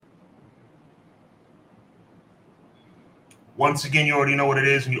Once again, you already know what it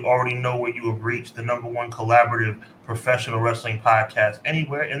is, and you already know where you have reached the number one collaborative professional wrestling podcast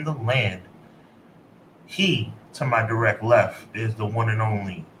anywhere in the land. He, to my direct left, is the one and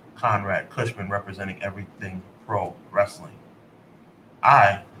only Conrad Cushman, representing everything pro wrestling.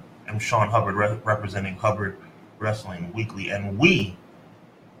 I am Sean Hubbard, representing Hubbard Wrestling Weekly, and we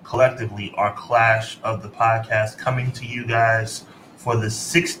collectively are Clash of the Podcast, coming to you guys for the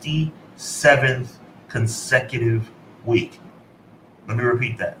 67th consecutive week. Let me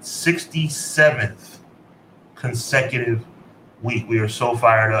repeat that. 67th consecutive week. We are so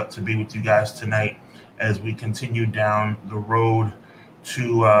fired up to be with you guys tonight as we continue down the road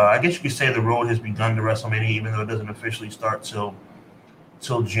to, I guess you could say the road has begun to WrestleMania, even though it doesn't officially start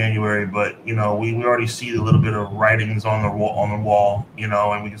till January. But, you know, we already see a little bit of writings on the wall, you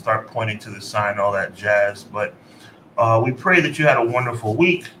know, and we can start pointing to the sign, all that jazz. But we pray that you had a wonderful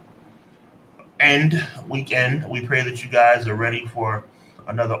weekend. We pray that you guys are ready for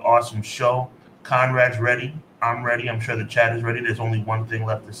another awesome show. Conrad's ready. I'm ready. I'm sure the chat is ready. There's only one thing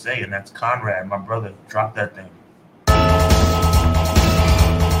left to say, and that's Conrad, my brother. Drop that thing.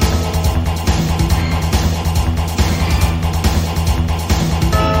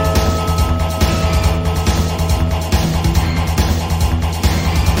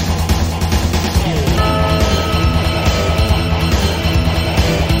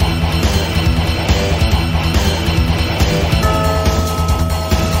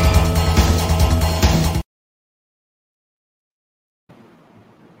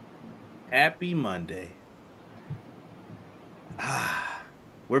 Happy Monday.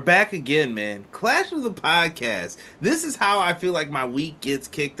 We're back again, man. Clash of the Podcast. This is how I feel like my week gets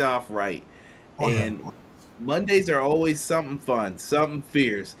kicked off right. And Mondays are always something fun, something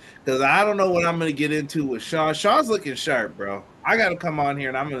fierce. Because I don't know what I'm going to get into with Sean. Sean's looking sharp, bro. I got to come on here,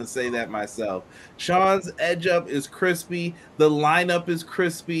 and I'm going to say that myself. Sean's edge up is crispy. The lineup is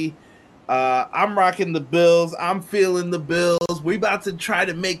crispy. I'm rocking the Bills. I'm feeling the Bills. We're about to try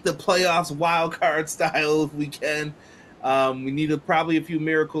to make the playoffs wild card style if we can. We need probably a few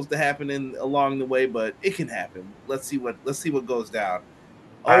miracles to happen along the way, but it can happen. Let's see what goes down.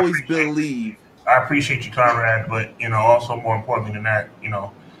 Always believe. I appreciate you, Conrad, but you know, also more importantly than that, you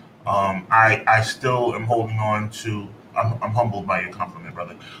know, I still am holding on to. I'm humbled by your compliment,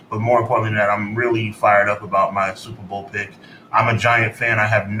 brother. But more importantly than that, I'm really fired up about my Super Bowl pick. I'm a Giant fan. I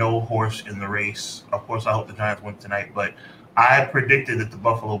have no horse in the race. Of course, I hope the Giants win tonight, but I predicted that the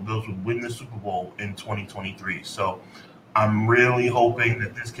Buffalo Bills would win the Super Bowl in 2023. So I'm really hoping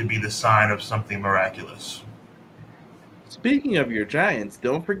that this could be the sign of something miraculous. Speaking of your Giants,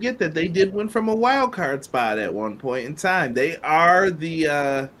 don't forget that they did win from a wild card spot at one point in time. They are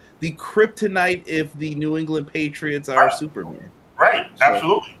the kryptonite if the New England Patriots are Superman. Right,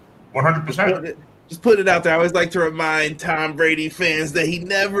 absolutely, 100%. Just put it out there. I always like to remind Tom Brady fans that he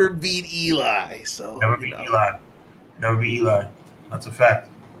never beat Eli. So never beat Eli. That's a fact.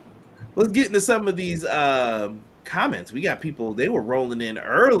 Let's get into some of these comments. We got people, they were rolling in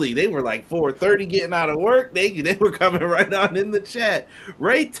early. They were like 4:30 getting out of work. They were coming right on in the chat.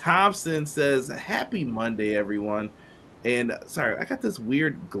 Ray Thompson says, happy Monday, everyone. And sorry, I got this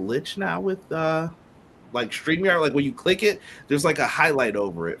weird glitch now with like StreamYard. Like when you click it, there's like a highlight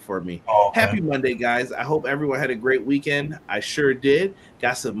over it for me. Oh, okay. Happy Monday, guys. I hope everyone had a great weekend. I sure did.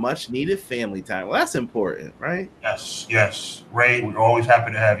 Got some much needed family time. Well, that's important, right? Yes. Ray, we're always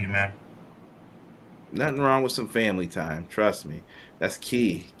happy to have you, man. Nothing wrong with some family time. Trust me. That's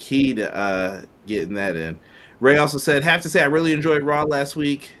key to getting that in. Ray also said, have to say I really enjoyed Raw last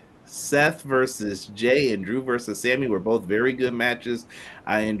week. Seth versus Jay and Drew versus Sammy were both very good matches.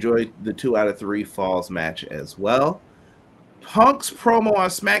 I enjoyed the 2 out of 3 Falls match as well. Punk's promo on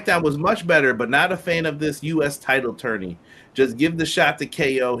SmackDown was much better, but not a fan of this U.S. title tourney. Just give the shot to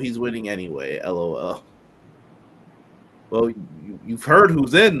KO. He's winning anyway. LOL. Well, you've heard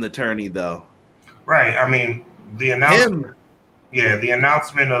who's in the tourney, though. Right. I mean, the announcement. Yeah, the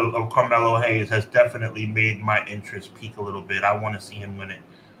announcement of Carmelo Hayes has definitely made my interest peak a little bit. I want to see him win it.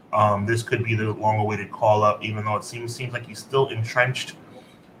 This could be the long-awaited call-up, even though it seems like he's still entrenched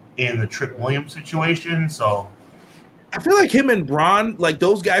in the Trick Williams situation. So I feel like him and Braun, like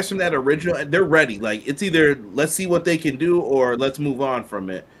those guys from that original, they're ready. Like it's either let's see what they can do or let's move on from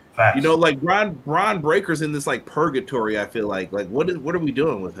it. Facts. You know, like Braun Breaker's in this like purgatory. I feel like what are we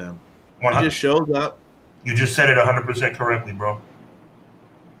doing with him? 100. He just shows up. You just said it 100% correctly, bro.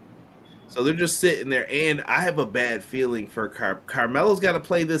 So they're just sitting there, and I have a bad feeling for Carmelo's got to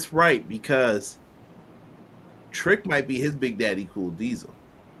play this right because Trick might be his Big Daddy Cool Diesel.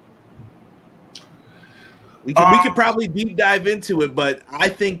 We could probably deep dive into it, but I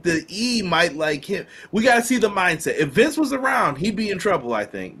think the E might like him. We got to see the mindset. If Vince was around, he'd be in trouble, I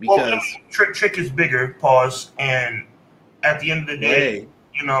think, because Trick is bigger. Pause. And at the end of the day,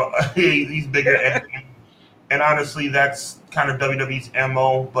 he's bigger, and honestly, that's kind of WWE's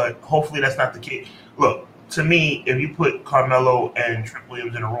MO. But hopefully, that's not the case. Look, to me, if you put Carmelo and Trick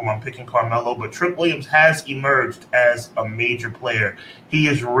Williams in a room, I'm picking Carmelo. But Trick Williams has emerged as a major player. He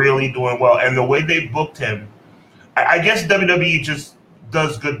is really doing well, and the way they booked him. I guess WWE just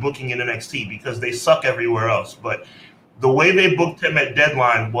does good booking in NXT because they suck everywhere else. But the way they booked him at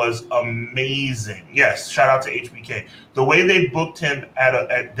Deadline was amazing. Yes, shout out to HBK. The way they booked him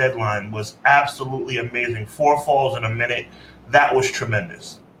at Deadline was absolutely amazing. 4 falls in a minute. That was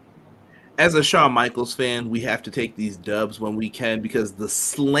tremendous. As a Shawn Michaels fan, we have to take these dubs when we can because the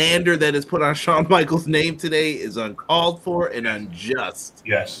slander that is put on Shawn Michaels' name today is uncalled for and unjust.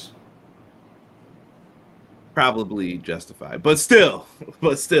 Yes. Probably justified, but still,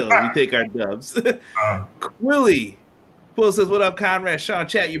 we take our dubs. Quilly Quill says, "What up, Conrad? Sean,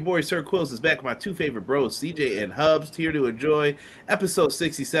 chat. Your boy Sir Quills is back with my 2 favorite bros, CJ and Hubs, here to enjoy episode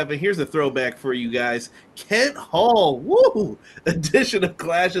 67. Here's a throwback for you guys. Kent Hall, woo! Edition of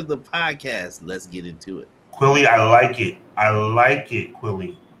Clash of the Podcast. Let's get into it. Quilly, I like it,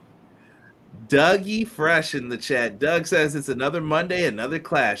 Quilly." Dougie Fresh in the chat. Doug says, "It's another Monday, another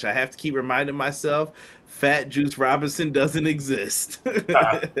clash. I have to keep reminding myself Fat Juice Robinson doesn't exist."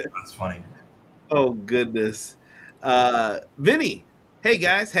 That's funny. Oh, goodness. Vinny, hey,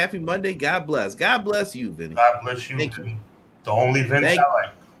 guys. Happy Monday. God bless. God bless you, Vinny. God bless you, Thank Vinny. You. The only Vince I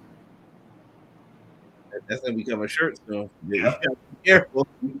like. That's going to become a shirt soon. Yeah. Be careful.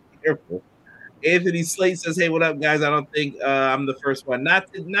 Be careful. Anthony Slate says, "Hey, what up, guys? I don't think I'm the first one.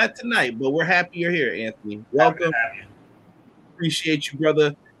 Not tonight, but we're happy you're here, Anthony. Welcome. Appreciate you,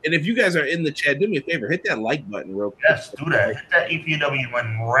 brother. And if you guys are in the chat, do me a favor. Hit that like button real quick. Yes, do that. Hit that EPW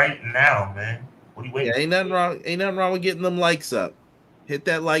button right now, man. What are you waiting for? Ain't nothing wrong with getting them likes up. Hit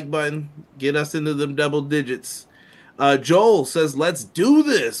that like button. Get us into them double digits. Joel says, "Let's do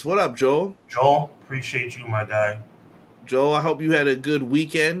this." What up, Joel? Joel, appreciate you, my guy. Joel, I hope you had a good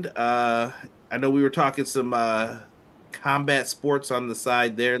weekend. I know we were talking some combat sports on the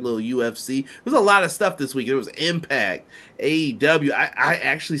side there, a little UFC. There's a lot of stuff this week. There was Impact, AEW. I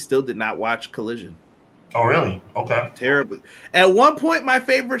actually still did not watch Collision. Oh, really? Okay. Terribly. At one point, my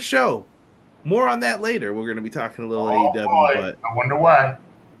favorite show. More on that later. We're going to be talking a little AEW. Boy. But I wonder why.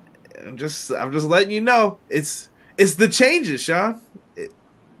 I'm just letting you know. It's the changes, Sean.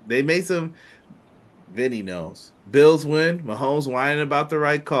 They made some. Vinny knows. Bills win. Mahomes whining about the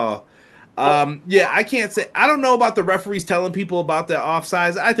right call. I can't say. I don't know about the referees telling people about the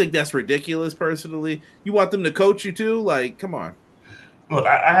offsides. I think that's ridiculous, personally. You want them to coach you too? Like, come on. Look,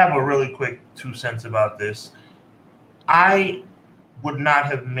 I have a really quick 2 cents about this. I would not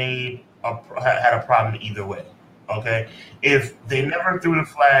have had a problem either way. Okay, if they never threw the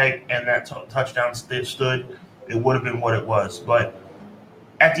flag and that touchdown stood, it would have been what it was. But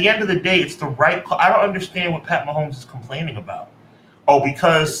at the end of the day, it's the right call. I don't understand what Pat Mahomes is complaining about. Oh,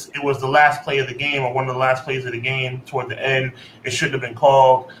 because it was the last play of the game or one of the last plays of the game toward the end, it shouldn't have been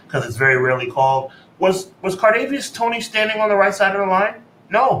called because it's very rarely called. Was Cardavius Toney standing on the right side of the line?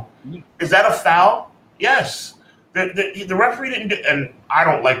 No. Is that a foul? Yes. The referee didn't do, and I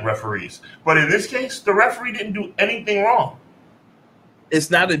don't like referees, but in this case, the referee didn't do anything wrong. It's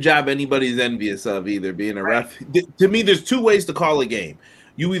not a job anybody's envious of either, being a ref. To me, there's 2 ways to call a game.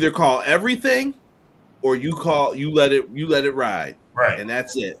 You either call everything or you let it ride. Right. And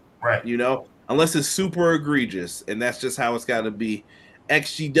that's it. Right. You know, unless it's super egregious, and that's just how it's got to be.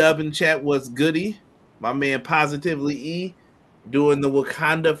 XG Dub in chat was goody. My man Positively E doing the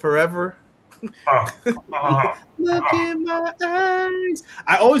Wakanda Forever. Look in my eyes.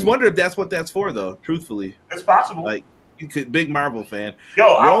 I always wonder if that's what that's for, though. Truthfully, it's possible. Like, you could, big Marvel fan.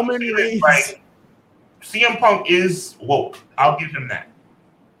 Yo, Roman Reigns. Like, CM Punk is woke. I'll give him that.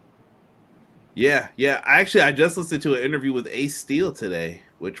 Yeah. Actually, I just listened to an interview with Ace Steel today,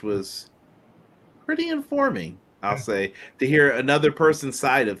 which was pretty informing, I'll say, to hear another person's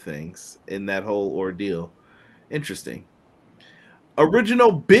side of things in that whole ordeal. Interesting.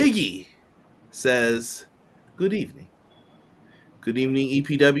 Original Biggie says, "Good evening. Good evening,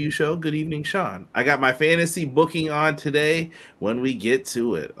 EPW show. Good evening, Sean. I got my fantasy booking on today when we get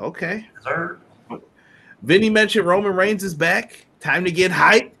to it." Okay. Sir. Vinny mentioned Roman Reigns is back. Time to get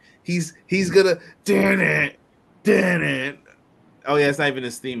hyped. He's gonna damn it. Oh yeah, it's not even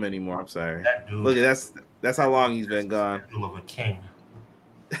his theme anymore. I'm sorry. That dude, look, that's how long he's been gone. Of a king.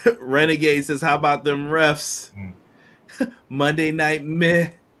 Renegade says, "How about them refs? Monday night meh."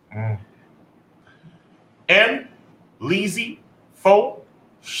 And M. Leezy Fo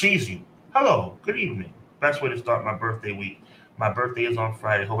Shizu. Hello, good evening. Best way to start my birthday week. My birthday is on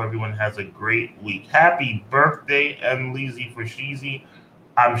Friday. Hope everyone has a great week. Happy birthday, M. Leezy for Shizy.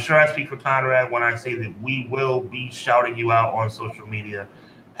 I'm sure I speak for Conrad when I say that we will be shouting you out on social media.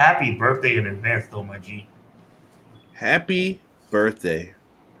 Happy birthday in advance, though, my G. Happy birthday.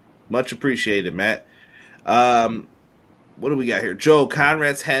 Much appreciated, Matt. What do we got here? Joe,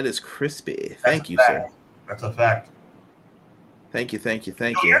 Conrad's head is crispy. Thank you, sir. That's a fact. Thank you.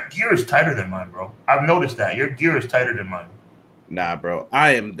 Your gear is tighter than mine, bro. I've noticed that. Your gear is tighter than mine. Nah, bro.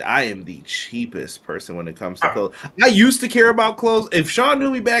 I am the cheapest person when it comes to clothes. I used to care about clothes. If Sean knew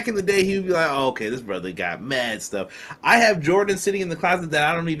me back in the day, he would be like, oh, okay, this brother got mad stuff. I have Jordan sitting in the closet that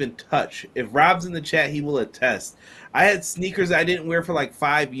I don't even touch. If Rob's in the chat, he will attest. I had sneakers I didn't wear for like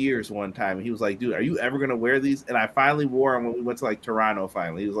 5 years one time. And he was like, dude, are you ever going to wear these? And I finally wore them when we went to like Toronto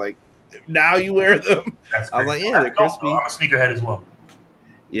finally. He was like, now you wear them. I was like, yeah, they're crispy. I'm a sneakerhead as well.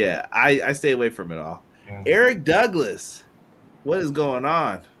 Yeah, I stay away from it all. Mm-hmm. Eric Douglas. What is going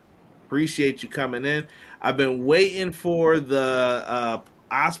on? Appreciate you coming in. I've been waiting for the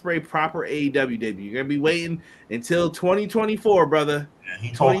Ospreay proper AEW debut. You're gonna be waiting until 2024, brother. Yeah,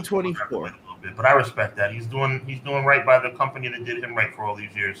 he told 2024 a little bit, but I respect that. He's doing right by the company that did him right for all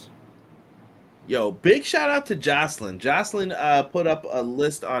these years. Yo, big shout out to Jocelyn. Jocelyn put up a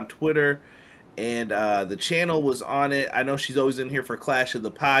list on Twitter, and the channel was on it. I know she's always in here for Clash of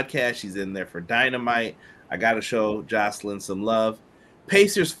the Podcast. She's in there for Dynamite. I got to show Jocelyn some love.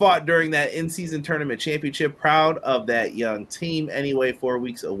 Pacers fought during that in-season tournament championship. Proud of that young team. Anyway, 4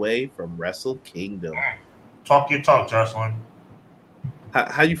 weeks away from Wrestle Kingdom. Talk your talk, Jocelyn.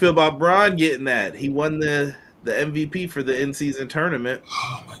 How you feel about Braun getting that? He won the MVP for the in-season tournament.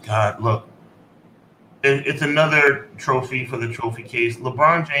 Oh, my God. Look, it's another trophy for the trophy case.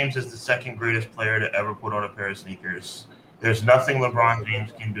 LeBron James is the second greatest player to ever put on a pair of sneakers. There's nothing LeBron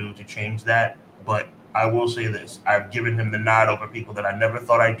James can do to change that, but I will say this. I've given him the nod over people that I never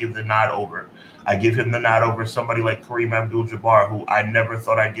thought I'd give the nod over. I give him the nod over somebody like Kareem Abdul-Jabbar, who I never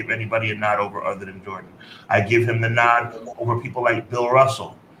thought I'd give anybody a nod over other than Jordan. I give him the nod over people like Bill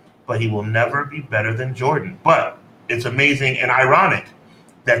Russell, but he will never be better than Jordan. But it's amazing and ironic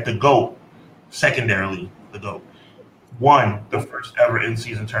that the GOAT, secondarily the GOAT, won the first ever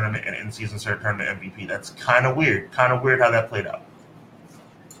in-season tournament and in-season tournament MVP. That's kind of weird. Kind of weird how that played out.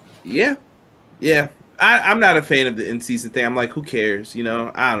 Yeah. I'm not a fan of the in-season thing. I'm like, who cares? You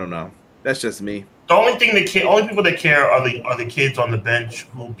know, I don't know. That's just me. The only people that care are the kids on the bench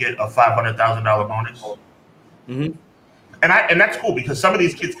who get a $500,000 bonus. Mm-hmm. And that's cool because some of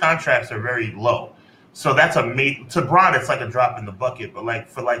these kids' contracts are very low. So that's to Bron, it's like a drop in the bucket. But like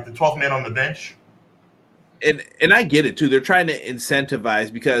for like the 12th man on the bench. And I get it too. They're trying to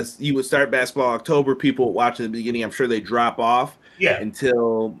incentivize because you would start basketball October. People watch in the beginning. I'm sure they drop off. Yeah.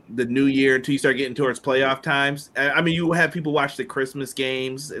 Until the new year, until you start getting towards playoff times. I mean, you have people watch the Christmas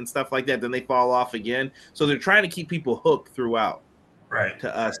games and stuff like that, then they fall off again. So they're trying to keep people hooked throughout. Right.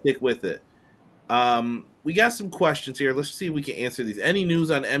 To stick with it. We got some questions here. Let's see if we can answer these. Any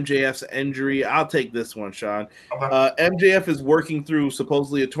news on MJF's injury? I'll take this one, Sean. Okay. MJF is working through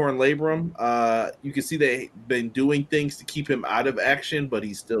supposedly a torn labrum. You can see they've been doing things to keep him out of action, but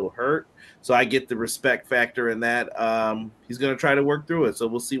he's still hurt. So I get the respect factor in that. He's going to try to work through it. So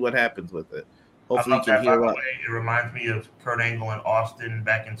we'll see what happens with it. Hopefully he can heal up. It reminds me of Kurt Angle and Austin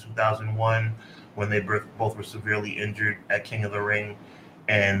back in 2001 when they both were severely injured at King of the Ring.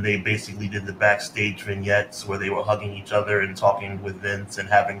 And they basically did the backstage vignettes where they were hugging each other and talking with Vince and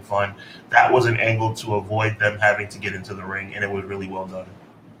having fun. That was an angle to avoid them having to get into the ring, and it was really well done.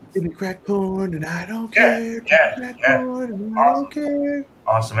 Give me crack porn and I don't care. Awesome. I don't care.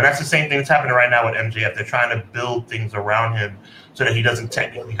 Awesome. And that's the same thing that's happening right now with MJF. They're trying to build things around him so that he doesn't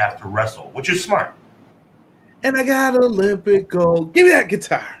technically have to wrestle, which is smart. And I got Olympic gold. Give me that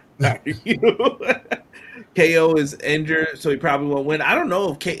guitar. KO is injured, so he probably won't win. I don't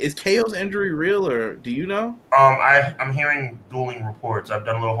know if is KO's injury real, or do you know? I'm hearing dueling reports. I've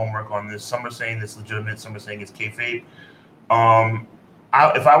done a little homework on this. Some are saying it's legitimate. Some are saying it's kayfabe.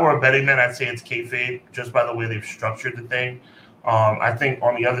 If I were a betting man, I'd say it's kayfabe, just by the way they've structured the thing. I think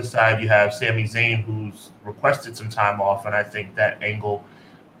on the other side you have Sami Zayn, who's requested some time off, and I think that angle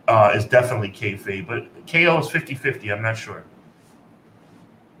is definitely kayfabe. But KO is 50-50. I'm not sure.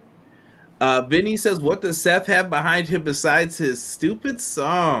 Vinny says, what does Seth have behind him besides his stupid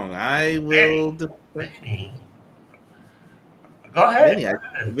song? I will... Vinny. Go ahead.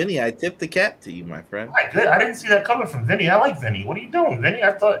 Vinny, I tipped the cap to you, my friend. Good. I didn't see that coming from Vinny. I like Vinny. What are you doing, Vinny?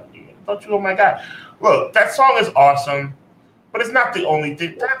 I thought you were my guy. Look, that song is awesome, but it's not the only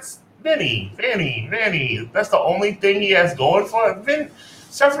thing. Vinny. That's the only thing he has going for it.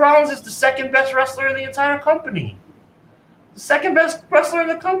 Seth Rollins is the second best wrestler in the entire company. The second best wrestler in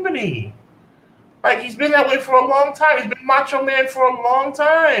the company. Like, he's been that way for a long time. He's been Macho Man for a long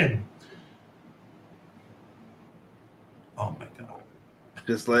time. Oh, my God.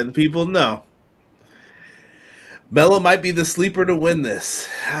 Just letting people know. Melo might be the sleeper to win this.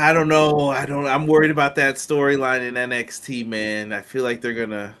 I don't know. I'm worried about that storyline in NXT, man. I feel like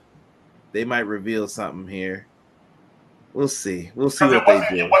they might reveal something here. We'll see. We'll see what they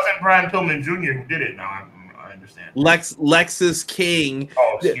do. It wasn't Brian Pillman Jr. who did it. No, I understand. Lexus King.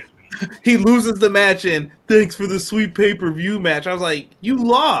 Oh, excuse me. He loses the match and thanks for the sweet pay-per-view match. I was like, you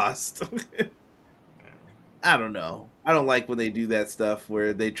lost. I don't know. I don't like when they do that stuff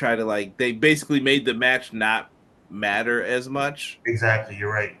where they try to they basically made the match not matter as much. Exactly,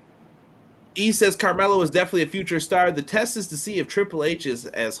 you're right. E says Carmelo is definitely a future star. The test is to see if Triple H is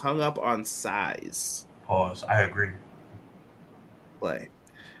as hung up on size. Pause. I agree. Play.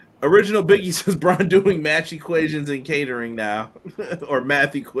 Original Biggie says Braun doing match equations and catering now, or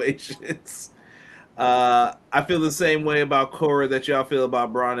math equations. I feel the same way about Cora that y'all feel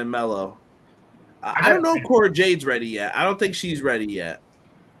about Braun and Melo. I don't know if Cora Jade's ready yet. I don't think she's ready yet.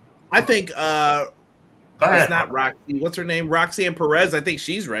 I think it's not Roxy. What's her name? Roxanne Perez. I think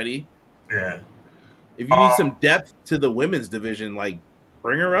she's ready. Yeah. If you need some depth to the women's division,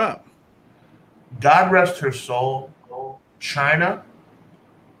 bring her up. God rest her soul. China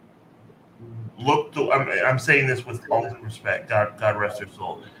looked. I'm saying this with all due respect. God rest her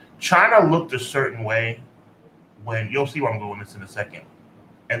soul. China looked a certain way when you'll see where I'm going with this in a second,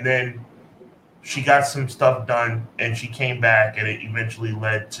 and then she got some stuff done, and she came back, and it eventually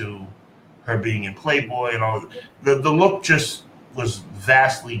led to her being in Playboy and all. The look just was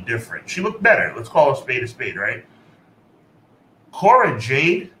vastly different. She looked better. Let's call a spade, right? Cora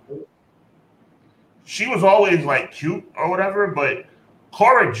Jade, she was always cute or whatever, but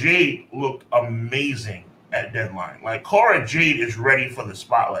Cora Jade looked amazing at Deadline. Cora Jade is ready for the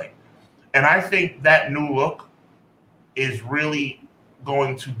spotlight. And I think that new look is really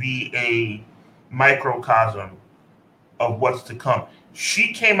going to be a microcosm of what's to come.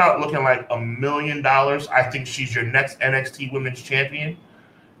 She came out looking like $1 million. I think she's your next NXT Women's Champion.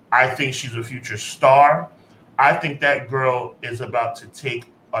 I think she's a future star. I think that girl is about to take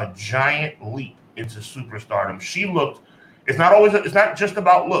a giant leap into superstardom. She looked. It's not just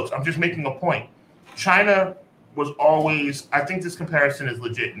about looks. I'm just making a point. China was always. I think this comparison is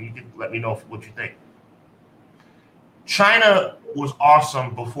legit, and you can let me know what you think. China was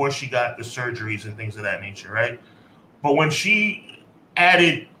awesome before she got the surgeries and things of that nature, right? But when she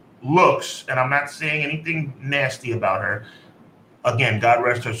added looks, and I'm not saying anything nasty about her. Again, God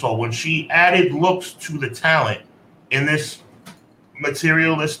rest her soul. When she added looks to the talent in this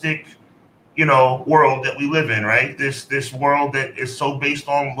materialistic, world that we live in, right? This world that is so based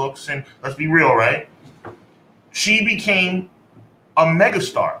on looks, and let's be real, right? She became a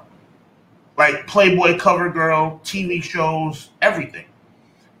megastar. Playboy cover girl, TV shows, everything.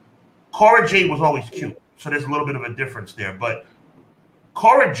 Cora Jade was always cute, so there's a little bit of a difference there, but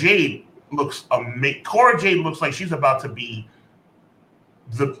Cora Jade looks amazing. Cora Jade looks like she's about to be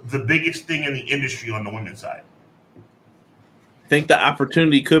the biggest thing in the industry on the women's side. I think the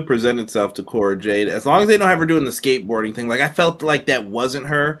opportunity could present itself to Cora Jade as long as they don't have her doing the skateboarding thing. I felt like that wasn't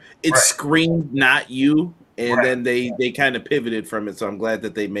her. It screamed "not you," and then they kind of pivoted from it. So I'm glad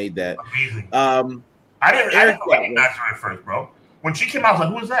that they made that. Amazing. I didn't recognize her at first, bro. When she came out, I was like,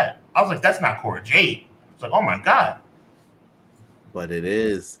 "Who is that?" I was like, "That's not Cora Jade." It's like, "Oh my god." But it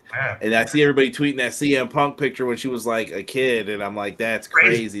is. Yeah. And I see everybody tweeting that CM Punk picture when she was a kid, and I'm like, that's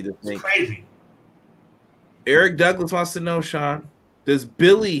crazy to think. It's crazy. Eric Douglas wants to know, Sean, does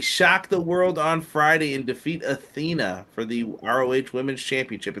Billy shock the world on Friday and defeat Athena for the ROH Women's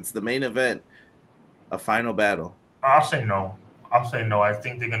Championship? It's the main event, a final battle. I'll say no. I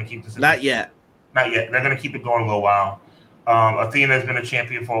think they're going to keep this. Not yet. They're going to keep it going a little while. Athena has been a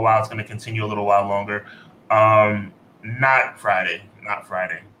champion for a while. It's going to continue a little while longer. Not Friday.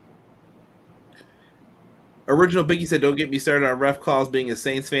 Original Biggie said, don't get me started on ref calls. Being a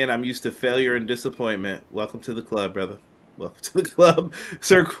Saints fan, I'm used to failure and disappointment. Welcome to the club, brother. Welcome to the club.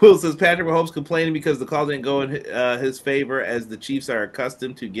 Sir Quill says, Patrick Mahomes complaining because the call didn't go in his favor as the Chiefs are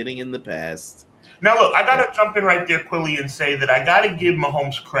accustomed to getting in the past. Now, look, I got to jump in right there, Quilly, and say that I got to give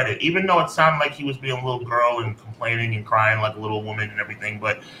Mahomes credit, even though it sounded like he was being a little girl and complaining and crying like a little woman and everything.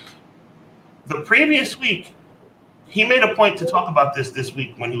 But the previous week, he made a point to talk about this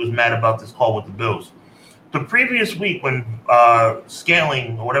week when he was mad about this call with the Bills. The previous week when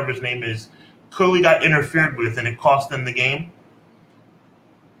Scaling, or whatever his name is, clearly got interfered with and it cost them the game,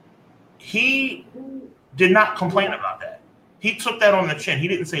 he did not complain about that. He took that on the chin. He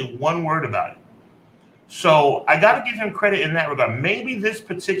didn't say one word about it. So I got to give him credit in that regard. Maybe this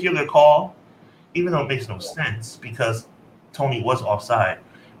particular call, even though it makes no sense because Tony was offside,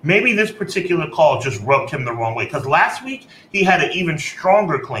 maybe this particular call just rubbed him the wrong way. Because last week he had an even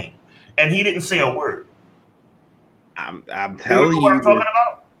stronger claim, and he didn't say a word. I'm telling you. What I'm talking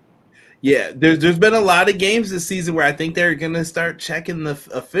about? Yeah, there's been a lot of games this season where I think they're going to start checking the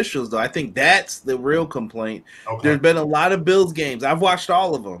officials, though. I think that's the real complaint. Okay. There's been a lot of Bills games. I've watched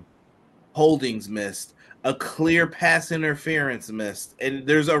all of them. Holdings missed. A clear pass interference missed. And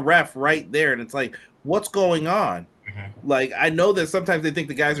there's a ref right there. And it's like, what's going on? Mm-hmm. Like, I know that sometimes they think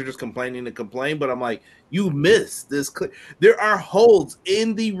the guys are just complaining to complain, but I'm like, you missed this. There are holds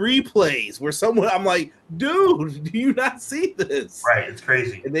in the replays where someone, I'm like, dude, do you not see this? Right, it's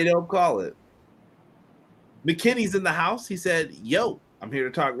crazy. And they don't call it. McKinney's in the house. He said, yo, I'm here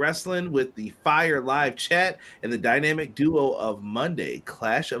to talk wrestling with the Fire Live chat and the dynamic duo of Monday,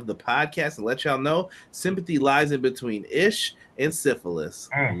 Clash of the Podcast. And let y'all know, sympathy lies in between Ish and syphilis.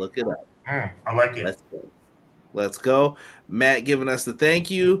 Look it up. I like it. Let's go. Matt giving us the thank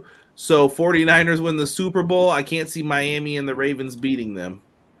you. So 49ers win the Super Bowl. I can't see Miami and the Ravens beating them.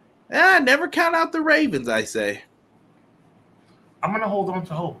 Never count out the Ravens, I say. I'm going to hold on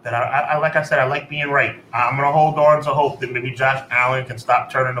to hope that I like I said, I like being right. I'm going to hold on to hope that maybe Josh Allen can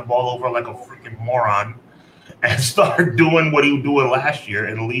stop turning the ball over like a freaking moron and start doing what he was doing last year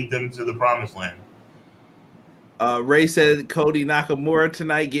and lead them to the promised land. Ray said Cody Nakamura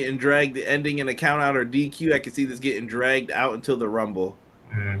tonight getting dragged, ending in a count out or DQ. I can see this getting dragged out until the Rumble.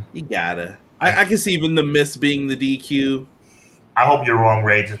 You gotta. I can see even the miss being the DQ. I hope you're wrong,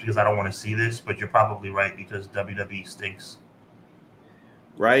 Ray, just because I don't want to see this, but you're probably right because WWE stinks.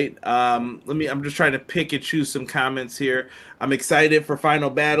 Right. I'm just trying to pick and choose some comments here. I'm excited for Final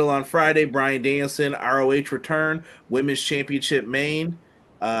Battle on Friday. Bryan Danielson, ROH return, Women's Championship main.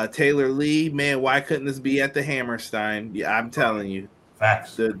 Taylor Lee, man, why couldn't this be at the Hammerstein? Yeah, I'm telling you.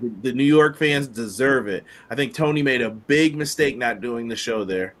 Facts. The New York fans deserve it. I think Tony made a big mistake not doing the show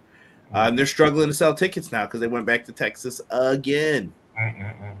there. And they're struggling to sell tickets now because they went back to Texas again.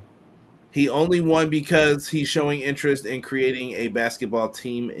 He only won because he's showing interest in creating a basketball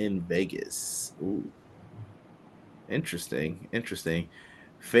team in Vegas. Ooh. Interesting.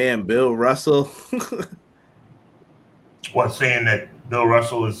 Fan Bill Russell. What, saying that Bill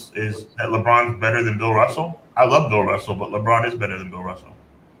Russell is that LeBron's better than Bill Russell? I love Bill Russell, but LeBron is better than Bill Russell.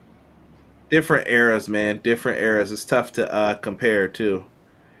 Different eras, man. Different eras. It's tough to compare, too.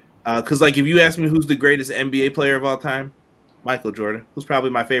 Because, like, if you ask me who's the greatest NBA player of all time, Michael Jordan. Who's probably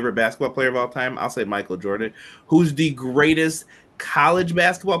my favorite basketball player of all time? I'll say Michael Jordan. Who's the greatest college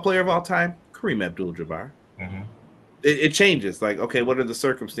basketball player of all time? Kareem Abdul-Jabbar. Mm-hmm. It changes. Like, okay, what are the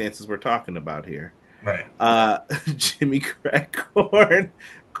circumstances we're talking about here? Right. Jimmy Crackhorn,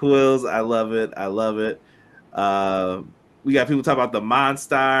 Quills. I love it. We got people talking about the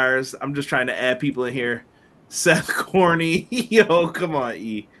Monstars. I'm just trying to add people in here. Seth Corney. Yo, come on,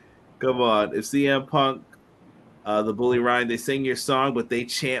 E. Come on. If CM Punk, the Bully Ryan, they sing your song, but they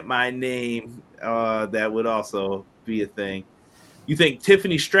chant my name, that would also be a thing. You think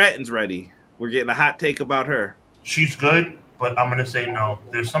Tiffany Stratton's ready? We're getting a hot take about her. She's good, but I'm going to say no.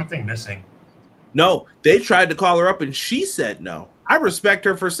 There's something missing. No, they tried to call her up, and she said no. I respect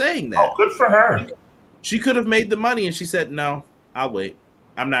her for saying that. Oh, good for her. She could have made the money, and she said, no, I'll wait.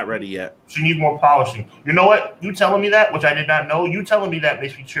 I'm not ready yet. She needs more polishing. You know what? You telling me that, which I did not know, you telling me that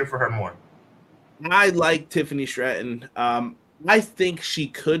makes me cheer for her more. I like Tiffany Stratton. I think she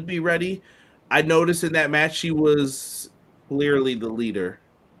could be ready. I noticed in that match she was clearly the leader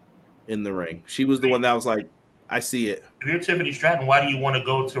in the ring. She was the one that was like, I see it. If you're Tiffany Stratton, why do you want to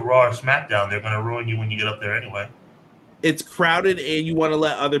go to Raw or SmackDown? They're going to ruin you when you get up there anyway. It's crowded, and you want to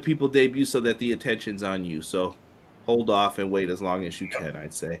let other people debut so that the attention's on you. So hold off and wait as long as you can,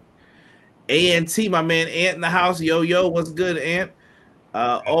 I'd say. ANT, my man Ant in the house. Yo, what's good, Ant?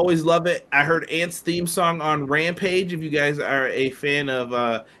 Always love it. I heard Ant's theme song on Rampage. If you guys are a fan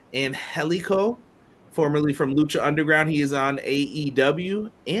of Angelico, formerly from Lucha Underground, he is on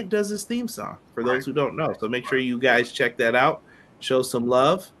AEW. Ant does his theme song, for those who don't know. So make sure you guys check that out. Show some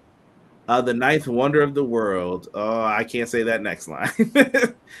love. The ninth wonder of the world. Oh, I can't say that next line.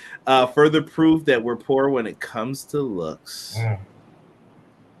 Further proof that we're poor when it comes to looks.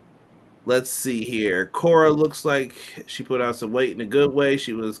 Let's see here. Cora looks like she put on some weight in a good way.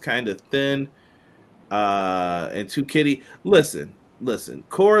 She was kind of thin. And 2Kitty. Listen.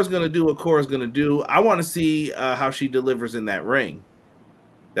 Cora's going to do what Cora's going to do. I want to see how she delivers in that ring.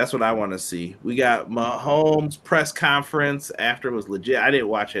 That's what I want to see. We got Mahomes' press conference after it was legit. I didn't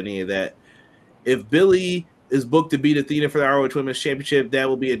watch any of that. If Billy is booked to beat Athena for the ROH Women's Championship, that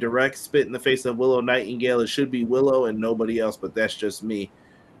will be a direct spit in the face of Willow Nightingale. It should be Willow and nobody else, but that's just me.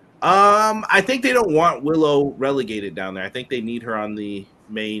 I think they don't want Willow relegated down there. I think they need her on the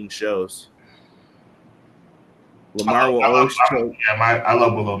main shows. Lamar will always show. Yeah, I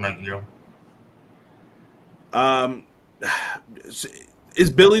love Willow Nightingale. Is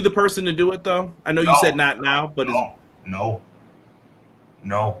Billy the person to do it though? I know you said not now, but no,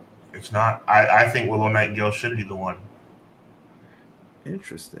 it's not. I think Willow Nightingale should be the one.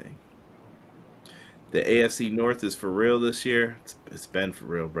 Interesting. The AFC North is for real this year. It's been for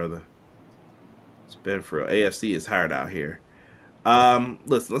real, brother. It's been for real. AFC is hard out here.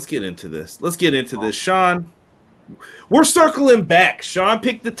 Let's get into this. Sean, we're circling back. Sean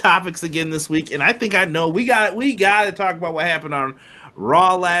picked the topics again this week, and I think I know we got to talk about what happened on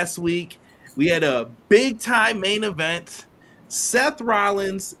Raw last week. We had a big time main event. Seth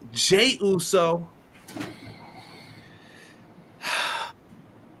Rollins, Jey Uso.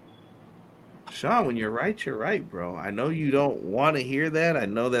 Sean, when you're right, bro. I know you don't want to hear that. I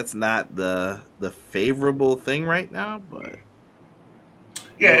know that's not the favorable thing right now, but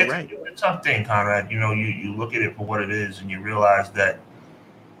yeah, it's a tough thing, Conrad. You know, you look at it for what it is, and you realize that,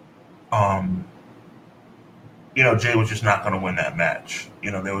 Jay was just not going to win that match. You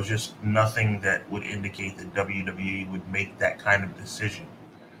know, there was just nothing that would indicate that WWE would make that kind of decision.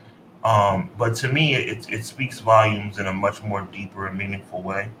 But to me, it speaks volumes in a much more deeper and meaningful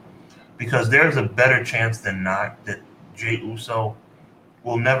way. Because there's a better chance than not that Jey Uso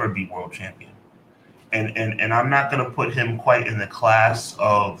will never be world champion. And I'm not going to put him quite in the class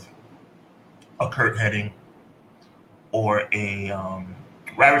of a Kurt Hennig or a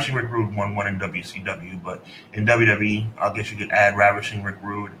Ravishing Rick Rude won in WCW, but in WWE, I guess you could add Ravishing Rick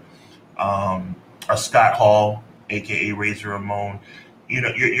Rude, a Scott Hall, a.k.a. Razor Ramon. You know,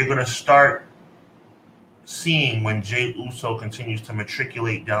 you're going to start seeing when Jey Uso continues to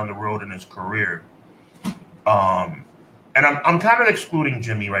matriculate down the road in his career. And I'm kind of excluding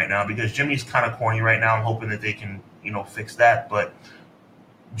Jimmy right now because Jimmy's kind of corny right now. I'm hoping that they can, fix that. But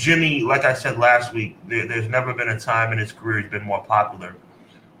Jimmy, like I said last week, there's never been a time in his career he's been more popular.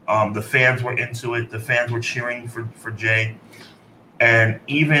 The fans were into it. The fans were cheering for Jay. And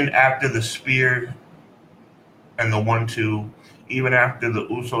even after the spear and the 1-2, even after the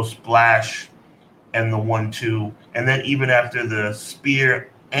Uso splash and the 1-2, and then even after the spear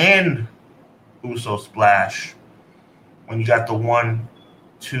and Uso splash, when you got the 1,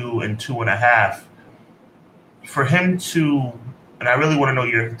 2, and 2.5, for him to, and I really want to know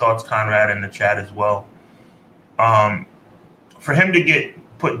your thoughts, Conrad, in the chat as well, for him to get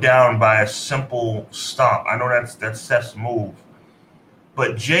put down by a simple stomp, I know that's Seth's move,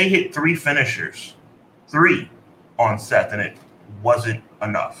 but Jay hit 3 finishers, 3 on Seth, and it wasn't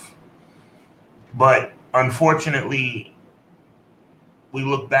enough. But unfortunately, we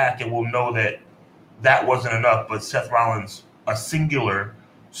look back and we'll know that wasn't enough. But Seth Rollins, a singular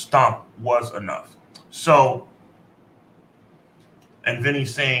stomp was enough. So, and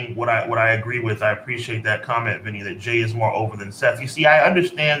Vinny's saying what I agree with. I appreciate that comment, Vinny, that Jay is more over than Seth. You see, I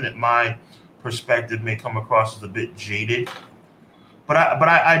understand that my perspective may come across as a bit jaded, but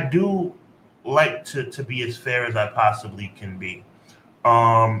I do like to be as fair as I possibly can be.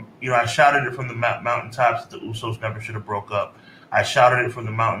 I shouted it from the mountaintops that the Usos never should have broke up. I shouted it from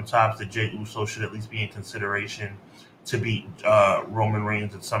the mountaintops that Jey Uso should at least be in consideration to beat Roman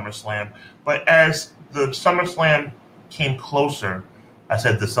Reigns at SummerSlam. But as the SummerSlam came closer, I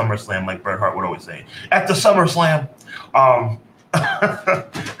said the SummerSlam like Bret Hart would always say. At the SummerSlam, I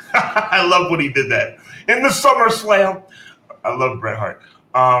love when he did that. In the SummerSlam, I love Bret Hart.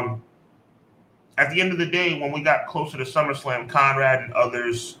 At the end of the day, when we got closer to SummerSlam, Conrad and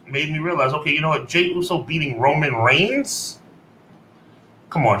others made me realize, okay, you know what? Jey Uso beating Roman Reigns?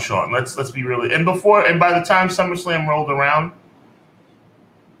 Come on, Sean. Let's be real. And by the time SummerSlam rolled around,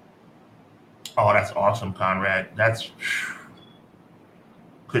 oh, that's awesome, Conrad.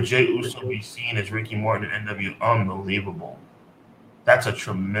 Could Jey Uso be seen as Ricky Morton in NW? Unbelievable. That's a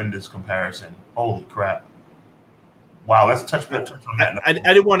tremendous comparison. Holy crap. Wow, let's touch on that. I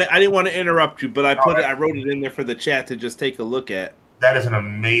didn't want to interrupt you, but I wrote it in there for the chat to just take a look at. That is an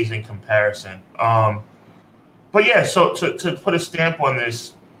amazing comparison. But yeah, so to put a stamp on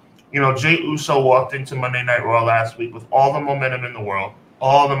this, Jey Uso walked into Monday Night Raw last week with all the momentum in the world.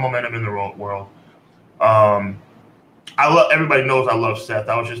 Everybody knows I love Seth.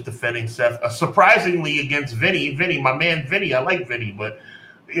 I was just defending Seth, surprisingly against Vinny. Vinny, my man Vinny. I like Vinny, but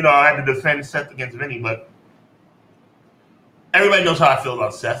I had to defend Seth against Vinny, but. Everybody knows how I feel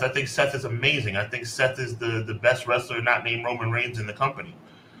about Seth. I think Seth is amazing. I think Seth is the best wrestler not named Roman Reigns in the company.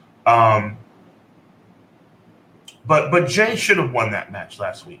 But Jay should have won that match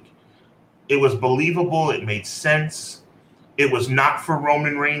last week. It was believable. It made sense. It was not for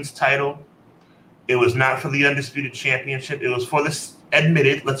Roman Reigns' title. It was not for the Undisputed Championship. It was for this,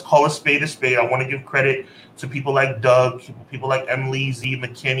 admitted, let's call a spade a spade. I want to give credit to people like Doug, people like Emily Z.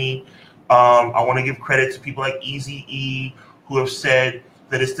 McKinney. I want to give credit to people like Eazy-E, who have said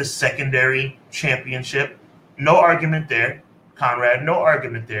that it's the secondary championship. No argument there, Conrad. No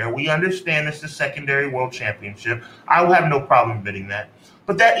argument there. We understand it's the secondary world championship. I will have no problem admitting that.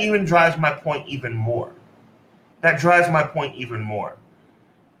 But that even drives my point even more.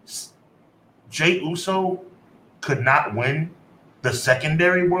 Jey Uso could not win the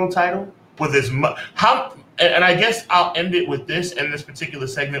secondary world title with as much. And I guess I'll end it with this, end this particular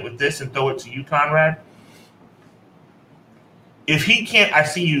segment with this, and throw it to you, Conrad. If he can't, I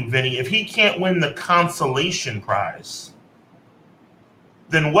see you, Vinny. If he can't win the consolation prize,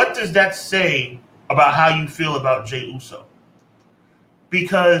 then what does that say about how you feel about Jey Uso?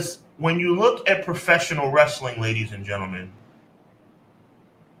 Because when you look at professional wrestling, ladies and gentlemen,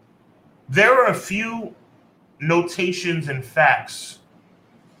 there are a few notations and facts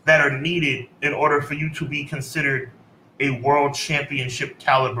that are needed in order for you to be considered a world championship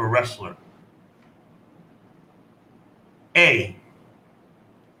caliber wrestler. A,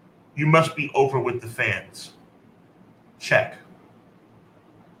 you must be over with the fans. Check.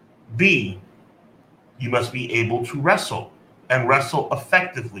 B, you must be able to wrestle and wrestle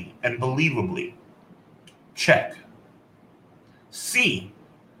effectively and believably. Check. C,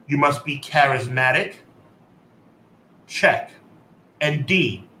 you must be charismatic. Check. And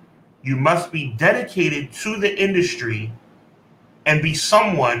D, you must be dedicated to the industry and be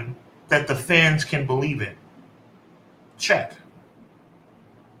someone that the fans can believe in. Check.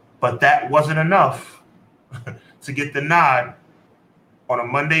 But that wasn't enough to get the nod on a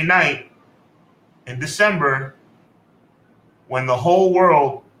Monday night in December when the whole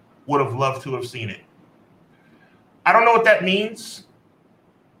world would have loved to have seen it. I don't know what that means.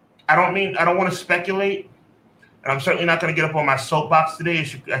 I don't want to speculate. And I'm certainly not going to get up on my soapbox today.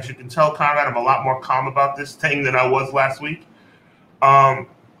 As you can tell, Conrad, I'm a lot more calm about this thing than I was last week.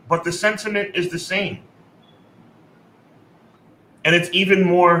 But the sentiment is the same. And it's even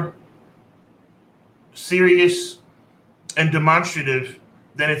more serious and demonstrative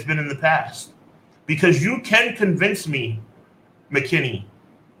than it's been in the past. Because you can convince me, McKinney,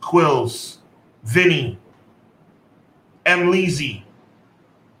 Quills, Vinny, M. Leezy,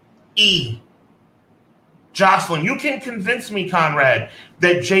 E, Jocelyn, you can convince me, Conrad,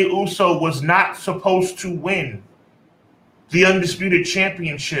 that Jey Uso was not supposed to win the Undisputed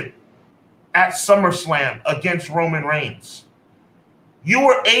Championship at SummerSlam against Roman Reigns. You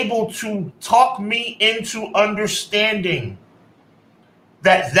were able to talk me into understanding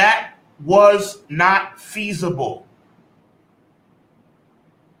that that was not feasible.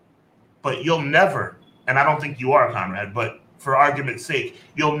 But you'll never, and I don't think you are, Conrad, but for argument's sake,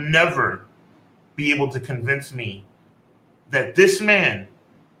 you'll never be able to convince me that this man,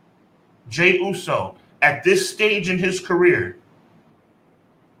 Jey Uso, at this stage in his career,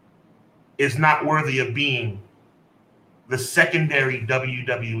 is not worthy of being the secondary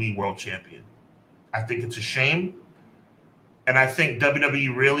WWE World Champion. I think it's a shame, and I think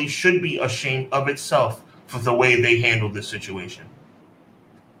WWE really should be ashamed of itself for the way they handled this situation.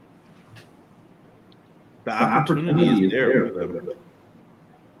 The opportunity is there.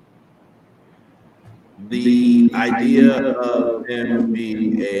 The idea of him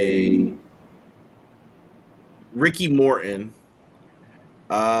being a Ricky Morton,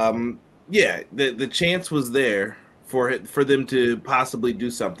 the chance was there for them to possibly do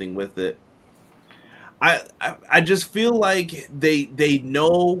something with it. I just feel like they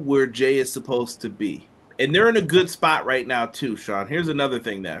know where Jay is supposed to be, and they're in a good spot right now too. Sean, here's another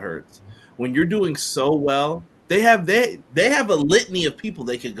thing that hurts. When you're doing so well, they have a litany of people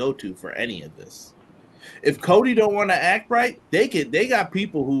they could go to for any of this. If Cody don't want to act right, they got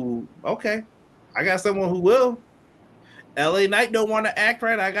people who, okay, I got someone who will. LA Knight don't want to act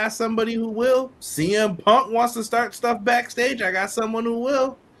right, I got somebody who will. CM Punk wants to start stuff backstage, I got someone who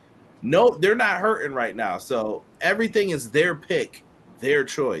will. No, they're not hurting right now. So everything is their pick, their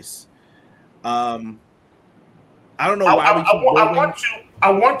choice. I don't know why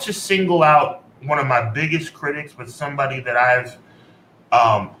I want to single out one of my biggest critics, but somebody that I've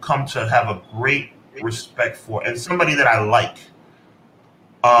come to have a great respect for, and somebody that I like.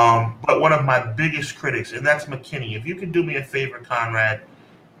 But one of my biggest critics, and that's McKinney. If you could do me a favor, Conrad,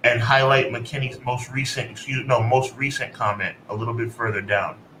 and highlight McKinney's most recent comment a little bit further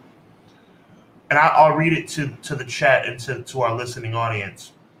down. And I'll read it to the chat and to our listening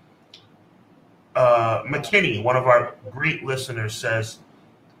audience. McKinney, one of our great listeners, says,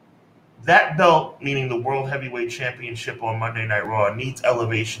 that belt, meaning the World Heavyweight Championship on Monday Night Raw, needs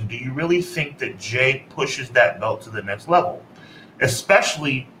elevation. Do you really think that Jay pushes that belt to the next level?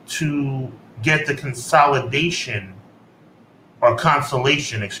 Especially to get the consolation,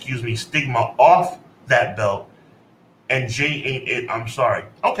 stigma off that belt, and Jay ain't it. I'm sorry.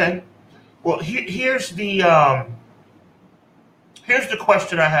 Okay. Well, here's the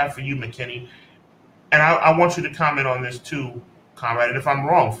question I have for you, McKinney, and I want you to comment on this too, Conrad. And if I'm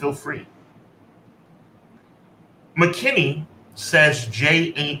wrong, feel free. McKinney says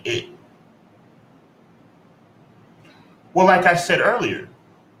Jay ain't it. Well, like I said earlier,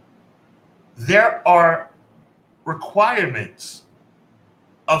 there are requirements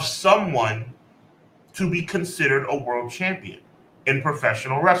of someone to be considered a world champion in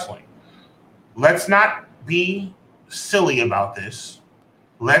professional wrestling. Let's not be silly about this.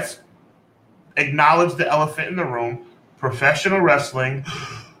 Let's acknowledge the elephant in the room. Professional wrestling,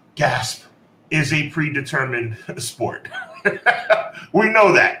 gasp, is a predetermined sport. We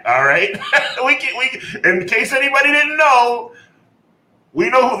know that, all right? In case anybody didn't know, they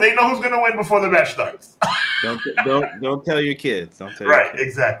know who's going to win before the match starts. Don't tell your kids. Don't tell right, your kids.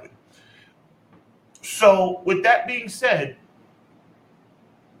 Exactly. So, with that being said,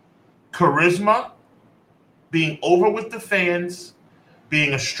 charisma, being over with the fans,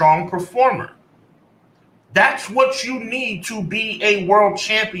 being a strong performer, that's what you need to be a world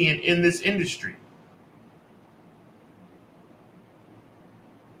champion in this industry.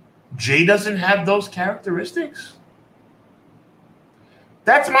 Jay doesn't have those characteristics.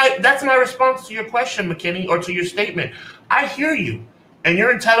 That's my response to your question, McKinney, or to your statement. I hear you, and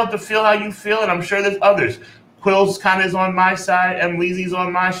you're entitled to feel how you feel, and I'm sure there's others. Quill's kind of is on my side, and Leezy's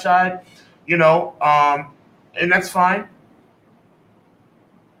on my side, and that's fine.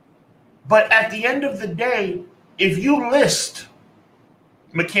 But at the end of the day, if you list,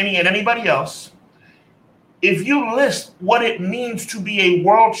 McKinney and anybody else, if you list what it means to be a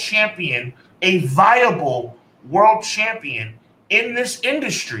world champion, a viable world champion in this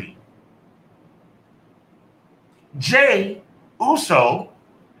industry, Jay Uso,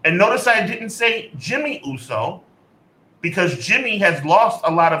 and notice I didn't say Jimmy Uso, because Jimmy has lost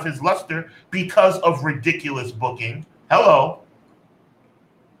a lot of his luster because of ridiculous booking. Hello.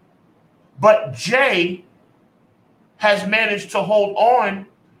 But Jay has managed to hold on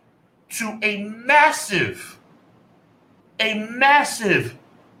to a massive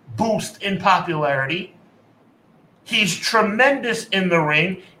boost in popularity. He's tremendous in the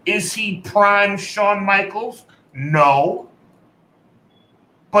ring. Is he prime Shawn Michaels? No.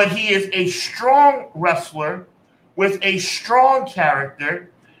 But he is a strong wrestler with a strong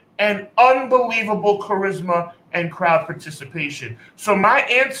character and unbelievable charisma and crowd participation. So my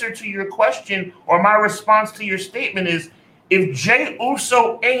answer to your question, or my response to your statement, is if Jay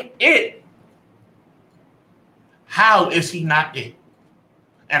Uso ain't it, how is he not it?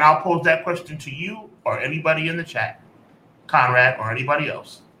 And I'll pose that question to you or anybody in the chat, Conrad or anybody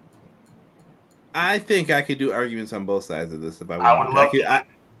else. I think I could do arguments on both sides of this if I wanted. I would love to.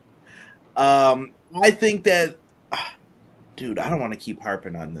 I think that, dude, I don't want to keep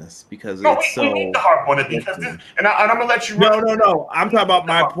harping on this because we need to harp on it because this, and I'm gonna let you. No. I'm talking about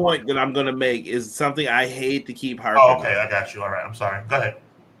my point that I'm gonna make is something I hate to keep harping. Oh, okay, on. I got you. All right, I'm sorry. Go ahead.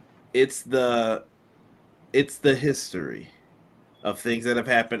 It's the history of things that have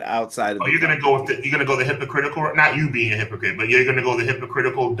happened outside of. You're gonna go the hypocritical, not you being a hypocrite, but you're gonna go the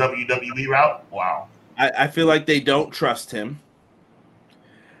hypocritical WWE route. Wow. I feel like they don't trust him.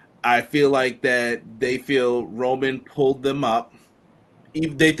 I feel like that they feel Roman pulled them up.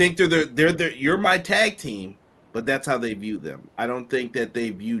 They think they're you're my tag team, but that's how they view them. I don't think that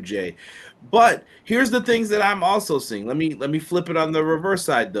they view Jay. But here's the things that I'm also seeing. Let me flip it on the reverse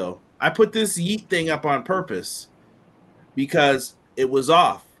side though. I put this yeet thing up on purpose because it was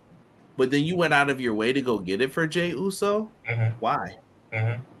off. But then you went out of your way to go get it for Jay Uso? Mm-hmm. Why?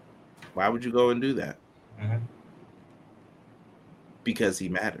 Mm-hmm. Why would you go and do that? Mm-hmm. Because he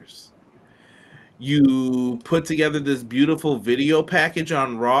matters. You put together this beautiful video package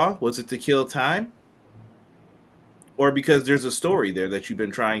on Raw. Was it to kill time? Or because there's a story there that you've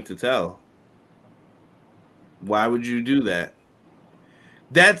been trying to tell? Why would you do that?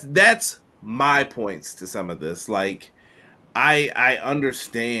 That's my points to some of this. Like, I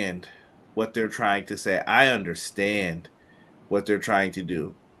understand what they're trying to say. I understand what they're trying to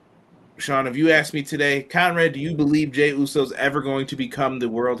do. Sean, if you asked me today, Conrad, do you believe Jey Uso's ever going to become the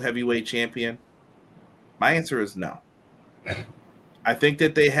world heavyweight champion? My answer is no. I think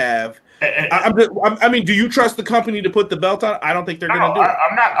that they have. I mean, do you trust the company to put the belt on? I don't think they're going to do it.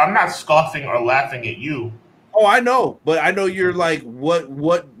 I'm not scoffing or laughing at you. Oh, I know, but I know you're like, what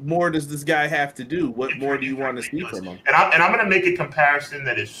more does this guy have to do? What more do you want to see from him? And I'm going to make a comparison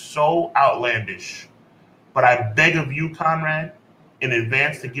that is so outlandish, but I beg of you, Conrad, in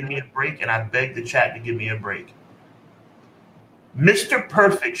advance to give me a break, and I beg the chat to give me a break. Mr.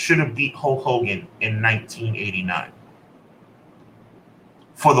 Perfect should have beat Hulk Hogan in 1989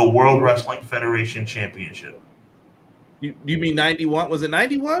 for the World Wrestling Federation Championship. You mean 91? Was it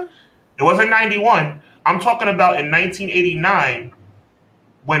 91? It wasn't 91. I'm talking about in 1989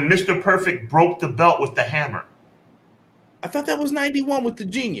 when Mr. Perfect broke the belt with the hammer. I thought that was 91 with the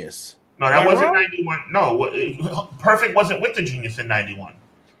Genius. No, that wasn't 91. No, Perfect wasn't with the Genius in 91.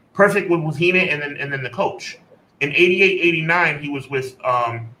 Perfect was with Heenan and then the coach. In 88, 89, he was with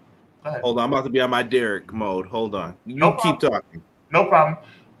go ahead. Hold on, I'm about to be on my Derek mode. Hold on. You keep talking. No problem.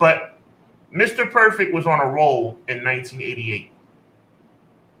 But Mr. Perfect was on a roll in 1988,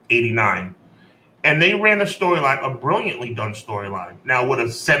 89. And they ran a storyline, a brilliantly done storyline. Now, would a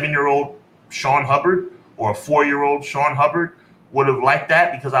 7-year-old Sean Hubbard or a 4-year-old Sean Hubbard would have liked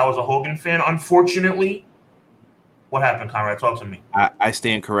that because I was a Hogan fan? Unfortunately, what happened, Conrad? Talk to me. I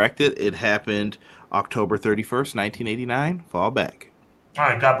stand corrected. It happened October 31st, 1989. Fall back. All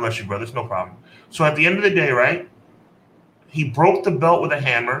right, God bless you, brother. It's no problem. So at the end of the day, right, he broke the belt with a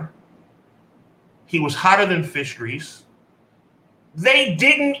hammer. He was hotter than fish grease. They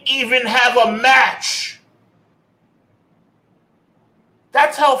didn't even have a match.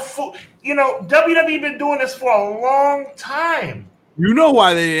 That's how WWE been doing this for a long time. You know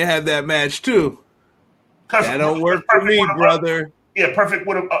why they didn't have that match too? That don't work for me, brother. Perfect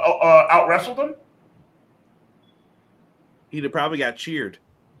would have out-wrestled him. He'd have probably got cheered.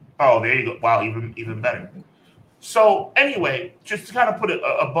 Oh, there you go. Wow, even better. So anyway, just to kind of put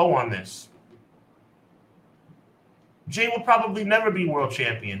a bow on this, Jey will probably never be world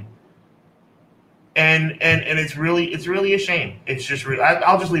champion, and it's really a shame. It's just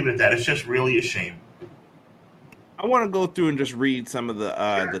I'll just leave it at that. It's just really a shame. I want to go through and just read some of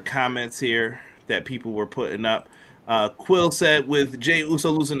the comments here that people were putting up. Quill said, with Jey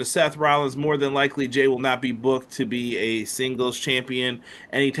Uso losing to Seth Rollins, more than likely Jey will not be booked to be a singles champion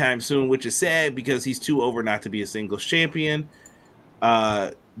anytime soon, which is sad because he's too over not to be a singles champion.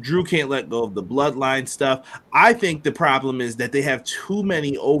 Drew can't let go of the bloodline stuff. I think the problem is that they have too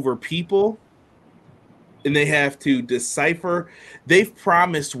many over people and they have to decipher. They've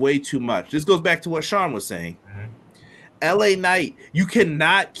promised way too much. This goes back to what Sean was saying. LA Knight, you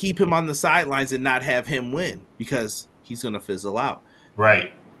cannot keep him on the sidelines and not have him win because he's going to fizzle out.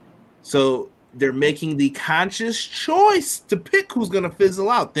 Right. So they're making the conscious choice to pick who's going to fizzle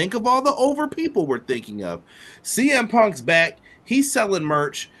out. Think of all the over people we're thinking of. CM Punk's back. He's selling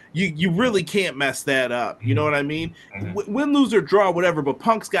merch. You really can't mess that up. You know what I mean? Mm-hmm. Win, lose, or draw, whatever, but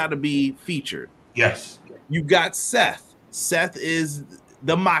Punk's got to be featured. Yes. You got Seth. Seth is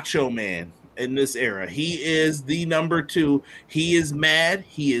the macho man in this era. He is the number 2. He is mad.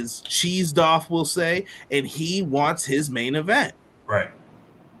 He is cheesed off, we'll say, and he wants his main event. Right.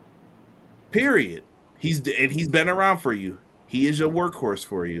 Period. He's been around for you. He is your workhorse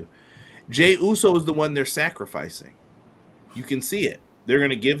for you. Jey Uso is the one they're sacrificing. You can see it. They're going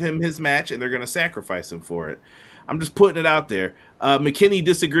to give him his match, and they're going to sacrifice him for it. I'm just putting it out there. McKinney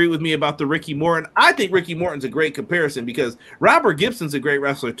disagreed with me about the Ricky Morton. I think Ricky Morton's a great comparison because Robert Gibson's a great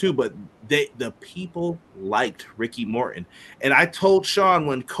wrestler too, but the people liked Ricky Morton. And I told Sean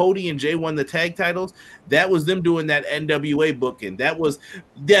when Cody and Jay won the tag titles, that was them doing that NWA booking. That was,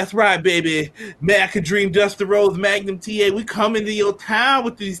 that's right, baby. Mac and Dream, Dustin Rhodes, Magnum TA. We come into your town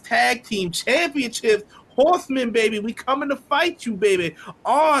with these tag team championships. Horsemen, baby, we coming to fight you, baby.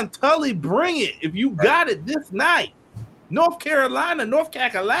 On Tully, bring it. If you got it this night, North Carolina, North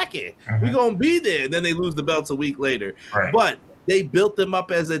Kakalaki, we're gonna be there. And then they lose the belts a week later. Right. But they built them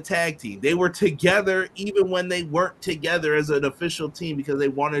up as a tag team. They were together even when they weren't together as an official team because they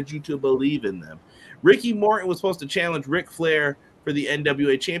wanted you to believe in them. Ricky Morton was supposed to challenge Ric Flair for the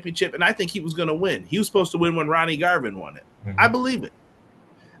NWA Championship, and I think he was going to win. He was supposed to win when Ronnie Garvin won it. I believe it.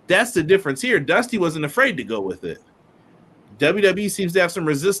 That's the difference here. Dusty wasn't afraid to go with it. WWE seems to have some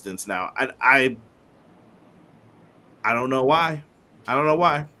resistance now. I don't know why. I don't know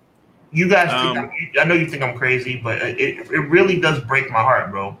why. You guys, I know you think I'm crazy, but it really does break my heart,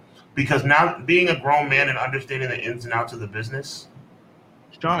 bro. Because now being a grown man and understanding the ins and outs of the business,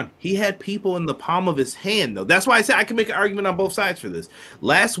 Sean, he had people in the palm of his hand, though. That's why I said I can make an argument on both sides for this.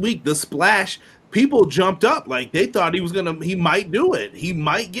 Last week, the splash, people jumped up like they thought he might do it. He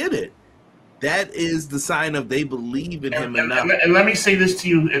might get it. That is the sign of they believe in him enough. And let me say this to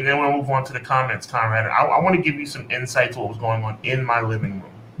you, and then we'll move on to the comments, Conrad. I want to give you some insight to what was going on in my living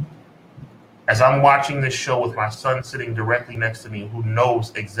room. As I'm watching this show with my son sitting directly next to me, who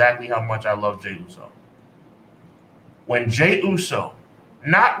knows exactly how much I love Jey Uso. When Jey Uso,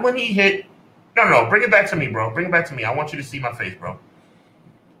 not when he hit, no, bring it back to me, bro. Bring it back to me. I want you to see my face, bro.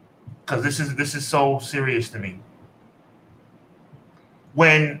 Because this is so serious to me.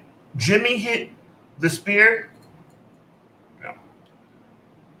 When Jimmy hit the spear, no.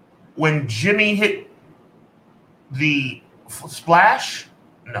 When Jimmy hit the splash,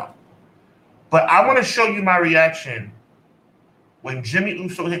 no. But I want to show you my reaction when Jimmy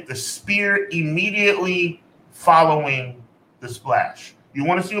Uso hit the spear immediately following the splash. You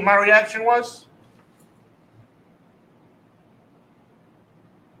want to see what my reaction was?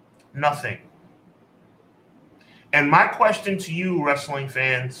 Nothing. And my question to you, wrestling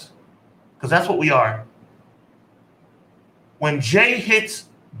fans, because that's what we are. When Jey hits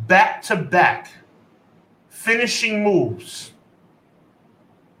back-to-back finishing moves,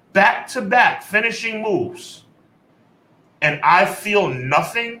 back-to-back finishing moves, and I feel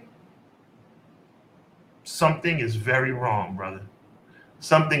nothing, something is very wrong, brother.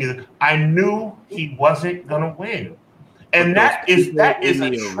 I knew he wasn't going to win. And that is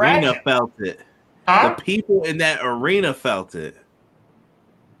a arena felt it. Huh? The people in that arena felt it.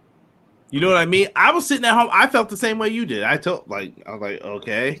 You know what I mean? I was sitting at home. I felt the same way you did. I was like,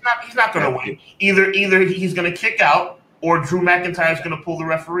 okay. He's not going to win. Either he's going to kick out or Drew McIntyre is going to pull the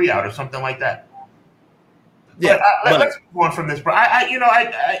referee out or something like that. Yeah, but let's move on from this, bro. I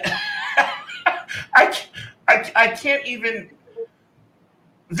can't even.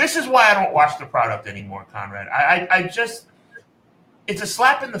 This is why I don't watch the product anymore, Conrad. I just, it's a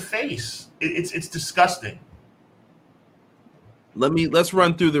slap in the face. It's disgusting. Let's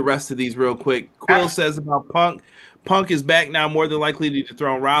run through the rest of these real quick. Quill says about Punk. Punk is back now, more than likely to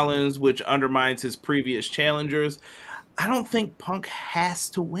dethrone Rollins, which undermines his previous challengers. I don't think Punk has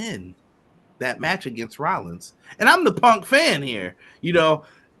to win that match against Rollins. And I'm the Punk fan here. You know,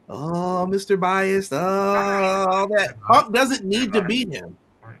 Mr. Biased, all that. Punk doesn't need to beat him.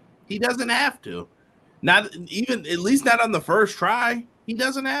 He doesn't have to. Not even, at least not on the first try. He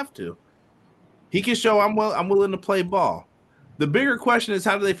doesn't have to. He can show I'm willing to play ball. The bigger question is,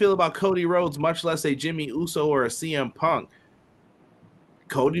 how do they feel about Cody Rhodes, much less a Jimmy Uso or a CM Punk?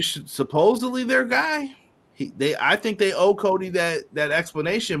 Cody should supposedly their guy. I think they owe Cody that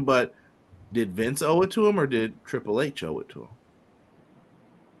explanation, but did Vince owe it to him or did Triple H owe it to him?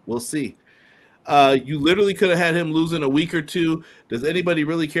 We'll see. You literally could have had him lose in a week or two. Does anybody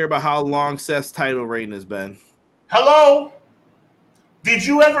really care about how long Seth's title reign has been? Hello? Did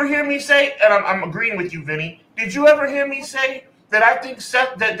you ever hear me say, and I'm agreeing with you, Vinny, did you ever hear me say that I think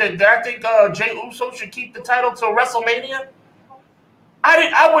Jey Uso should keep the title till WrestleMania?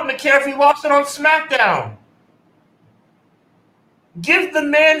 I wouldn't have cared if he lost it on SmackDown. Give the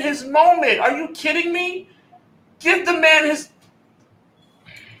man his moment. Are you kidding me? Give the man his...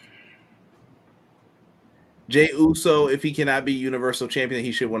 Jey Uso, if he cannot be Universal Champion,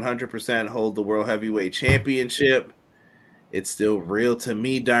 he should 100% hold the World Heavyweight Championship. It's still real to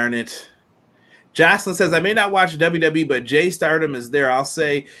me, darn it. Jocelyn says, I may not watch WWE, but Jay Stardom is there. I'll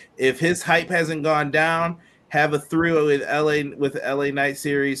say if his hype hasn't gone down, have a 3 with LA Night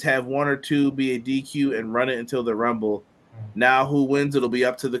Series, have 1 or 2 be a DQ and run it until the Rumble. Now who wins, it'll be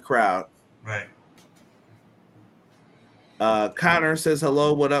up to the crowd. Right. Connor says,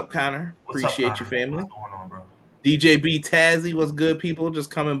 hello, what up, Connor? Appreciate your family. What's going on, bro? DJ B Tazzy, what's good, people? Just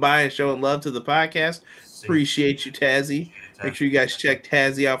coming by and showing love to the podcast. Appreciate you, Tazzy. Make sure you guys check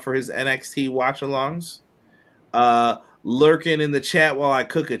Tazzy out for his NXT watch-alongs. Lurking in the chat while I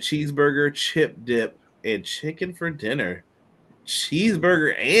cook a cheeseburger, chip dip, and chicken for dinner.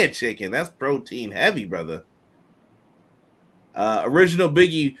 Cheeseburger and chicken. That's protein heavy, brother. Original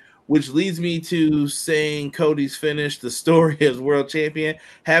Biggie, which leads me to saying Cody's finished the story as world champion.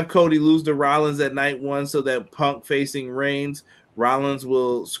 Have Cody lose to Rollins at night 1 so that Punk facing Reigns. Rollins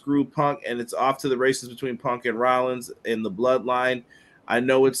will screw Punk, and it's off to the races between Punk and Rollins in the bloodline. I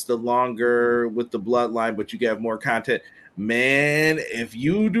know it's the longer with the bloodline, but you can have more content. Man, if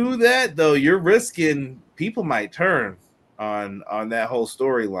you do that, though, you're risking people might turn on that whole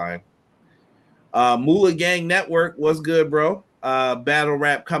storyline. Moolah Gang Network, what's good, bro? Battle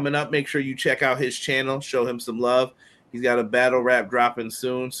rap coming up. Make sure you check out his channel. Show him some love. He's got a battle rap dropping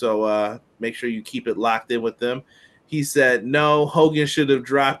soon, so make sure you keep it locked in with them. He said, no, Hogan should have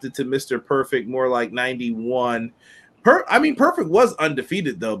dropped it to Mr. Perfect, more like 91. Perfect was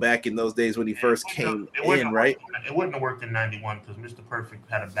undefeated, though, back in those days when he first came in, right? It wouldn't have worked in 91 because Mr. Perfect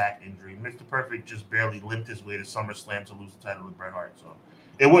had a back injury. Mr. Perfect just barely limped his way to SummerSlam to lose the title with Bret Hart. So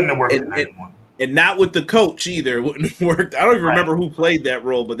it wouldn't have worked in 91. And not with the coach either. It wouldn't have worked. I don't even remember who played that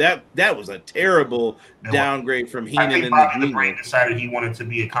role, but that was a terrible downgrade from Heenan. I think Bobby the Brain decided he wanted to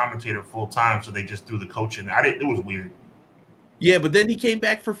be a commentator full time, so they just threw the coach in. It was weird. Yeah, but then he came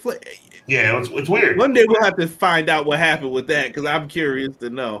back for Yeah, it's weird. One day we'll have to find out what happened with that because I'm curious to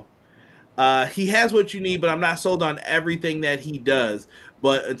know. He has what you need, but I'm not sold on everything that he does.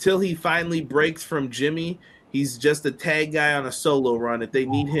 But until he finally breaks from Jimmy, he's just a tag guy on a solo run. If they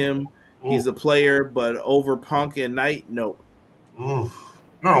need him, he's a player, but over Punk and Knight, nope. No,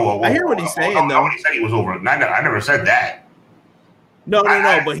 I hear what he's saying, though. He said he was over. I never said that. No,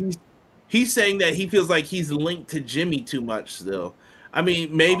 but he's saying that he feels like he's linked to Jimmy too much still. I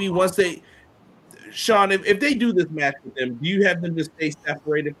mean, maybe once they – Sean, if they do this match with them, do you have them just stay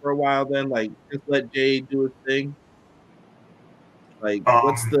separated for a while then? Like, just let Jay do his thing? Like,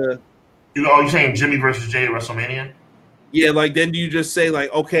 what's the – you're saying Jimmy versus Jay at WrestleMania? Yeah, like then do you just say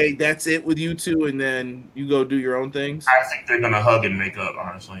like, okay, that's it with you two, and then you go do your own things? I think they're gonna hug and make up,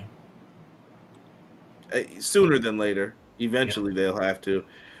 honestly. Sooner than later. Eventually they'll have to.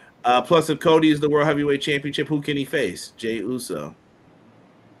 Plus, if Cody is the World Heavyweight Championship, who can he face? Jey Uso.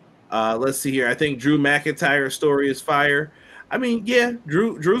 Let's see here. I think Drew McIntyre's story is fire. I mean, yeah,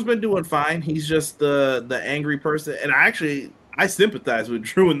 Drew's been doing fine. He's just the angry person, and I sympathize with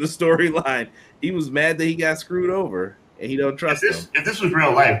Drew in the storyline. He was mad that he got screwed over. And he don't trust him. If this was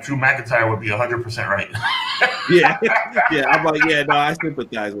real life, Drew McIntyre would be 100% right. yeah. I'm like, I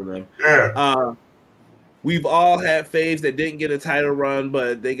sympathize with him. Yeah. We've all had faves that didn't get a title run,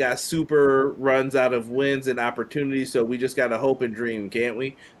 but they got super runs out of wins and opportunities. So we just got to hope and dream, can't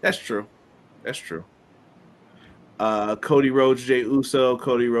we? That's true. Cody Rhodes, Jey Uso,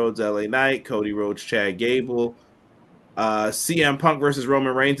 Cody Rhodes, LA Knight, Cody Rhodes, Chad Gable. CM Punk versus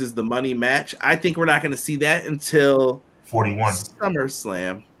Roman Reigns is the money match. I think we're not going to see that until 41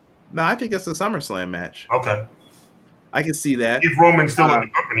 SummerSlam. No, I think it's a SummerSlam match. Okay, I can see that. If Roman's still in the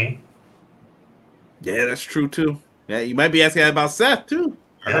company. Yeah, that's true too. Yeah, you might be asking about Seth too.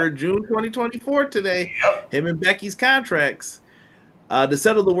 I heard June 2024 today. Yep. Him and Becky's contracts. To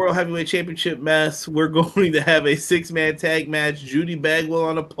settle the World Heavyweight Championship mess, we're going to have a 6-man tag match. Judy Bagwell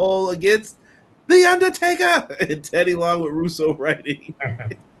on a pole against The Undertaker and Teddy Long with Russo writing.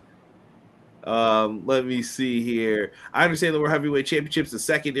 Let me see here. I understand the World Heavyweight Championship is a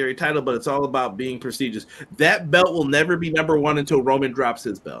secondary title, but it's all about being prestigious. That belt will never be number one until Roman drops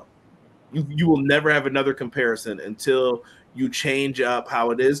his belt. You will never have another comparison until you change up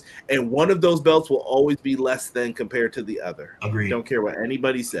how it is. And one of those belts will always be less than compared to the other. Agreed. Don't care what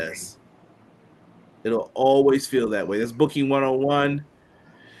anybody says. It'll always feel that way. That's Booking 101.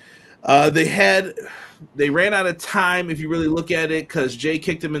 They ran out of time if you really look at it because Jay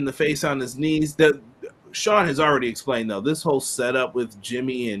kicked him in the face on his knees. Sean has already explained, though, this whole setup with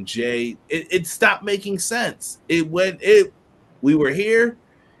Jimmy and Jay, it stopped making sense. We were here,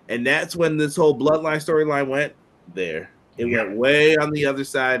 and that's when this whole bloodline storyline went there. It went way on the other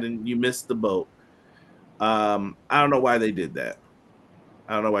side, and you missed the boat. I don't know why they did that.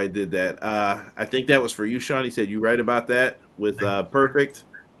 I think that was for you, Sean. He said you right about that with Perfect.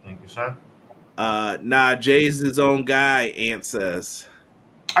 Thank you, sir. Jay's his own guy, Ant says.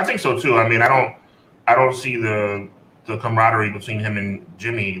 I think so too. I mean, I don't see the camaraderie between him and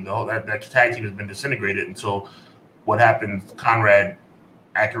Jimmy. That tag team has been disintegrated until what happens. Conrad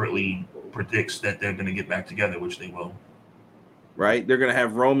accurately predicts that they're going to get back together, which they will. Right, they're going to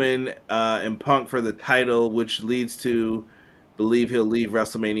have Roman and Punk for the title, which leads to believe he'll leave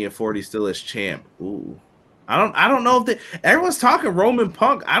WrestleMania 40 still as champ. Ooh. I don't know if everyone's talking Roman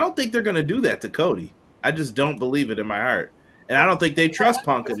Punk. I don't think they're going to do that to Cody. I just don't believe it in my heart. And I don't think they trust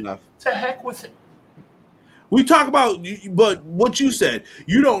Punk enough. To heck with it. We talk about, but what you said,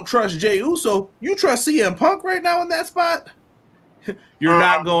 you don't trust Jey Uso. You trust CM Punk right now in that spot? You're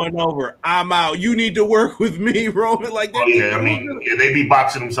not going over. I'm out. You need to work with me, Roman. Like that. They be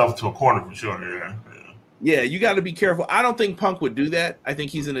boxing themselves to a corner for sure. Yeah, you got to be careful. I don't think Punk would do that. I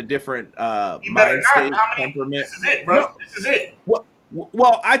think he's in a different mind state, temperament. This is it, bro. No. This is it.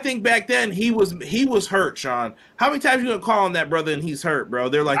 Well, I think back then he was hurt, Sean. How many times you gonna call on that brother and he's hurt, bro?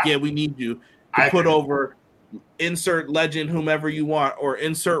 They're like, yeah, we need you to put over insert legend, whomever you want, or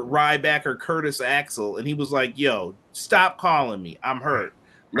insert Ryback or Curtis Axel. And he was like, yo, stop calling me. I'm hurt.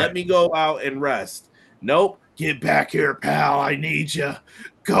 Let me go out and rest. Nope. Get back here, pal. I need you.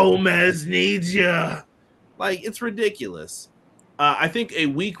 Gomez needs you. Like, it's ridiculous. I think a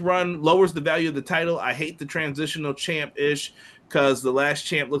week run lowers the value of the title. I hate the transitional champ-ish because the last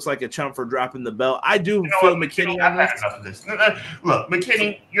champ looks like a chump for dropping the belt. I do feel McKinney on this. I've had enough of this. Look,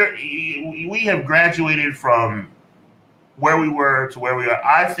 McKinney, we have graduated from where we were to where we are.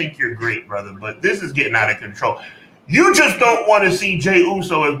 I think you're great, brother, but this is getting out of control. You just don't want to see Jey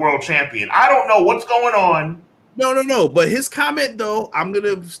Uso as world champion. I don't know what's going on. No. But his comment, though, I'm going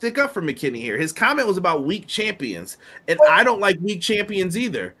to stick up for McKinney here. His comment was about weak champions, and I don't like weak champions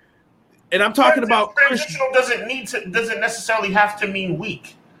either. And I'm talking about transitional doesn't necessarily have to mean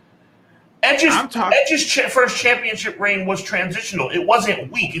weak. Edge's first championship reign was transitional. It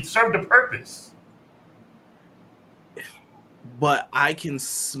wasn't weak. It served a purpose. But I can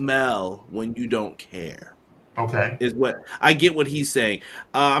smell when you don't care. Okay. Is what I get what he's saying.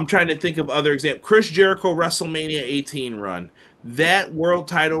 I'm trying to think of other examples. Chris Jericho WrestleMania 18 run. That world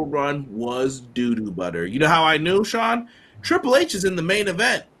title run was doo-doo butter. You know how I knew, Sean? Triple H is in the main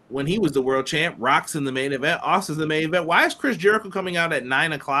event when he was the world champ. Rock's in the main event. Austin's in the main event. Why is Chris Jericho coming out at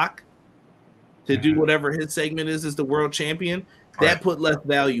 9 o'clock to do whatever his segment is as the world champion? That put less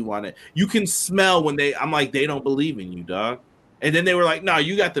value on it. You can smell when I'm like, they don't believe in you, dog. And then they were like, no,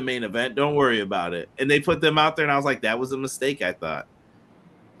 you got the main event. Don't worry about it. And they put them out there, and I was like, that was a mistake, I thought.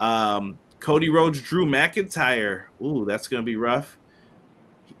 Cody Rhodes, Drew McIntyre. Ooh, that's going to be rough.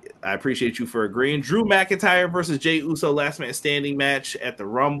 I appreciate you for agreeing. Drew McIntyre versus Jey Uso last man standing match at the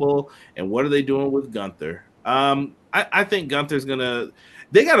Rumble. And what are they doing with Gunther? I think Gunther's going to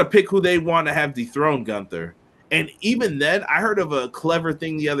 – they got to pick who they want to have dethrone Gunther. And even then, I heard of a clever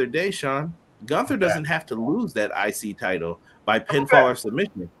thing the other day, Sean. Gunther doesn't have to lose that IC title by pinfall or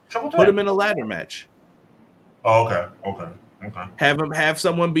submission. Put him in a ladder match. Oh, okay. Have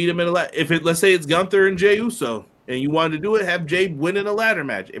someone beat him in a ladder. Let's say it's Gunther and Jey Uso, and you wanted to do it, have Jey win in a ladder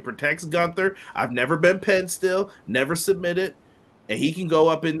match. It protects Gunther. I've never been pinned still, never submitted, and he can go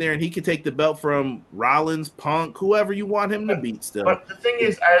up in there and he can take the belt from Rollins, Punk, whoever you want him to beat still. But the thing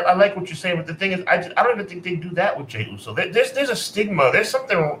is, I like what you're saying, but the thing is, I don't even think they do that with Jey Uso. There's a stigma. There's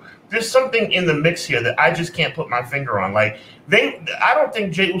something in the mix here that I just can't put my finger on. Like I don't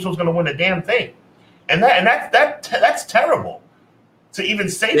think Jey Uso's going to win a damn thing, and that's terrible to even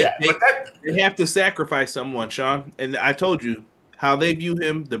say that. But they have to sacrifice someone, Sean. And I told you how they view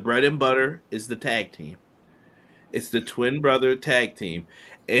him. The bread and butter is the tag team. It's the twin brother tag team.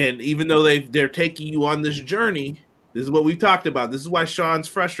 And even though they're taking you on this journey, this is what we've talked about. This is why Sean's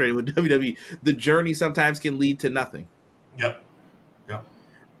frustrated with WWE. The journey sometimes can lead to nothing. Yep.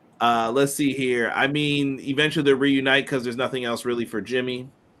 Let's see here. I mean, eventually they'll reunite because there's nothing else really for Jimmy.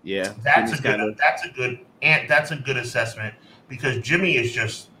 Yeah. That's a good assessment because Jimmy is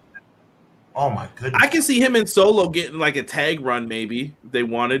just, oh my goodness. I can see him and Solo getting like a tag run maybe if they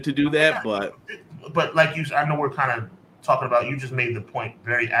wanted to do that, But like I know we're kind of talking about, you just made the point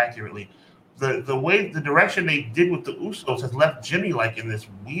very accurately. The direction they did with the Usos has left Jimmy like in this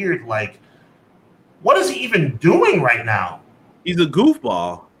weird, like, what is he even doing right now? He's a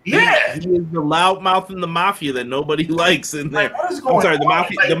goofball. Yeah. He is the loudmouth in the mafia that nobody likes in there. What is going I'm sorry,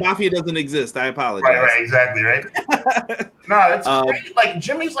 on? the mafia doesn't exist. I apologize. Right, exactly, right? No, it's great. Like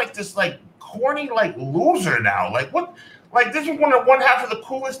Jimmy's like this like corny like loser now. Like what? Like this is one half of the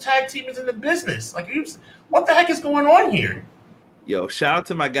coolest tag teams in the business. Like what the heck is going on here? Yo, shout out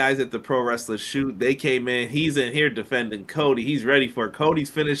to my guys at the Pro Wrestler Shoot. They came in. He's in here defending Cody. He's ready for it.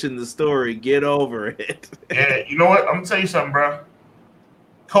 Cody's finishing the story. Get over it. Yeah, you know what? I'm gonna tell you something, bro.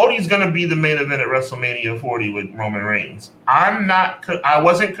 Cody's gonna be the main event at WrestleMania 40 with Roman Reigns. I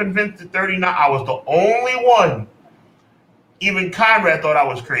wasn't convinced at 39. I was the only one. Even Conrad thought I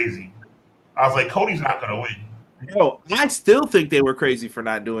was crazy. I was like, Cody's not gonna win. Yo, I still think they were crazy for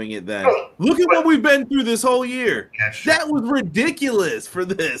not doing it then. Look at what we've been through this whole year. That was ridiculous for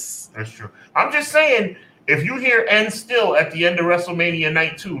this. That's true. I'm just saying, if you hear "and still" at the end of WrestleMania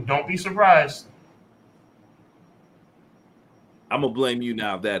Night 2, don't be surprised. I'm going to blame you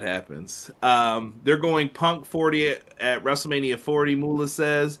now if that happens. They're going Punk 40 at WrestleMania 40, Moolah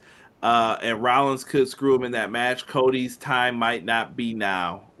says. And Rollins could screw him in that match. Cody's time might not be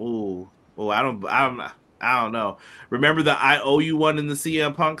now. Ooh. I don't know. Remember the I Owe You one in the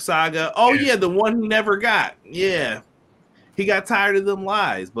CM Punk saga? Oh, yeah, the one he never got. Yeah. He got tired of them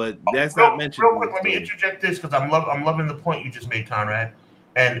lies, but that's not mentioned. Real quick, let me interject this because I'm loving the point you just made, Conrad,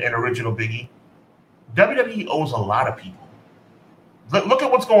 and original Biggie. WWE owes a lot of people. Look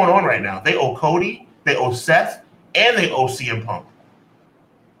at what's going on right now. They owe Cody, they owe Seth, and they owe CM Punk.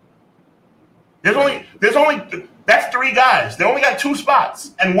 There's only that's 3 guys. They only got 2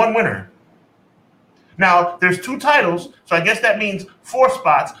 spots and 1 winner. Now, there's 2 titles, so I guess that means 4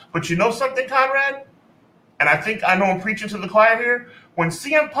 spots. But you know something, Conrad? and I think I know I'm preaching to the choir here. When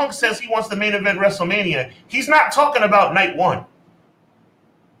CM Punk says he wants the main event WrestleMania, he's not talking about night one.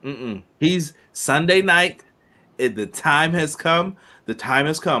 He's Sunday night. The time has come. The time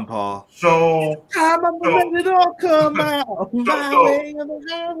has come, Paul. So I'm letting it all come out.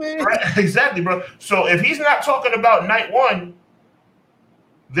 Right, exactly, bro. So if he's not talking about night one,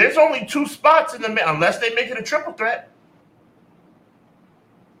 there's only 2 spots in the unless they make it a triple threat.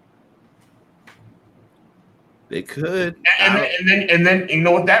 They could. And then you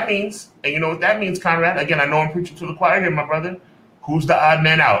know what that means? And you know what that means, Conrad? Again, I know I'm preaching to the choir here, my brother. Who's the odd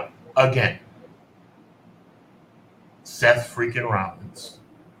man out again? Seth freaking Rollins.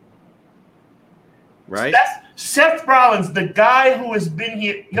 Right? Seth Rollins, the guy who has been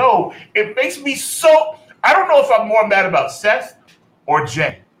here. Yo, it makes me so. I don't know if I'm more mad about Seth or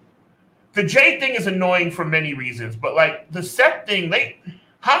Jay. The Jay thing is annoying for many reasons, but like the Seth thing,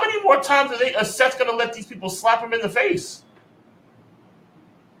 how many more times are Seth's going to let these people slap him in the face?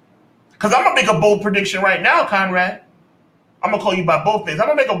 Because I'm going to make a bold prediction right now, Conrad. I'm going to call you by both names. I'm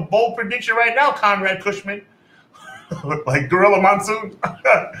going to make a bold prediction right now, Conrad Cushman. Like Gorilla Monsoon.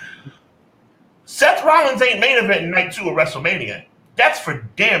 Seth Rollins ain't main event in night 2 of WrestleMania. That's for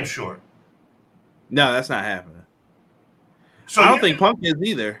damn sure. No, that's not happening. So I don't think Punk is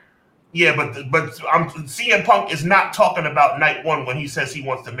either. Yeah, but CM Punk is not talking about night 1 when he says he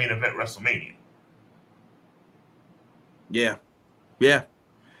wants the main event WrestleMania. Yeah.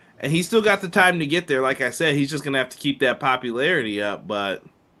 And he's still got the time to get there. Like I said, he's just going to have to keep that popularity up. But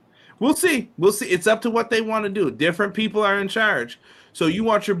we'll see. It's up to what they want to do. Different people are in charge. So you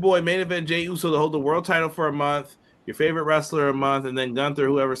want your boy, main event Jey Uso, to hold the world title for a month, your favorite wrestler a month, and then Gunther,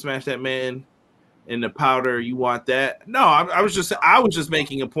 whoever smashed that man in the powder, you want that? No, I was just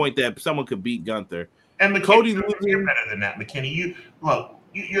making a point that someone could beat Gunther. And McKinney, Cody, you're better than that, McKinney.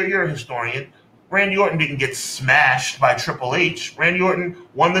 You're a historian. Randy Orton didn't get smashed by Triple H. Randy Orton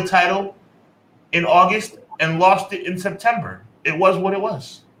won the title in August and lost it in September. It was what it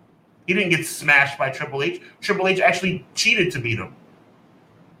was. He didn't get smashed by Triple H. Triple H actually cheated to beat him.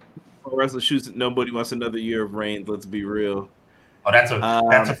 Wrestler shoots. Nobody wants another year of reigns. Let's be real. Oh, that's a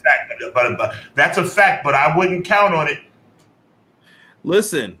fact. But that's a fact. But I wouldn't count on it.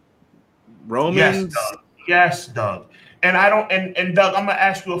 Listen, Romans. Yes, Doug. And I don't. And Doug, I'm gonna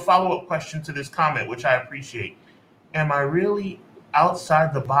ask you a follow-up question to this comment, which I appreciate. Am I really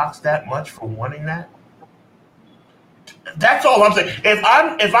outside the box that much for wanting that? That's all I'm saying.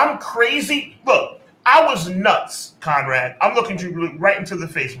 If I'm crazy, look. I was nuts, Conrad. I'm looking you right into the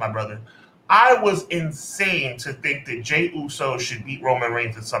face, my brother. I was insane to think that Jey Uso should beat Roman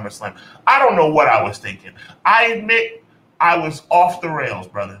Reigns at SummerSlam. I don't know what I was thinking. I admit I was off the rails,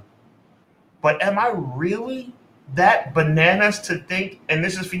 brother. But am I really that bananas to think, and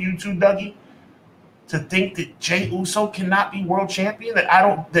this is for you too, Dougie, to think that Jey Uso cannot be world champion?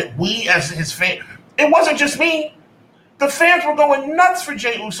 That we as his fan, it wasn't just me. The fans were going nuts for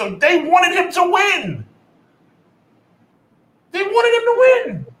Jey Uso. They wanted him to win.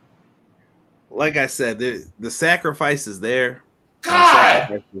 Like I said, the sacrifice is there.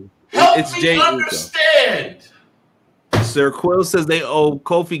 God, it's me Jey understand. Uso. Sir Quill says they owe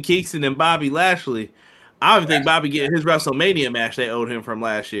Kofi Kingston and Bobby Lashley. I don't even think Bobby getting his WrestleMania match they owed him from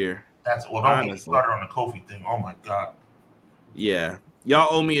last year. Don't get me started on the Kofi thing. Oh my God. Yeah. Y'all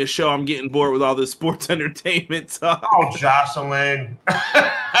owe me a show. I'm getting bored with all this sports entertainment talk. Oh, Jocelyn.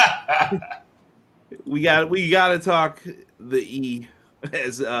 we got to talk the E,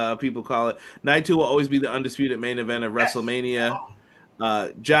 as people call it. Night 2 will always be the undisputed main event of WrestleMania.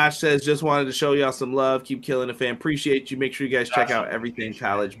 Josh says, just wanted to show y'all some love. Keep killing the fan. Appreciate you. Make sure you guys check out Everything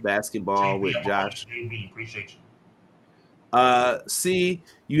College Basketball with Josh. Appreciate you. See,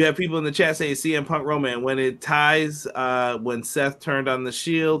 you have people in the chat saying CM Punk Roman. When it ties, when Seth turned on the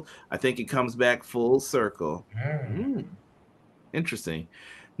Shield, I think it comes back full circle. Interesting.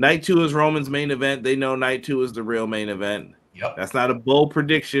 Night 2 is Roman's main event. They know Night 2 is the real main event. Yep. That's not a bold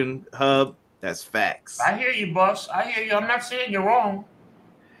prediction, Hub. That's facts. I hear you, boss. I hear you. I'm not saying you're wrong.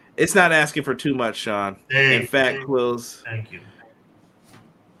 It's not asking for too much, Sean. In fact, Quills. Thank you.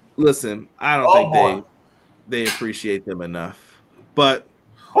 Listen, I don't think they appreciate them enough. But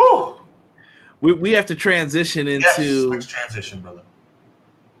we have to transition into. Yes, let's transition, brother.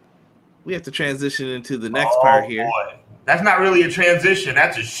 We have to transition into the next part here. Boy. That's not really a transition.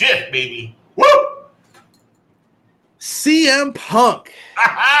 That's a shift, baby. Woo! CM Punk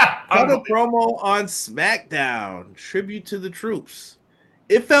cut a promo on SmackDown. Tribute to the troops.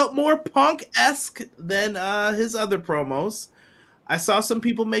 It felt more Punk-esque than his other promos. I saw some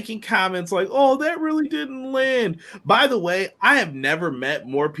people making comments like, oh, that really didn't land. By the way, I have never met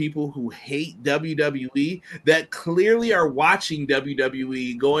more people who hate WWE that clearly are watching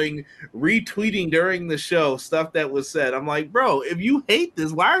WWE, retweeting during the show stuff that was said. I'm like, bro, if you hate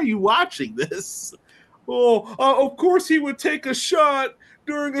this, why are you watching this? Oh, of course he would take a shot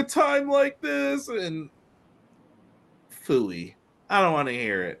during a time like this. And phooey. I don't want to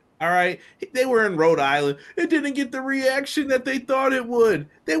hear it. All right. They were in Rhode Island. It didn't get the reaction that they thought it would.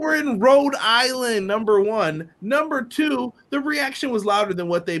 They were in Rhode Island, number one. Number two, the reaction was louder than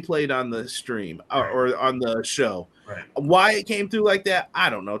what they played on the stream or on the show. Right. Why it came through like that, I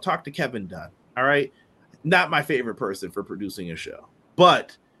don't know. Talk to Kevin Dunn. All right. Not my favorite person for producing a show.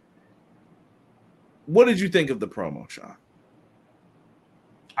 But what did you think of the promo, Sean?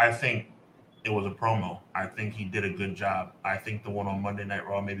 I think it was a promo. I think he did a good job. I think the one on Monday Night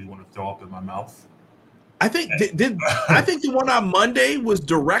Raw made me want to throw up in my mouth. I think I think the one on Monday was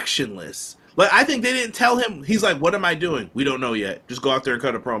directionless. Like, I think they didn't tell him. He's like, what am I doing? We don't know yet. Just go out there and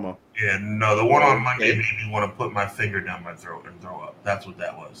cut a promo. Yeah, no, the one on Monday made me want to put my finger down my throat and throw up. That's what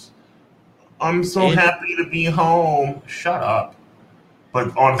that was. I'm so happy to be home. Shut up.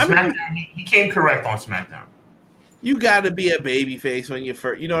 But on SmackDown, he came correct on SmackDown. You got to be a babyface when you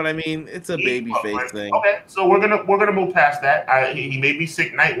first. You know what I mean? It's a babyface thing. Okay, so we're gonna move past that. He made me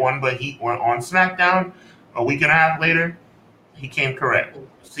sick night one, but he went on SmackDown a week and a half later. He came correct.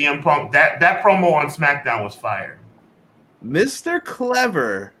 CM Punk, that promo on SmackDown was fire. Mr.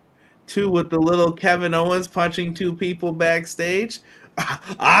 Clever, too, with the little Kevin Owens punching two people backstage.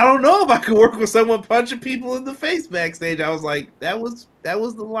 I don't know if I could work with someone punching people in the face backstage. I was like, that was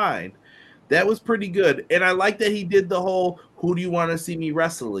the line. That was pretty good. And I like that he did the whole, who do you want to see me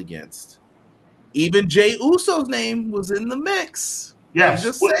wrestle against? Even Jey Uso's name was in the mix. Yes.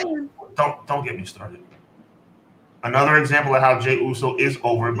 Just saying. Don't get me started. Another example of how Jey Uso is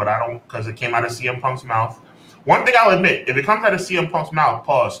over, but I don't, because it came out of CM Punk's mouth. One thing I'll admit, if it comes out of CM Punk's mouth,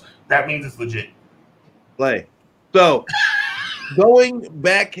 pause, that means it's legit. So, going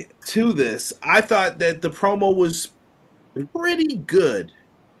back to this, I thought that the promo was pretty good.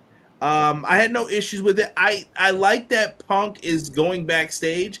 I had no issues with it. I like that Punk is going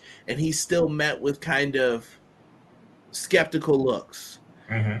backstage and he's still met with kind of skeptical looks.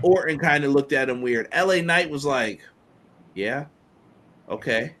 Mm-hmm. Orton kind of looked at him weird. LA Knight was like, yeah,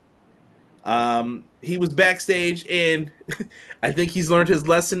 okay. He was backstage and I think he's learned his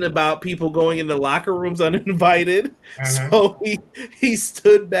lesson about people going into locker rooms uninvited. Mm-hmm. So he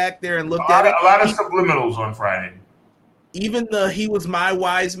stood back there and looked at it. A lot of subliminals on Friday. Even he was my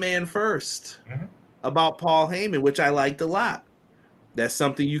wise man first about Paul Heyman, which I liked a lot. That's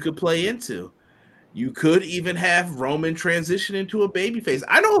something you could play into. You could even have Roman transition into a babyface.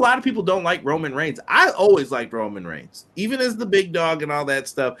 I know a lot of people don't like Roman Reigns. I always liked Roman Reigns, even as the big dog and all that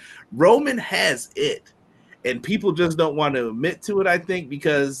stuff. Roman has it, and people just don't want to admit to it, I think,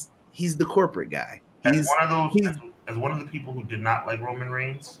 because he's the corporate guy. As one of the people who did not like Roman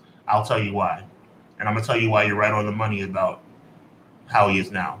Reigns, I'll tell you why. And I'm going to tell you why you're right on the money about how he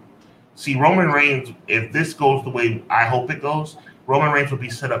is now. See, Roman Reigns, if this goes the way I hope it goes, Roman Reigns will be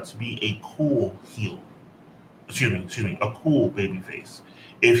set up to be a cool heel. Excuse me, a cool babyface.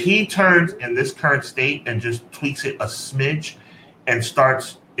 If he turns in this current state and just tweaks it a smidge and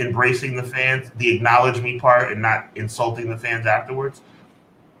starts embracing the fans, the acknowledge me part, and not insulting the fans afterwards,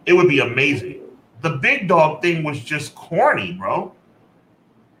 it would be amazing. The big dog thing was just corny, bro.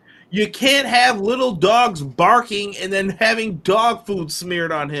 You can't have little dogs barking and then having dog food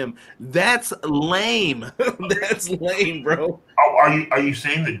smeared on him. That's lame. That's lame, bro. Are you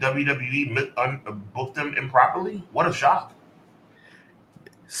saying that WWE booked them improperly? What a shock.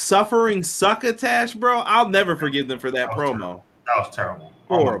 Suffering succotash, bro. I'll never forgive them for that promo. Terrible. That was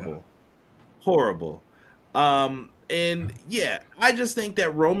terrible. Horrible. And yeah, I just think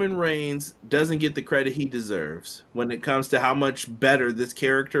that Roman Reigns doesn't get the credit he deserves when it comes to how much better this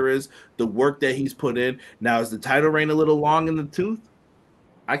character is, the work that he's put in. Now, is the title reign a little long in the tooth?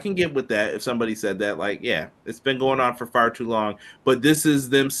 I can get with that if somebody said that. Like, yeah, it's been going on for far too long. But this is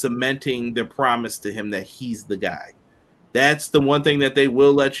them cementing their promise to him that he's the guy. That's the one thing that they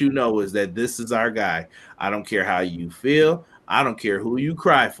will let you know is that this is our guy. I don't care how you feel. I don't care who you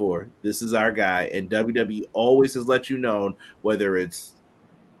cry for. This is our guy. And WWE always has let you know whether it's,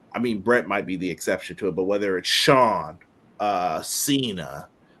 I mean, Brett might be the exception to it, but whether it's Shawn, Cena,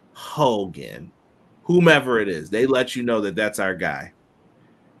 Hogan, whomever it is, they let you know that that's our guy.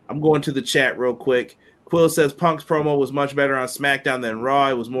 I'm going to the chat real quick. Quill says Punk's promo was much better on SmackDown than Raw.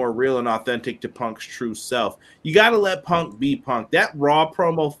 It was more real and authentic to Punk's true self. You got to let Punk be Punk. That Raw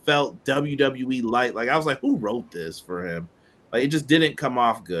promo felt WWE light. Like, I was like, who wrote this for him? Like, it just didn't come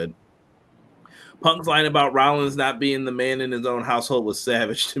off good. Punk's line about Rollins not being the man in his own household was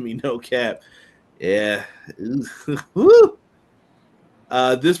savage to me, no cap. Yeah. Woo.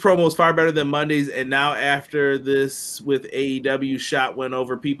 This promo was far better than Monday's, and now after this with AEW, shot went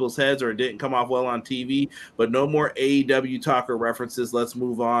over people's heads or it didn't come off well on TV, but no more AEW talk or references. Let's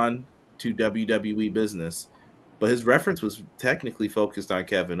move on to WWE business. But his reference was technically focused on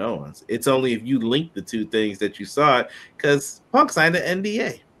Kevin Owens. It's only if you link the two things that you saw it, because Punk signed an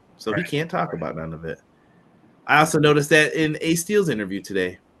NDA, so he can't talk about none of it. I also noticed that in Ace Steel's interview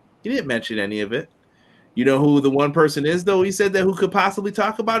today, he didn't mention any of it. You know who the one person is, though? He said that who could possibly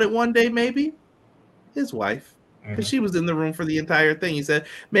talk about it one day, maybe? His wife. Because she was in the room for the entire thing. He said,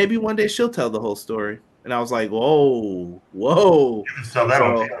 maybe one day she'll tell the whole story. And I was like, whoa. You can sell that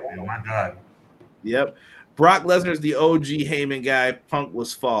on TV. Oh, my God. Yep. Brock Lesnar's the OG Heyman guy. Punk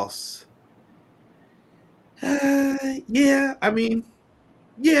was false. Yeah, I mean,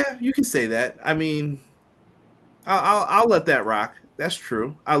 yeah, you can say that. I mean, I'll let that rock. That's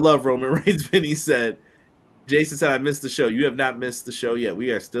true. I love Roman Reigns. Vinny said. Jason said, I missed the show. You have not missed the show yet.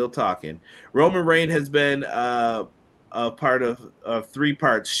 We are still talking. Roman Reigns has been a part of 3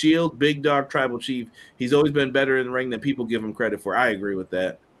 parts. Shield, Big Dog, Tribal Chief. He's always been better in the ring than people give him credit for. I agree with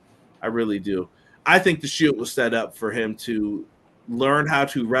that. I really do. I think the Shield was set up for him to learn how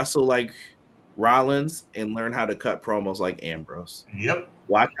to wrestle like Rollins and learn how to cut promos like Ambrose. Yep.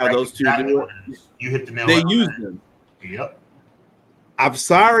 Watch how those two do it. You hit the nail. They use them. Yep. I'm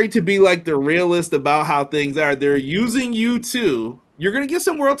sorry to be like the realist about how things are. They're using you too. You're going to get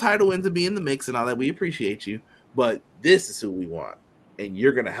some world title wins and be in the mix and all that. We appreciate you. But this is who we want. And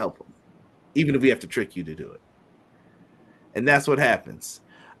you're going to help them. Even if we have to trick you to do it. And that's what happens.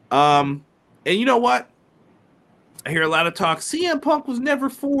 And you know what? I hear a lot of talk. CM Punk was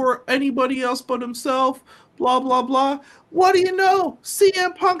never for anybody else but himself. Blah, blah, blah. What do you know?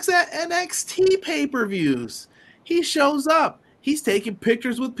 CM Punk's at NXT pay-per-views. He shows up. He's taking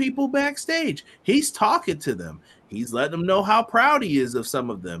pictures with people backstage. He's talking to them. He's letting them know how proud he is of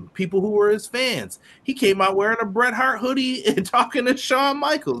some of them, people who were his fans. He came out wearing a Bret Hart hoodie and talking to Shawn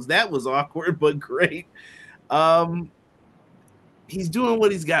Michaels. That was awkward, but great. He's doing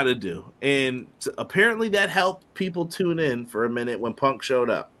what he's got to do. And apparently that helped people tune in for a minute when Punk showed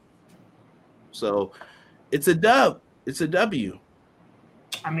up. So it's a dub. It's a W.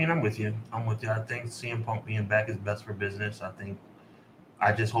 I mean, I'm with you. I think CM Punk being back is best for business.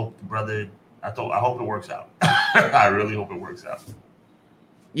 I just hope the brother. I hope it works out. I really hope it works out.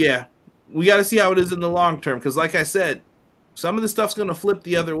 Yeah, we got to see how it is in the long term. Because, like I said, some of the stuff's going to flip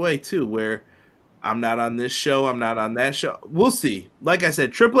the other way too. Where I'm not on this show, I'm not on that show. We'll see. Like I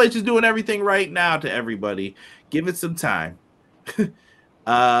said, Triple H is doing everything right now to everybody. Give it some time. Give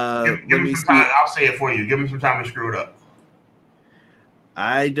me some time. I'll say it for you. Give him some time to screw it up.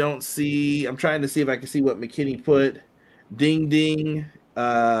 I don't see. I'm trying to see if I can see what McKinney put. Ding ding.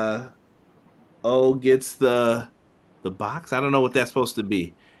 Gets the box. I don't know what that's supposed to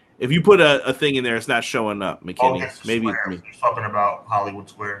be. If you put a thing in there, it's not showing up, McKinney. Maybe it's me. He's talking about Hollywood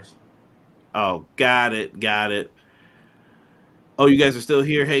Squares. Oh, got it. Oh, you guys are still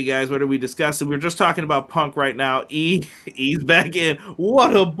here. Hey guys, what are we discussing? We're just talking about Punk right now. He's back in.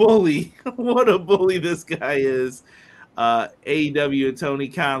 What a bully! What a bully this guy is. AEW and Tony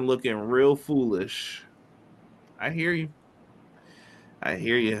Khan looking real foolish. I hear you,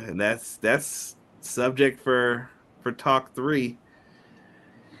 and that's subject for talk 3.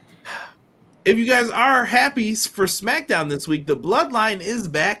 If you guys are happy for SmackDown this week, the Bloodline is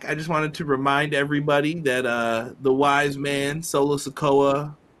back. I just wanted to remind everybody that the Wise Man, Solo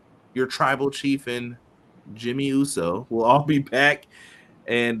Sikoa, your Tribal Chief, and Jimmy Uso will all be back,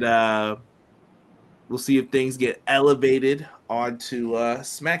 and we'll see if things get elevated onto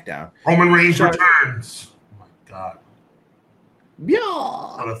SmackDown. Roman Reigns returns. Oh my God.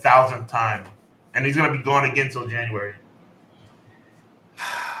 Yeah. For the 1,000th time. And he's going to be gone again until January.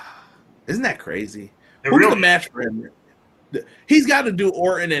 Isn't that crazy? Who's the match for him? He's got to do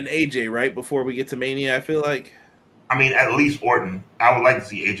Orton and AJ, right, before we get to Mania, I feel like. I mean, at least Orton. I would like to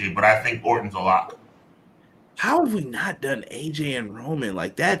see AJ, but I think Orton's a lock. How have we not done AJ and Roman?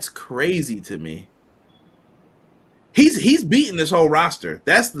 Like, that's crazy to me. He's beating this whole roster.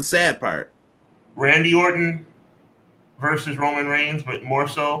 That's the sad part. Randy Orton versus Roman Reigns, but more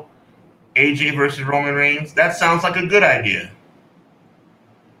so AJ versus Roman Reigns. That sounds like a good idea.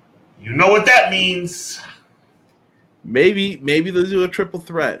 You know what that means. Maybe they'll do a triple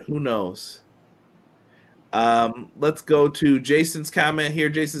threat. Who knows? Let's go to Jason's comment here.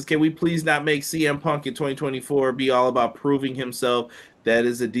 Jason says, can we please not make CM Punk in 2024 be all about proving himself? that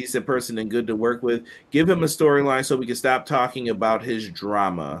is a decent person and good to work with. Give him a storyline so we can stop talking about his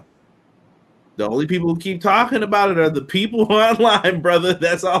drama. The only people who keep talking about it are the people online, brother.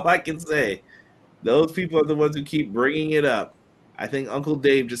 That's all I can say. Those people are the ones who keep bringing it up. I think Uncle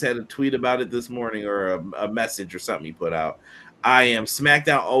Dave just had a tweet about it this morning, or a message or something he put out.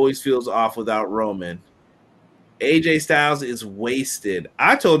 SmackDown always feels off without Roman. AJ Styles is wasted.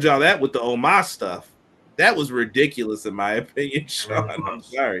 I told y'all that with the Omos stuff. That was ridiculous in my opinion, Sean. I'm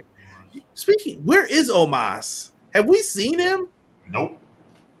sorry. Speaking, where is Omos? Have we seen him? Nope.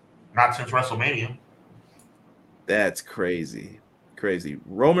 Not since WrestleMania. That's crazy. Crazy.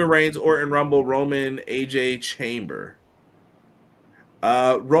 Roman Reigns, Orton Rumble, Roman, AJ Chamber.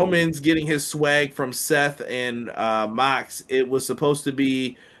 Roman's getting his swag from Seth and Mox. It was supposed to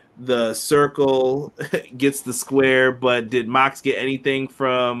be the circle gets the square, but did Mox get anything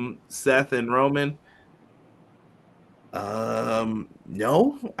from Seth and Roman?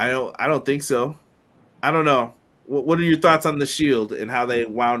 No, I don't think so. I don't know. What are your thoughts on the Shield and how they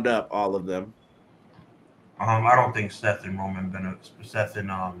wound up all of them? I don't think Seth and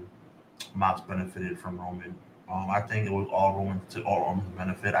Mox benefited from Roman. I think it was all Roman's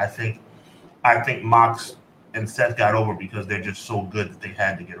benefit. I think Mox and Seth got over because they're just so good that they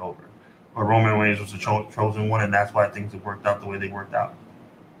had to get over. But Roman Reigns was the chosen one, and that's why things have worked out the way they worked out.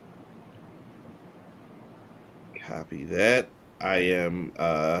 Copy that. I am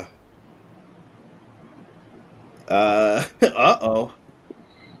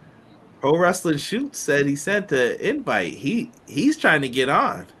Pro Wrestling Shoot said he sent an invite. He's trying to get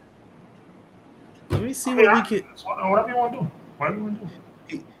on. Let me see what we can. Whatever you want to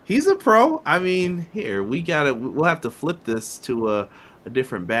do. He's a pro. I mean, here we'll have to flip this to a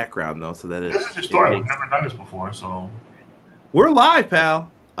different background though, so that this is your story. We've never done this before, so we're live,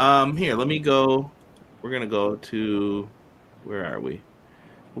 pal. Here, let me go. We're gonna go to where are we?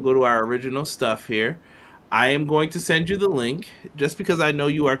 We'll go to our original stuff here. I am going to send you the link just because I know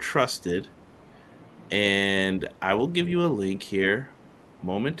you are trusted, and I will give you a link here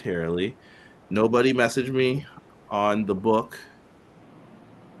momentarily. Nobody message me on the book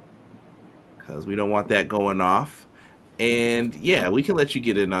because we don't want that going off. And yeah, we can let you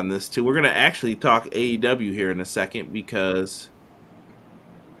get in on this too. We're going to actually talk AEW here in a second because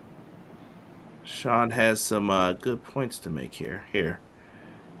Sean has some good points to make here. Here.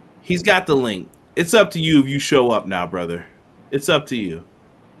 He's got the link. It's up to you if you show up now, brother. It's up to you.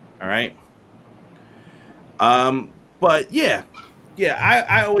 All right? But yeah. Yeah,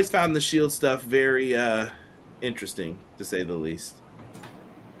 I always found the Shield stuff very interesting, to say the least,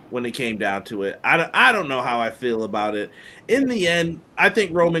 when it came down to it. I don't know how I feel about it. In the end, I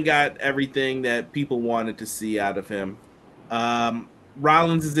think Roman got everything that people wanted to see out of him.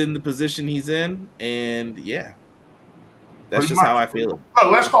 Rollins is in the position he's in, and yeah, that's just how I feel.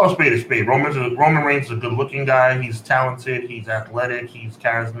 Look, let's call a spade a spade. Roman Reigns is a good-looking guy. He's talented. He's athletic. He's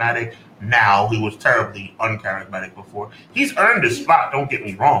charismatic. Now, he was terribly uncharismatic before. He's earned his spot. Don't get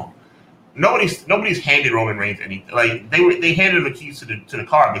me wrong. Nobody's handed Roman Reigns anything. Like they handed him the keys to the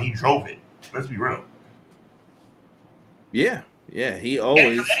car, but he drove it. Let's be real. Yeah, he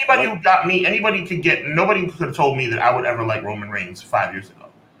always. Nobody could have told me that I would ever like Roman Reigns 5 years ago.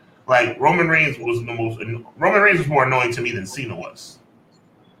 Like Roman Reigns was more annoying to me than Cena was.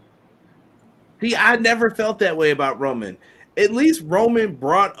 See, I never felt that way about Roman. At least Roman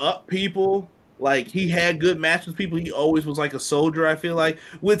brought up people. Like, he had good matches with people. He always was like a soldier, I feel like.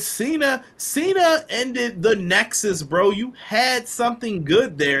 With Cena ended the Nexus, bro. You had something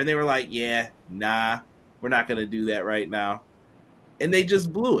good there. And they were like, yeah, nah, we're not going to do that right now. And they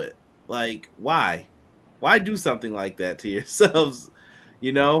just blew it. Like, why? Why do something like that to yourselves?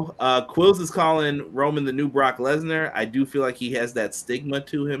 You know? Quills is calling Roman the new Brock Lesnar. I do feel like he has that stigma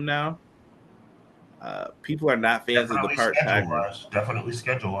to him now. People are not fans of the part-time. Definitely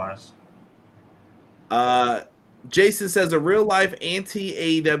schedule-wise. Jason says, a real-life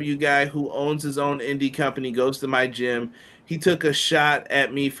anti-AEW guy who owns his own indie company goes to my gym. He took a shot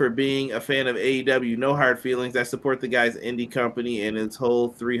at me for being a fan of AEW. No hard feelings. I support the guy's indie company and his whole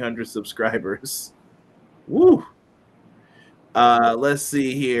 300 subscribers. Woo! Let's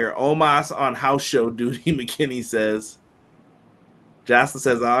see here. Omos on house show duty, McKinney says. Jocelyn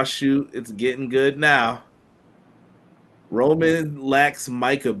says, oh, shoot, it's getting good now. Roman lacks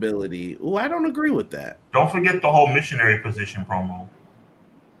mic ability. Ooh, I don't agree with that. Don't forget the whole missionary position promo.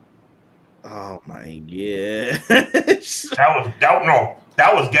 Oh my god.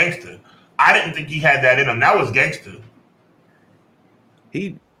 That was gangster. I didn't think he had that in him. That was gangster.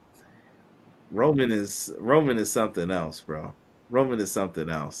 Roman is something else, bro. Roman is something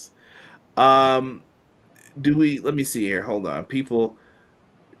else. Let me see here. Hold on. People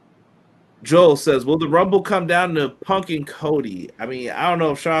Joel says, will the Rumble come down to Punk and Cody? I mean, I don't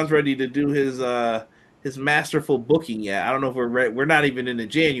know if Sean's ready to do his masterful booking yet. I don't know if we're not even into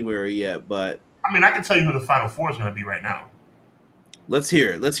January yet, but I mean, I can tell you who the Final Four is going to be right now. let's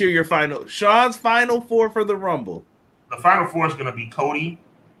hear it. Let's hear your Sean's Final Four for the Rumble. The Final Four is going to be Cody,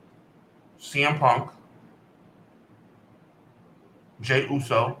 CM Punk, Jey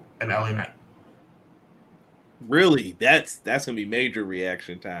Uso, and LA Knight. Really? That's going to be major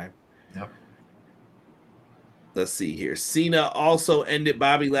reaction time. Yep. Let's see here. Cena also ended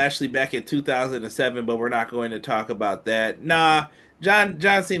Bobby Lashley back in 2007, but we're not going to talk about that. Nah, John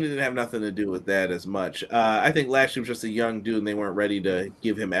Cena didn't have nothing to do with that as much. I think Lashley was just a young dude, and they weren't ready to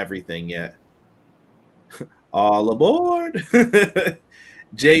give him everything yet. All aboard.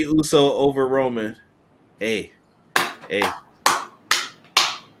 Jey Uso over Roman. Hey. Hey,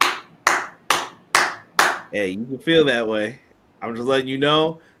 you can feel that way. I'm just letting you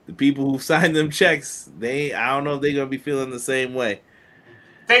know. The people who signed them checks, I don't know if they're going to be feeling the same way.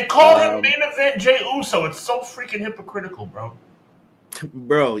 They call him main event Jey Uso. It's so freaking hypocritical, bro.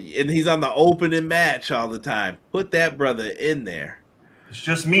 Bro, and he's on the opening match all the time. Put that brother in there. It's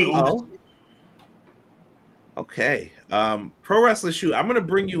just me. Oh. Okay. Pro Wrestling Shoot, I'm going to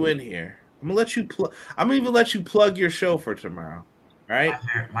bring you in here. I'm going to let you I'm going to even let you plug your show for tomorrow. All right?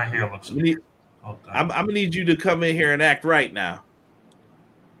 My hair looks I'm going to need you to come in here and act right now.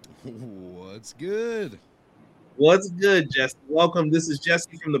 What's good? What's good, Jesse? Welcome. This is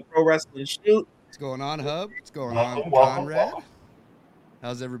Jesse from the Pro Wrestling Shoot. What's going on, Hub? What's going on, Conrad?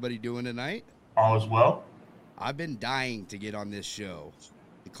 How's everybody doing tonight? All is well. I've been dying to get on this show,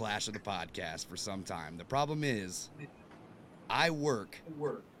 the Clash of the Podcast, for some time. The problem is, I work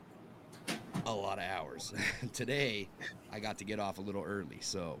a lot of hours. Today, I got to get off a little early,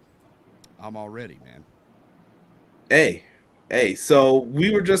 so I'm all ready, man. Hey, so we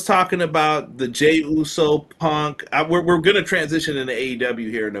were just talking about the Jey Uso Punk. We're going to transition into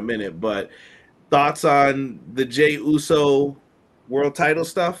AEW here in a minute, but thoughts on the Jey Uso world title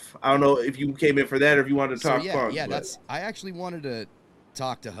stuff? I don't know if you came in for that or if you wanted to talk Punk. Yeah, I actually wanted to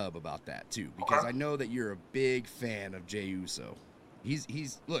talk to Hub about that too, because I know that you're a big fan of Jey Uso.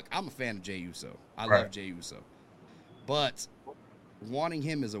 Look, I'm a fan of Jey Uso. I love Jey Uso. But wanting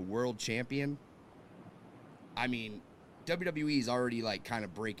him as a world champion, I mean, WWE's already like kind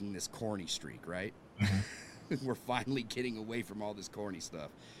of breaking this corny streak, right? Mm-hmm. We're finally getting away from all this corny stuff.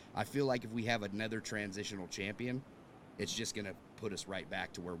 I feel like if we have another transitional champion, it's just going to put us right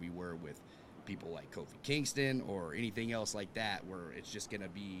back to where we were with people like Kofi Kingston or anything else like that, where it's just going to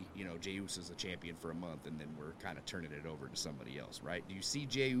be, Jey Uso's a champion for a month and then we're kind of turning it over to somebody else, right? Do you see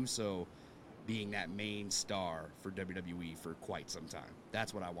Jey Uso being that main star for WWE for quite some time?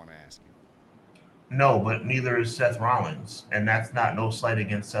 That's what I want to ask you. No, but neither is Seth Rollins, and that's not no slight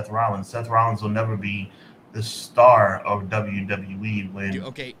against Seth Rollins. Seth Rollins will never be the star of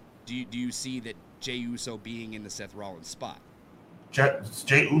WWE. Do you see that Jey Uso being in the Seth Rollins spot?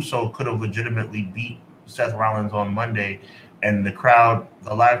 Jey Uso could have legitimately beat Seth Rollins on Monday, and the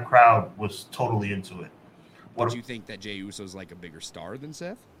live crowd was totally into it. Do you think that Jey Uso is like a bigger star than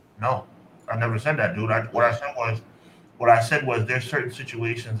Seth? No, I never said that, dude. What I said was there's certain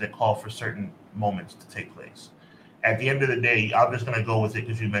situations that call for certain moments to take place. At the end of the day, I'm just going to go with it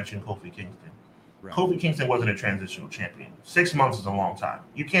because you mentioned Kofi Kingston. Right. Kofi Kingston wasn't a transitional champion. 6 months is a long time.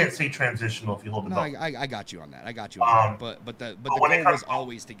 You can't say transitional if you hold the belt. I got you on that. But the goal was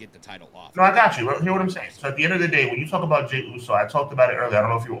always to get the title off. No, I got you. Hear what I'm saying. So at the end of the day, when you talk about Jey Uso, I talked about it earlier. I don't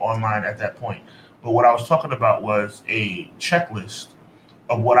know if you were online at that point. But what I was talking about was a checklist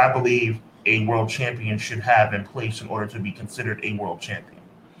of what I believe a world champion should have in place in order to be considered a world champion.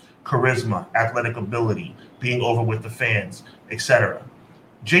 Charisma, athletic ability, being over with the fans, etc.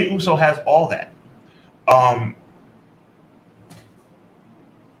 Jey Uso has all that.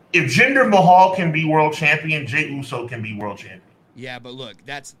 If Jinder Mahal can be world champion, Jey Uso can be world champion. Yeah, but look,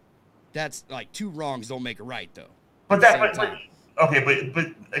 that's like two wrongs don't make a right, though. But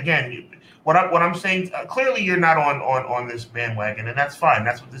again, what I'm saying, clearly you're not on this bandwagon, and that's fine.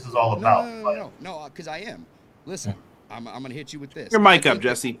 That's what this is all about. No, because I am. Listen, I'm gonna hit you with this. Your mic up,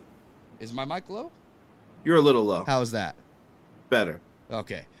 Jesse. Is my mic low? You're a little low. How's that? Better.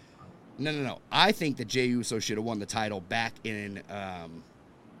 Okay. No. I think that Jey Uso should have won the title back in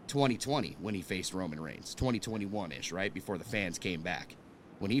 2020 when he faced Roman Reigns. 2021-ish, right? Before the fans came back.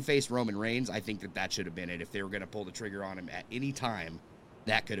 When he faced Roman Reigns, I think that should have been it. If they were going to pull the trigger on him at any time,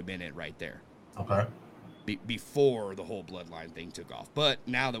 that could have been it right there. Okay. Before the whole bloodline thing took off. But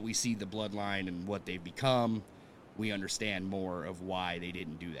now that we see the bloodline and what they've become, we understand more of why they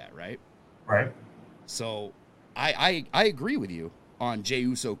didn't do that, right? Right. So I agree with you on Jey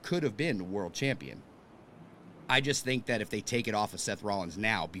Uso could have been world champion. I just think that if they take it off of Seth Rollins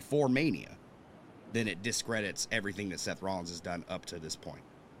now, before Mania, then it discredits everything that Seth Rollins has done up to this point.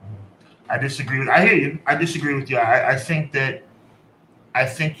 I disagree. I hear you. I disagree with you. I think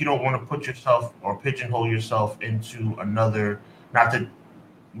you don't want to put yourself or pigeonhole yourself into another. Not that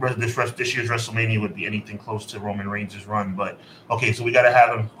this year's WrestleMania would be anything close to Roman Reigns' run, but okay, so we got to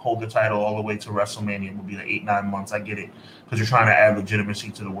have him hold the title all the way to WrestleMania. It will be like 8-9 months. I get it, because you're trying to add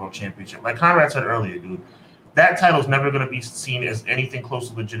legitimacy to the World Championship. Like Conrad said earlier, dude, that title is never going to be seen as anything close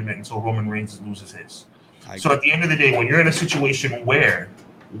to legitimate until Roman Reigns loses his. So at the end of the day, when you're in a situation where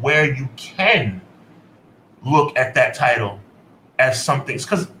you can look at that title as something,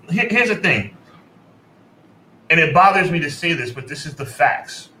 because here's the thing, and it bothers me to say this, but this is the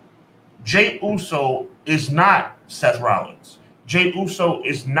facts. Jey Uso is not Seth Rollins. Jey Uso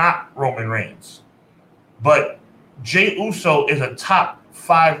is not Roman Reigns. But Jey Uso is a top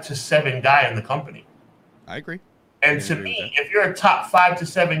 5 to 7 guy in the company. I agree. And to me, if you're a top 5 to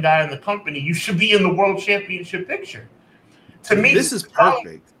 7 guy in the company, you should be in the World Championship picture. To me, this is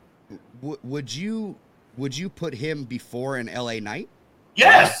perfect. Would you put him before an LA Knight?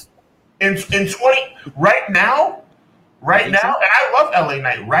 Yes. In 20 right now, and I love LA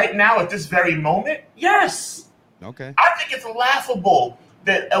Knight. Right now, at this very moment, yes. Okay. I think it's laughable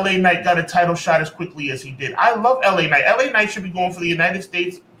that LA Knight got a title shot as quickly as he did. I love LA Knight. LA Knight should be going for the United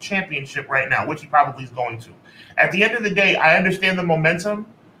States Championship right now, which he probably is going to. At the end of the day, I understand the momentum,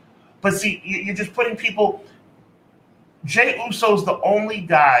 but see, you're just putting people. Jey Uso's the only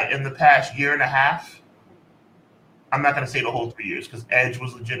guy in the past year and a half. I'm not going to say the whole 3 years, because Edge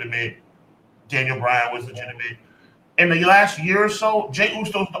was legitimate, Daniel Bryan was legitimate. In the last year or so, Jey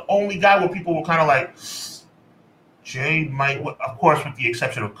Uso's the only guy where people were kind of like, Jey might, of course, with the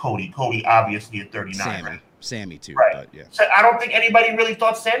exception of Cody. Cody obviously at 39. Sammy too, right? But yeah. So I don't think anybody really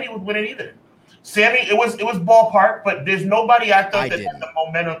thought Sammy would win it either. Sammy, it was ballpark, but there's nobody I thought that had the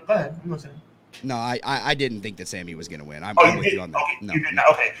momentum. Go ahead, I'm listening. No, I didn't think that Sammy was going to win. I'm with you on that. Okay, no. you did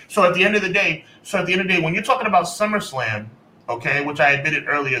not. Okay, so at the end of the day, when you're talking about SummerSlam, okay, which I admitted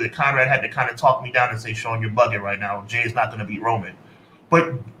earlier that Conrad had to kind of talk me down and say, Sean, you're bugging right now. Jay's not going to beat Roman.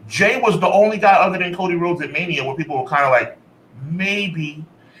 But Jey was the only guy other than Cody Rhodes at Mania where people were kind of like, maybe.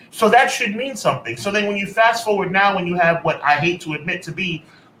 So that should mean something. So then when you fast forward now, when you have what I hate to admit to be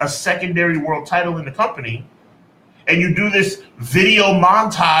a secondary world title in the company, and you do this video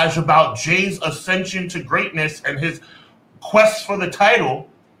montage about Jay's ascension to greatness and his quest for the title,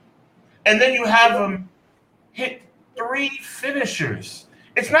 and then you have him hit 3 finishers.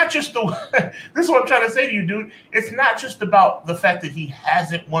 It's not just this is what I'm trying to say to you, dude. It's not just about the fact that he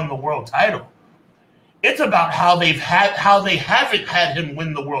hasn't won the world title. It's about how they haven't had him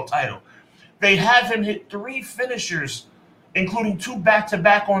win the world title. They have him hit 3 finishers, including 2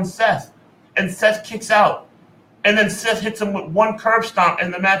 back-to-back on Seth, and Seth kicks out. And then Seth hits him with 1 curb stomp,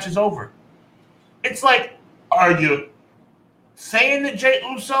 and the match is over. It's like, are you saying that Jey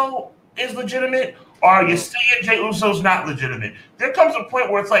Uso is legitimate, or are you saying Jey Uso's not legitimate? There comes a point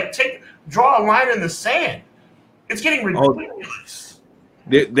where it's like, draw a line in the sand. It's getting ridiculous.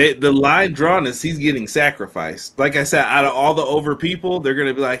 The line drawn is he's getting sacrificed. Like I said, out of all the over people, they're going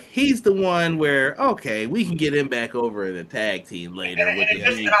to be like, he's the one where, okay, we can get him back over in a tag team later. And I'll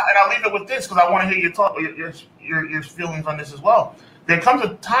leave it with this, because I want to hear your feelings on this as well. There comes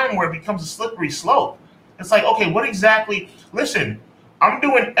a time where it becomes a slippery slope. It's like, okay, what exactly? Listen, I'm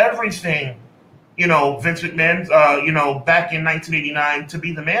doing everything, Vince McMahon, back in 1989 to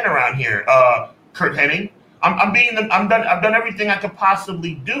be the man around here. Kurt Hennig. I've done everything I could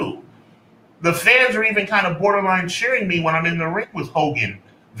possibly do. The fans are even kind of borderline cheering me when I'm in the ring with Hogan,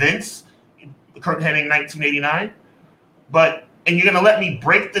 Vince, Kurt Hennig, 1989. And you're gonna let me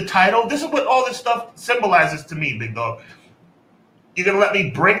break the title? This is what all this stuff symbolizes to me, big dog. You're gonna let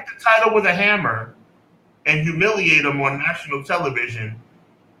me break the title with a hammer and humiliate him on national television,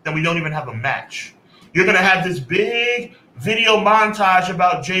 then we don't even have a match. You're gonna have this big video montage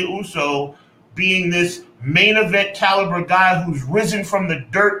about Jey Uso being this main event caliber guy who's risen from the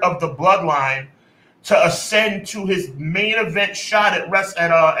dirt of the bloodline to ascend to his main event shot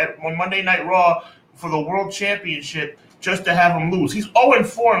on Monday Night Raw for the World Championship, just to have him lose. He's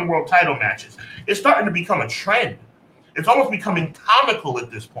 0-4 in world title matches. It's starting to become a trend. It's almost becoming comical at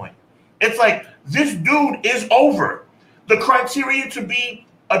this point. It's like, this dude is over. The criteria to be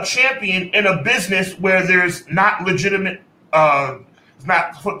a champion in a business where there's not legitimate it's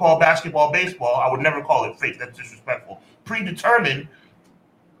not football, basketball, baseball. I would never call it fake. That's disrespectful. Predetermined.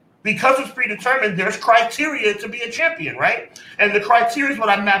 Because it's predetermined, there's criteria to be a champion, right? And the criteria is what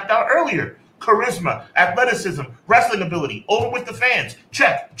I mapped out earlier. charisma, athleticism, wrestling ability, over with the fans.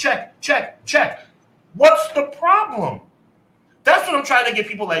 Check, check, check, check. What's the problem? That's what I'm trying to get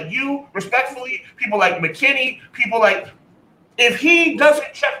people like you, respectfully, people like McKinney, people like, if he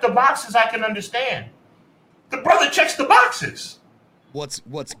doesn't check the boxes, I can understand. The brother checks the boxes.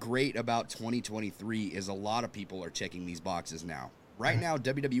 What's great about 2023 is a lot of people are checking these boxes now. Right now,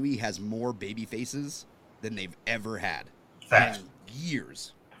 WWE has more baby faces than they've ever had. Facts. In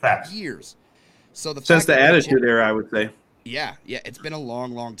years. Facts. Years. So since the Attitude Era, I would say. Yeah, it's been a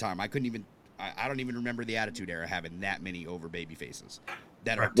long, long time. I don't even remember the Attitude Era having that many over baby faces.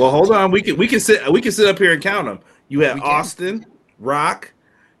 That are well, hold on. We can sit up here and count them. You have Austin, Rock,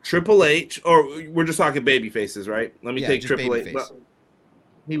 Triple H, or we're just talking baby faces, right? Let me take Triple H. Well,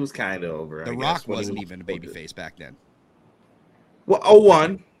 he was kind of over. The Rock wasn't even a baby face back then. Well,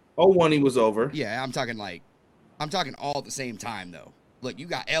 01 he was over. Yeah, I'm talking all at the same time though. Look, you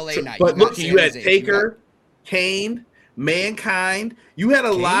got LA Knight. But look, you had Taker, Kane, Mankind. You had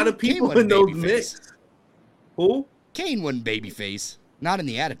a lot of people in those mix. Who? Kane wasn't babyface. Not in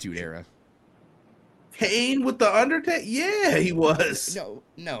the Attitude Era. Kane with the Undertaker? Yeah, he was.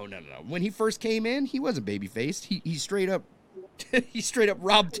 No. When he first came in, he wasn't babyface. He straight up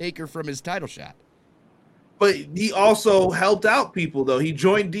robbed Taker from his title shot. But he also helped out people, though. He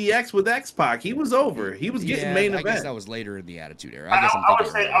joined DX with X-Pac. He was over. He was getting main event. I guess that was later in the Attitude Era. I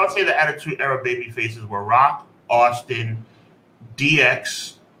would say the Attitude Era baby faces were Rock, Austin,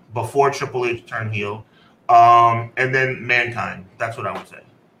 DX before Triple H turned heel, and then Mankind. That's what I would say.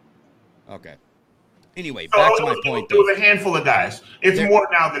 Okay. Anyway, back to my point, though. It was a handful of guys. It's more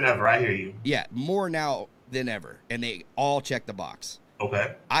now than ever. I hear you. Yeah, more now than ever, and they all check the box.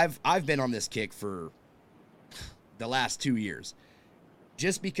 Okay. I've been on this kick for the last 2 years.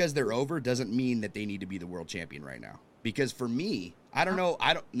 Just because they're over doesn't mean that they need to be the world champion right now. Because for me, I don't know.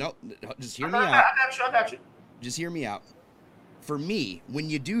 Just hear me out. I got you. Just hear me out. For me, when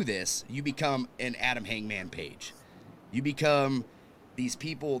you do this, you become an Adam Hangman Page. You become these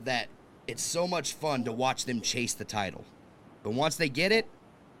people that it's so much fun to watch them chase the title. But once they get it,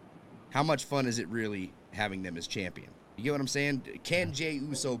 how much fun is it really having them as champion? You get what I'm saying? Can Jey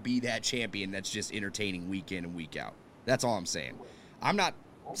Uso be that champion that's just entertaining week in and week out? That's all I'm saying. I'm not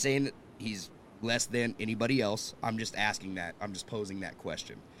saying that he's less than anybody else. I'm just asking that. I'm just posing that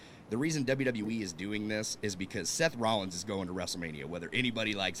question. The reason WWE is doing this is because Seth Rollins is going to WrestleMania, whether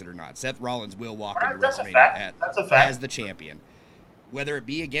anybody likes it or not. Seth Rollins will walk into WrestleMania as the champion. Whether it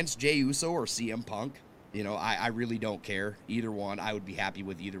be against Jey Uso or CM Punk, I really don't care. Either one, I would be happy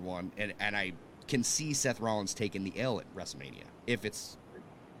with either one. And I can see Seth Rollins taking the L at WrestleMania if it's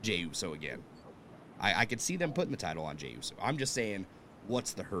Jey Uso again. I could see them putting the title on Jey Uso. I'm just saying,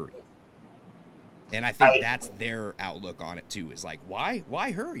 what's the hurry? And I think that's their outlook on it too. Is like,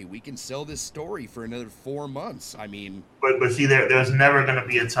 why hurry? We can sell this story for another 4 months. I mean, but see, there's never going to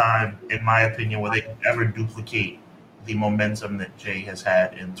be a time, in my opinion, where they can ever duplicate the momentum that Jey has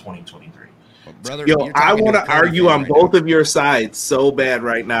had in 2023. Brother, I want to argue on both of your sides so bad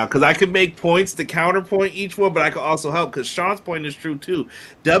right now because I could make points to counterpoint each one, but I could also help because Sean's point is true too.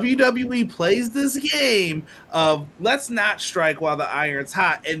 WWE plays this game of let's not strike while the iron's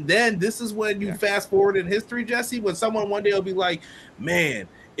hot, and then this is when you fast forward in history, Jesse, when someone one day will be like, "Man,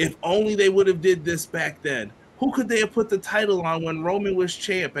 if only they would have did this back then. Who could they have put the title on when Roman was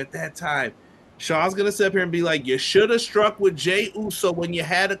champ at that time?" Sean's going to sit up here and be like, you should have struck with Jey Uso when you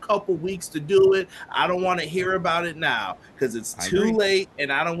had a couple weeks to do it. I don't want to hear about it now because it's too late,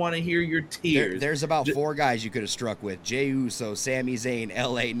 and I don't want to hear your tears. There's about 4 guys you could have struck with. Jey Uso, Sami Zayn,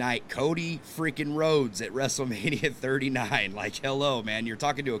 LA Knight, Cody freaking Rhodes at WrestleMania 39. Like, hello, man. You're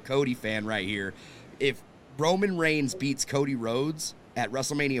talking to a Cody fan right here. If Roman Reigns beats Cody Rhodes at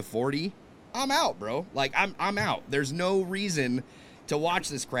WrestleMania 40, I'm out, bro. Like, I'm out. There's no reason to watch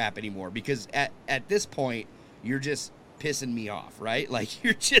this crap anymore because at this point you're just pissing me off, right? Like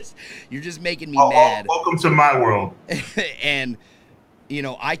you're just making me mad. Welcome to my world. And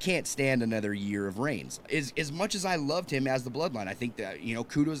I can't stand another year of Reigns. As much as I loved him as the Bloodline, I think that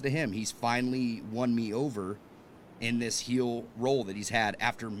kudos to him. He's finally won me over in this heel role that he's had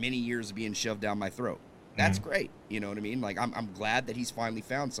after many years of being shoved down my throat. That's great. You know what I mean? Like I'm glad that he's finally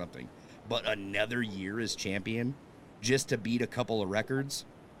found something. But another year as champion, just to beat a couple of records,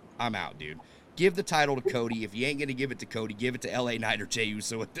 I'm out, dude. Give the title to Cody. If you ain't going to give it to Cody, give it to LA Knight or Jey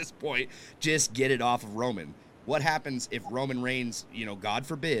Uso at this point. Just get it off of Roman. What happens if Roman Reigns, God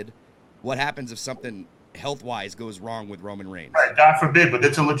forbid, what happens if something health-wise goes wrong with Roman Reigns? Right, God forbid, but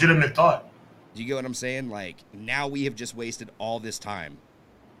it's a legitimate thought. Do you get what I'm saying? Like, now we have just wasted all this time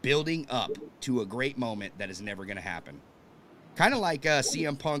building up to a great moment that is never going to happen. Kind of like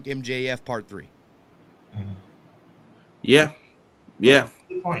CM Punk MJF Part 3. Mm-hmm. Yeah.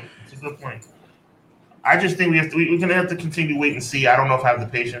 Good point. It's a good point. I just think we're gonna have to continue to wait and see. I don't know if I have the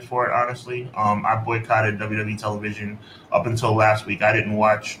patience for it, honestly. I boycotted WWE television up until last week. I didn't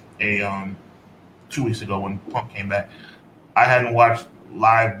watch 2 weeks ago when Punk came back. I hadn't watched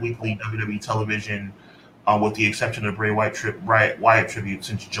live weekly WWE television, with the exception of the Bray Wyatt tribute,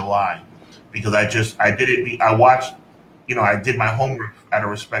 since July, because I watched, I did my homework out of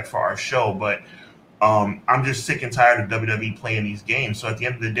respect for our show, but I'm just sick and tired of WWE playing these games. So at the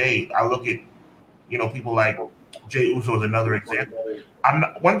end of the day, I look at people like Jey Uso is another example.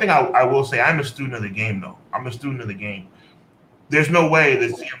 One thing I will say, I'm a student of the game, though. I'm a student of the game. There's no way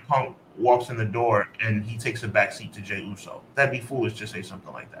that CM Punk walks in the door and he takes a back seat to Jey Uso. That'd be foolish to say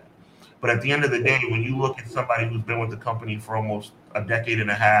something like that. But at the end of the day, when you look at somebody who's been with the company for almost a decade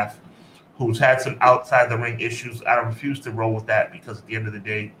and a half, who's had some outside the ring issues, I refuse to roll with that, because at the end of the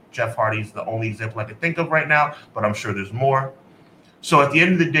day, Jeff Hardy's the only example I can think of right now, but I'm sure there's more. So at the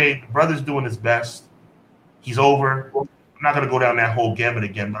end of the day, the brother's doing his best. He's over. I'm not going to go down that whole gamut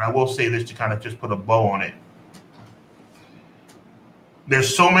again, but I will say this to kind of just put a bow on it.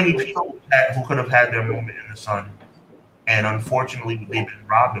 There's so many people who could have had their moment in the sun, and unfortunately, they've been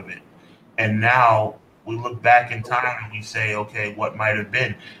robbed of it. And now we look back in time and we say, okay, what might have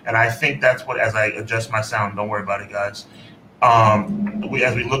been? And I think that's what, as I adjust my sound, don't worry about it, guys.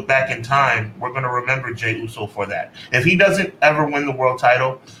 As we look back in time, we're going to remember Jey Uso for that. If he doesn't ever win the world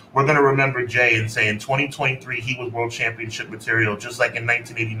title, we're going to remember Jey and say in 2023 he was world championship material, just like in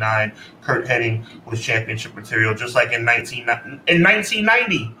 1989 Kurt Hennig was championship material, just like in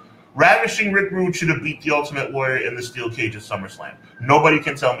 1990 Ravishing Rick Rude should have beat the Ultimate Warrior in the steel cage at SummerSlam. Nobody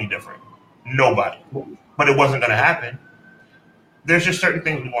can tell me different. Nobody. But it wasn't going to happen. There's just certain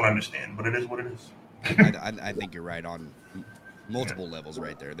things we won't understand, but it is what it is. I think you're right on multiple levels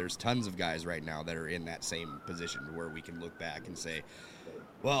right there. There's tons of guys right now that are in that same position where we can look back and say,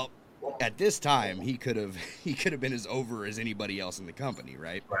 well, at this time he could have been as over as anybody else in the company,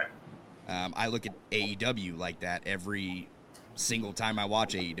 right? Right. I look at AEW like that every single time I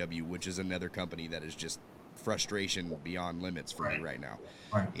watch AEW, which is another company that is just frustration beyond limits for me right now.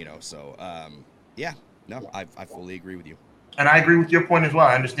 Right. So I fully agree with you. And I agree with your point as well.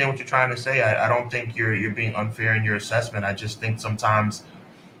 I understand what you're trying to say. I don't think you're being unfair in your assessment. I just think sometimes,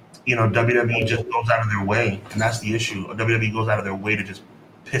 WWE just goes out of their way, and that's the issue. WWE goes out of their way to just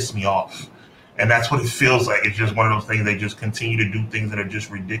piss me off. And that's what it feels like. It's just one of those things. They just continue to do things that are just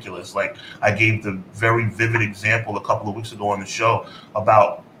ridiculous. Like I gave the very vivid example a couple of weeks ago on the show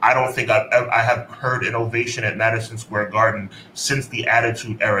about, I don't think I have heard an ovation at Madison Square Garden since the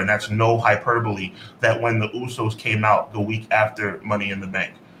Attitude Era, and that's no hyperbole, that when the Usos came out the week after Money in the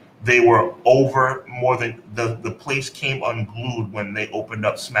Bank, they were over more than the place came unglued when they opened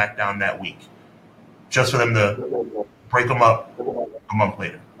up SmackDown that week, just for them to break them up a month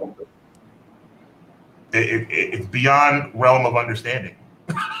later. It's beyond realm of understanding.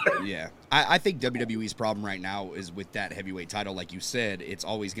 Yeah. I think WWE's problem right now is with that heavyweight title. Like you said, it's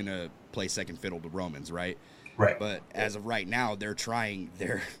always going to play second fiddle to Roman's, right? Right. But as of right now, they're trying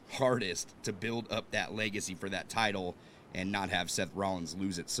their hardest to build up that legacy for that title and not have Seth Rollins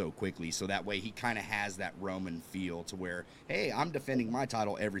lose it so quickly. So that way he kind of has that Roman feel to where, hey, I'm defending my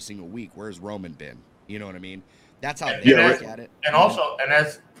title every single week. Where's Roman been? You know what I mean? That's how they look at it. And also,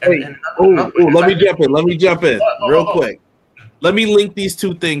 let me jump in real quick. Let me link these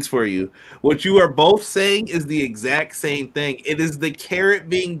two things for you. What you are both saying is the exact same thing. It is the carrot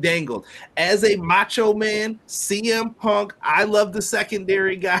being dangled. As a macho man, CM Punk, I love the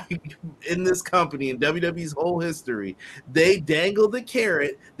secondary guy in this company in WWE's whole history. They dangle the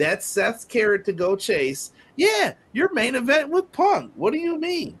carrot. That's Seth's carrot to go chase. Yeah, your main event with Punk. What do you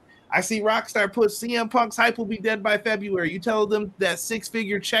mean? I see Rockstar put CM Punk's hype will be dead by February. You tell them that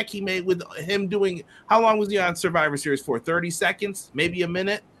 6-figure check he made with him doing, how long was he on Survivor Series for? 30 seconds? Maybe a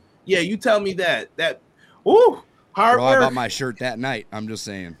minute? Yeah, you tell me that. Hard work. I bought work. my shirt that night. I'm just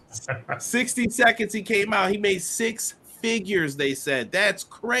saying. 60 seconds he came out. He made 6 figures, they said. That's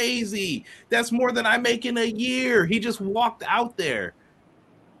crazy. That's more than I make in a year. He just walked out there.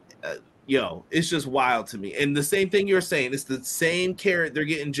 It's just wild to me. And the same thing you're saying, it's the same carrot. They're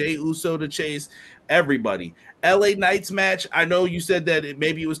getting Jey Uso to chase everybody. LA Knight's match, I know you said that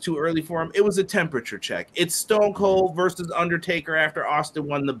maybe it was too early for him. It was a temperature check. It's Stone Cold versus Undertaker after Austin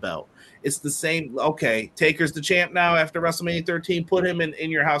won the belt. It's the same. Okay, Taker's the champ now after WrestleMania 13. Put him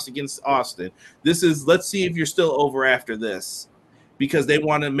in your house against Austin. Let's see if you're still over after this, because they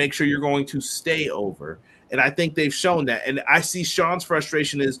want to make sure you're going to stay over. And I think they've shown that. And I see Sean's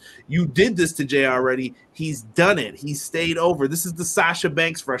frustration is, you did this to Jay already. He's done it. He stayed over. This is the Sasha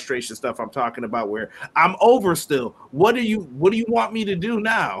Banks frustration stuff I'm talking about, where I'm over still. What do you want me to do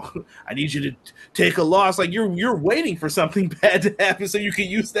now? I need you to take a loss. Like, you're waiting for something bad to happen so you can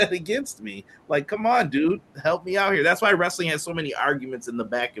use that against me. Like, come on, dude. Help me out here. That's why wrestling has so many arguments in the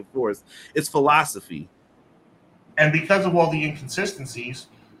back and forth. It's philosophy. And because of all the inconsistencies,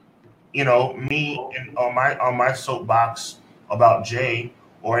 you know, me and on my soapbox about Jay,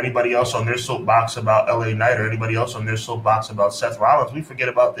 or anybody else on their soapbox about LA Knight, or anybody else on their soapbox about Seth Rollins, we forget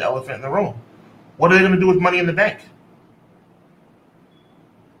about the elephant in the room. What are they going to do with Money in the Bank?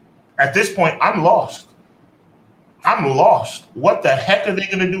 At this point, I'm lost. What the heck are they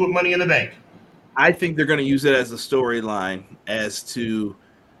going to do with Money in the Bank? I think they're going to use it as a storyline as to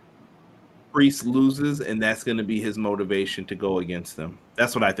Priest loses, and that's going to be his motivation to go against them.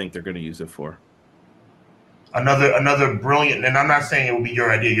 That's what I think they're going to use it for. Another brilliant, and I'm not saying it will be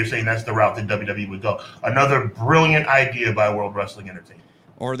your idea. You're saying that's the route that WWE would go. Another brilliant idea by World Wrestling Entertainment.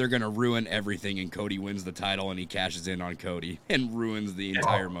 Or they're going to ruin everything, and Cody wins the title, and he cashes in on Cody and ruins the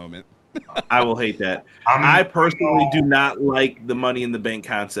entire moment. I will hate that. I personally do not like the Money in the Bank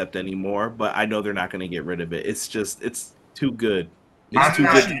concept anymore, but I know they're not going to get rid of it. It's too good. It's too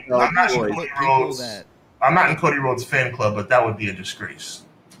good. I'm not in Cody Rhodes' fan club, but that would be a disgrace.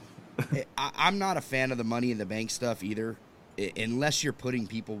 I'm not a fan of the Money in the Bank stuff either, unless you're putting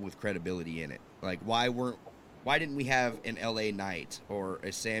people with credibility in it. Like, why didn't we have an LA Knight or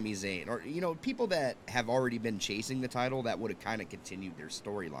a Sami Zayn, or, you know, people that have already been chasing the title that would have kind of continued their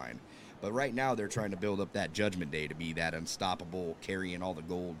storyline. But right now they're trying to build up that Judgment Day to be that unstoppable, carrying all the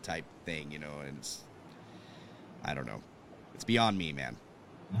gold type thing, you know, and I don't know. It's beyond me, man.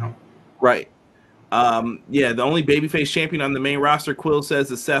 Right. The only babyface champion on the main roster, Quill says,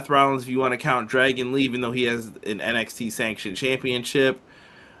 is Seth Rollins, if you want to count Dragon Lee, even though he has an NXT sanctioned championship.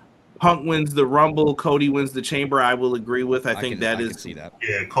 Punk wins the Rumble, Cody wins the Chamber. I will agree with. I think I can see that.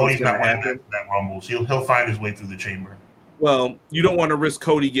 Yeah, Cody's not winning that Rumble. So he'll find his way through the Chamber. Well, you don't want to risk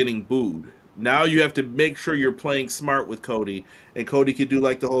Cody getting booed. Now you have to make sure you're playing smart with Cody, and Cody could do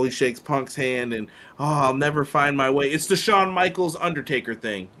like the whole he shakes Punk's hand and, I'll never find my way. It's the Shawn Michaels Undertaker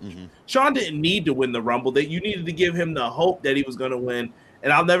thing. Mm-hmm. Shawn didn't need to win the Rumble. You needed to give him the hope that he was going to win.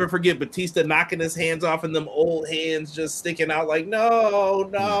 And I'll never forget Batista knocking his hands off and them old hands just sticking out like,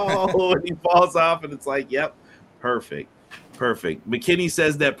 no. And he falls off, and it's like, yep, perfect. McKinney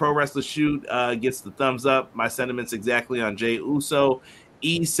says that Pro Wrestler Shoot gets the thumbs up. My sentiments exactly on Jey Uso.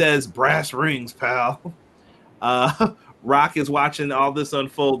 E says brass rings, pal. Rock is watching all this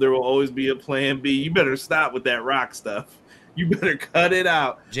unfold. There will always be a plan B. You better stop with that Rock stuff. You better cut it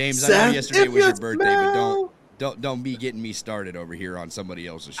out. James, Seth, I know yesterday was your birthday, but don't be getting me started over here on somebody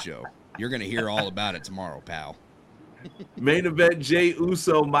else's show. You're going to hear all about it tomorrow, pal. Main event, Jey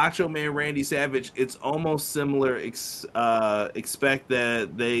Uso, Macho Man Randy Savage. It's almost similar. Expect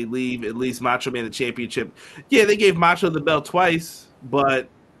that they leave at least Macho Man the championship. Yeah, they gave Macho the belt twice, but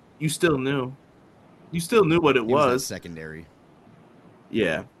you still knew. You still knew what it was. Secondary.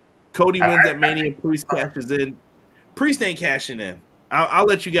 Yeah. Cody wins at Mania. Priest cashes in. Priest ain't cashing in. I'll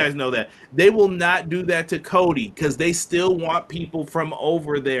let you guys know that. They will not do that to Cody because they still want people from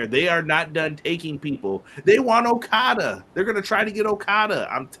over there. They are not done taking people. They want Okada. They're going to try to get Okada.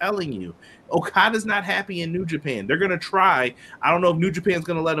 I'm telling you. Okada's not happy in New Japan. They're going to try. I don't know if New Japan's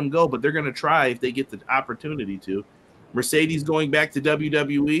going to let him go, but they're going to try if they get the opportunity to. Mercedes going back to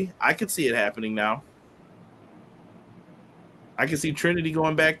WWE. I could see it happening now. I can see Trinity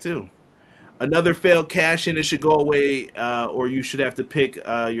going back too. Another failed cash in, it should go away, or you should have to pick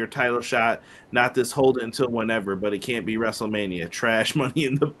your title shot, not this hold it until whenever, but it can't be WrestleMania. Trash Money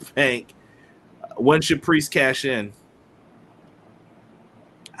in the Bank. When should Priest cash in?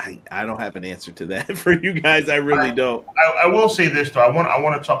 I don't have an answer to that for you guys. I really don't. I will say this, though. I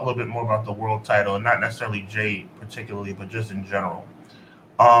want to talk a little bit more about the world title, and not necessarily Jay particularly, but just in general.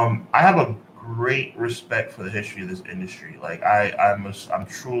 I have a great respect for the history of this industry. Like I'm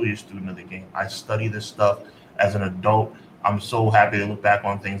truly a student of the game. I study this stuff as an adult. I'm so happy to look back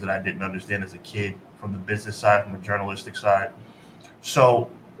on things that I didn't understand as a kid, from the business side, from the journalistic side. So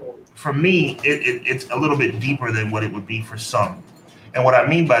for me, it's a little bit deeper than what it would be for some. And what I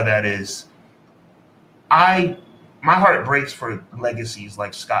mean by that is my heart breaks for legacies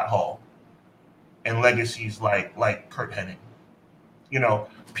like Scott Hall and legacies like Kurt Hennig. You know,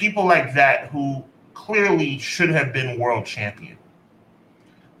 people like that who clearly should have been world champion.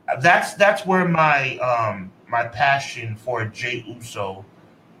 That's where my my passion for Jey Uso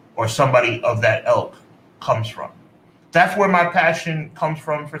or somebody of that ilk comes from. That's where my passion comes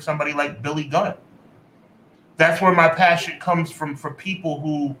from for somebody like Billy Gunn. That's where my passion comes from, for people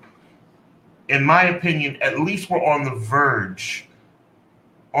who, in my opinion, at least were on the verge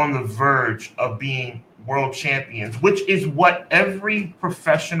of being world champions, which is what every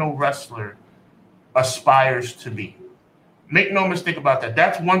professional wrestler aspires to be. Make no mistake about that.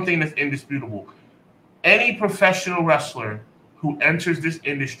 That's one thing that's indisputable. Any professional wrestler who enters this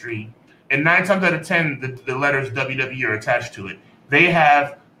industry, and 9 times out of 10, the letters WWE are attached to it, they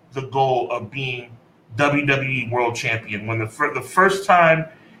have the goal of being WWE World Champion when the first time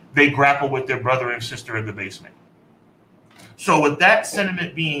they grapple with their brother and sister in the basement. So with that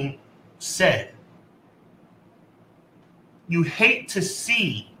sentiment being said, you hate to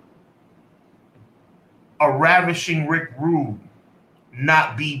see a ravishing Rick Rude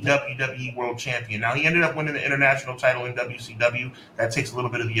not be WWE World Champion. Now, he ended up winning the international title in WCW. That takes a little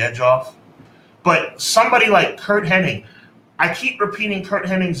bit of the edge off. But somebody like Curt Hennig, I keep repeating Curt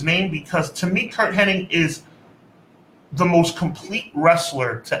Hennig's name because to me, Curt Hennig is the most complete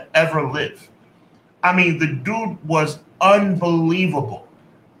wrestler to ever live. I mean, the dude was unbelievable.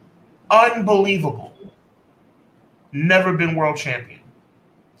 Unbelievable. Never been world champion.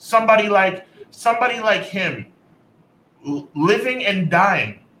 Somebody like him, living and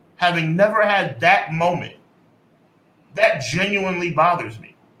dying, having never had that moment, that genuinely bothers me.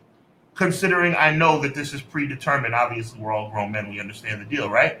 Considering I know that this is predetermined. Obviously, we're all grown men. We understand the deal,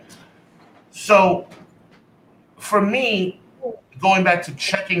 right? So, for me, going back to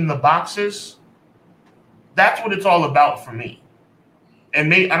checking the boxes, that's what it's all about for me.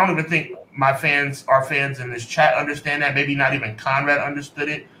 And I don't even think our fans in this chat understand that. Maybe not even Conrad understood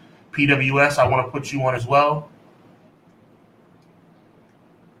it. PWS, I want to put you on as well.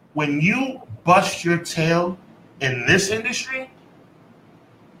 When you bust your tail in this industry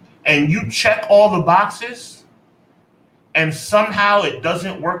and you check all the boxes and somehow it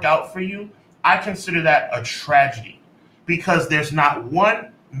doesn't work out for you, I consider that a tragedy, because there's not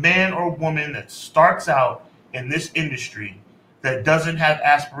one man or woman that starts out in this industry that doesn't have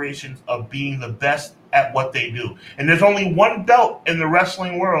aspirations of being the best at what they do. And there's only one belt in the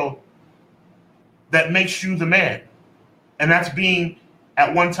wrestling world that makes you the man. And that's being,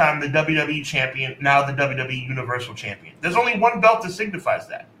 at one time, the WWE champion, now the WWE Universal Champion. There's only one belt that signifies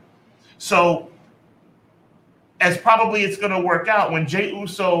that. So, as probably it's going to work out, when Jey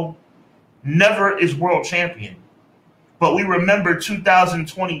Uso never is world champion, but we remember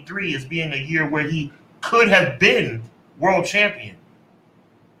 2023 as being a year where he could have been world champion,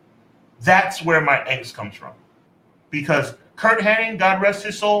 that's where my angst comes from. Because Curt Hennig, God rest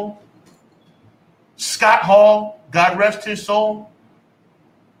his soul, Scott Hall, God rest his soul,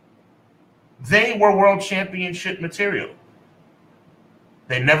 they were world championship material.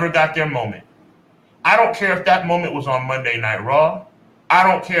 They never got their moment. I don't care if that moment was on Monday Night Raw. I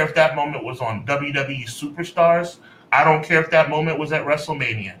don't care if that moment was on WWE Superstars. I don't care if that moment was at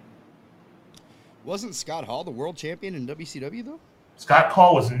WrestleMania. Wasn't Scott Hall the world champion in WCW, though? Scott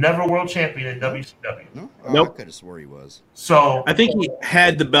Hall was never world champion in WCW. No? Nope. I could have swore he was. So I think he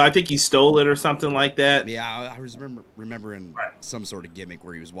had the belt. I think he stole it or something like that. Yeah, I was remembering right. Some sort of gimmick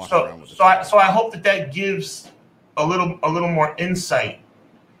where he was walking around with it. So I hope that gives a little more insight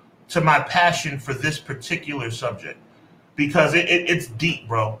to my passion for this particular subject, because it's deep,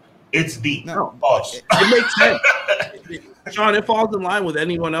 bro. It's deep. No, it makes sense. Sean, it falls in line with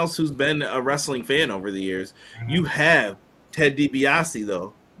anyone else who's been a wrestling fan over the years. Mm-hmm. You have Ted DiBiase,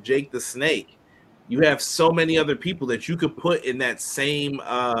 though, Jake the Snake. You have so many other people that you could put in that same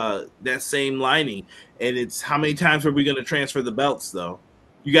lining. And it's how many times are we going to transfer the belts, though?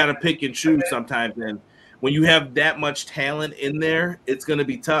 You got to pick and choose sometimes. And when you have that much talent in there, it's going to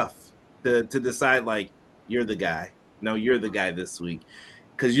be tough to decide, like, you're the guy. No, you're the guy this week.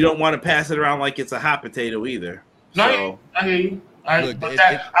 Because you don't want to pass it around like it's a hot potato either. No, I hear you. I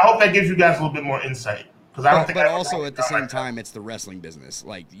hope that gives you guys a little bit more insight. But also at the same time, it's the wrestling business.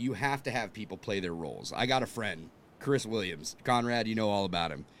 Like, you have to have people play their roles. I got a friend, Chris Williams. Conrad, you know all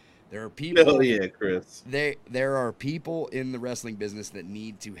about him. There are people. Oh yeah, Chris. There are people in the wrestling business that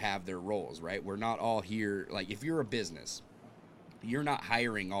need to have their roles, right? We're not all here. Like, if you're a business, you're not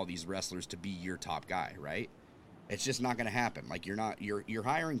hiring all these wrestlers to be your top guy, right? It's just not going to happen. Like, you're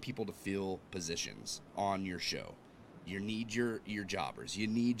hiring people to fill positions on your show. You need your jobbers. You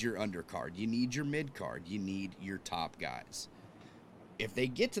need your undercard. You need your mid-card. You need your top guys. If they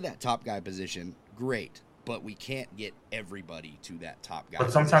get to that top guy position, great. But we can't get everybody to that top guy.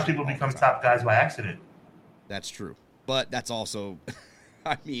 But sometimes people become top guys by accident. That's true. But that's also,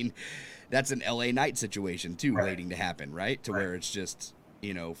 I mean, that's an LA Knight situation too, waiting to happen, right? To where it's just,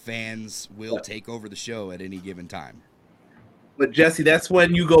 fans will take over the show at any given time. But Jesse, that's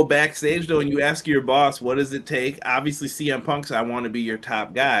when you go backstage though, and you ask your boss, "What does it take?" Obviously, CM Punk said, "I want to be your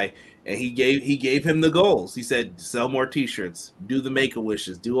top guy," and he gave him the goals. He said, "Sell more T-shirts, do the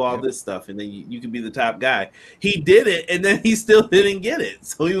Make-A-Wishes, do all this stuff, and then you can be the top guy." He did it, and then he still didn't get it.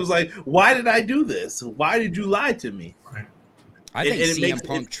 So he was like, "Why did I do this? Why did you lie to me?" I think CM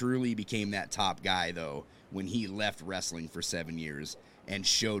Punk truly became that top guy though when he left wrestling for 7 years and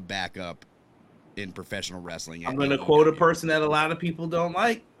showed back up in professional wrestling. I'm going to quote a person that a lot of people don't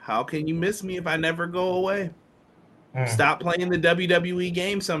like. How can you miss me if I never go away? Stop playing the WWE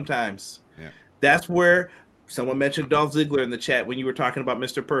game sometimes. Yeah. That's where someone mentioned Dolph Ziggler in the chat when you were talking about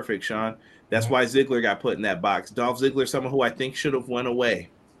Mr. Perfect, Sean. That's why Ziggler got put in that box. Dolph Ziggler, someone who I think should have went away.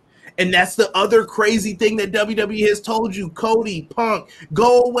 And that's the other crazy thing that WWE has told you. Cody, Punk,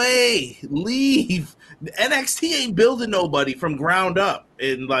 go away, leave. NXT ain't building nobody from ground up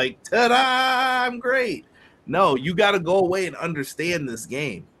and like, ta-da, I'm great. No, you got to go away and understand this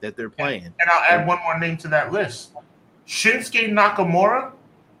game that they're playing. And I'll add one more name to that list. Shinsuke Nakamura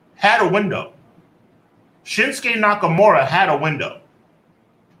had a window. Shinsuke Nakamura had a window.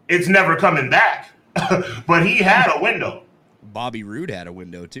 It's never coming back, but he had a window. Bobby Roode had a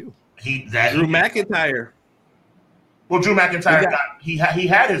window too. Drew McIntyre. Well, Drew McIntyre he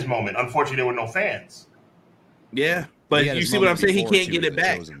had his moment. Unfortunately, there were no fans. Yeah, but you see what I'm saying? He can't get it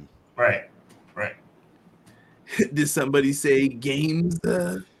back. Right. Did somebody say games?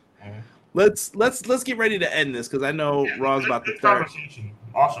 Let's get ready to end this because I know Raw's about to start. Conversation.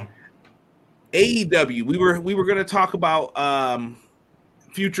 Awesome. AEW. We were going to talk about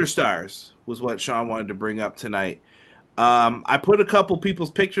future stars was what Sean wanted to bring up tonight. I put a couple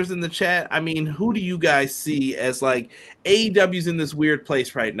people's pictures in the chat. I mean, who do you guys see as like AEW's in this weird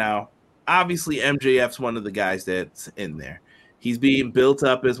place right now? Obviously, MJF's one of the guys that's in there. He's being built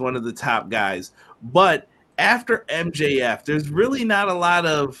up as one of the top guys. But after MJF, there's really not a lot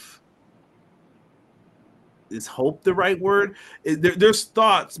of – is hope the right word? There's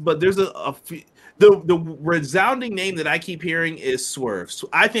thoughts, but there's the resounding name that I keep hearing is Swerve. So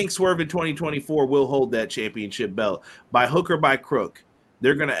I think Swerve in 2024 will hold that championship belt. By hook or by crook,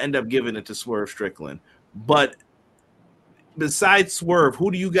 they're going to end up giving it to Swerve Strickland. But besides Swerve,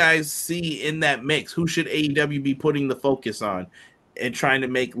 who do you guys see in that mix? Who should AEW be putting the focus on and trying to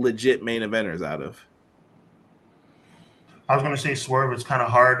make legit main eventers out of? I was going to say Swerve. It's kind of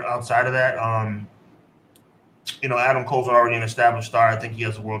hard outside of that. Adam Cole's already an established star. I think he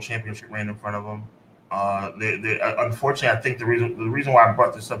has a world championship reign in front of him. Unfortunately, I think the reason why I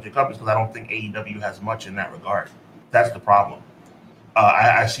brought this subject up is because I don't think AEW has much in that regard. That's the problem.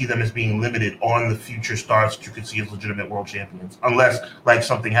 I see them as being limited on the future stars that you could see as legitimate world champions, unless like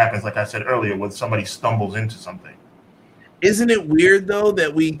something happens, like I said earlier, when somebody stumbles into something. Isn't it weird though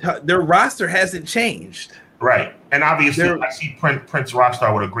that their roster hasn't changed? Right. And obviously, I see Prince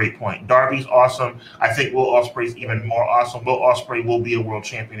Rockstar with a great point. Darby's awesome. I think Will Ospreay's even more awesome. Will Ospreay will be a world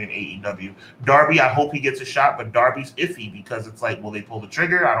champion in AEW. Darby, I hope he gets a shot, but Darby's iffy because it's like, will they pull the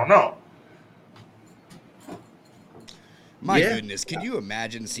trigger? I don't know. My goodness, could you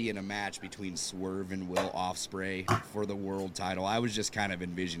imagine seeing a match between Swerve and Will Ospreay for the world title? I was just kind of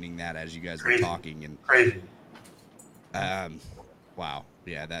envisioning that as you guys were talking. And crazy. Wow.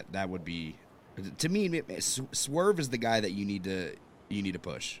 Yeah, that would be... To me, Swerve is the guy that you need to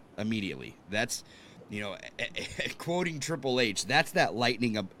push immediately. That's, quoting Triple H, that's that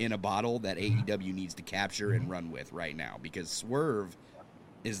lightning in a bottle that AEW needs to capture and run with right now, because Swerve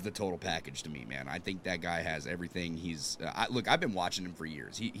is the total package to me, man. I think that guy has everything. Look, I've been watching him for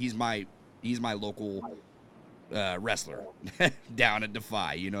years. He's my local wrestler down at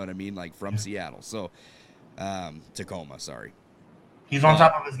Defy. You know what I mean? Like from Seattle. So Tacoma. Sorry. He's on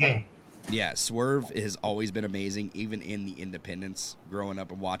top of his game. Yeah, Swerve has always been amazing, even in the independents. Growing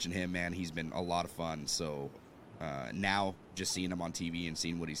up and watching him, man, he's been a lot of fun. So now, just seeing him on TV and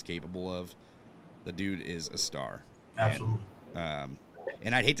seeing what he's capable of, the dude is a star. Absolutely.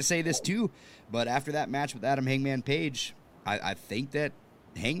 And I'd hate to say this too, but after that match with Adam Hangman Page, I think that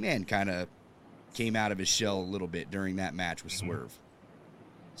Hangman kind of came out of his shell a little bit during that match with Swerve.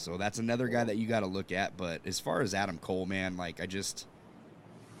 So that's another guy that you got to look at. But as far as Adam Cole, man, like as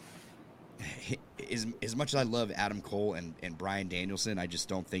much as I love Adam Cole and Bryan Danielson, I just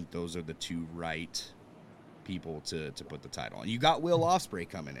don't think those are the two right people to put the title on. You got Will Ospreay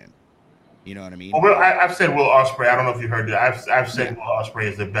coming in. You know what I mean? Well, I've said Will Ospreay. I don't know if you heard that. I've said Will Ospreay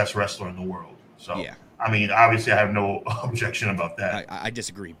is the best wrestler in the world. So, yeah. I mean, obviously, I have no objection about that. I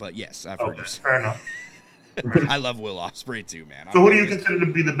disagree, but yes, I've heard you. Fair enough. I love Will Ospreay too, man. So, who do you consider to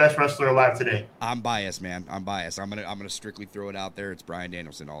be the best wrestler alive today? I'm biased, man. I'm biased. I'm gonna strictly throw it out there. It's Bryan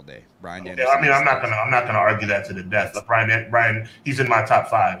Danielson all day. Bryan Okay, Danielson. I mean, I'm not gonna argue that to the death. Bryan, he's in my top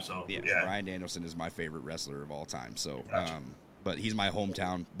 5. So yeah. Bryan Danielson is my favorite wrestler of all time. So, but he's my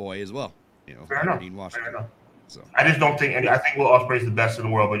hometown boy as well. Fair enough. Washington. Fair enough. So I just don't think, I think Will Ospreay's the best in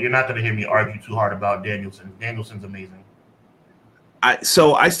the world, but you're not gonna hear me argue too hard about Danielson. Danielson's amazing.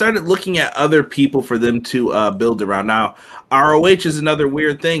 So I started looking at other people for them to build around. Now, ROH is another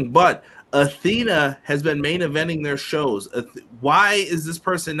weird thing, but Athena has been main eventing their shows. Why is this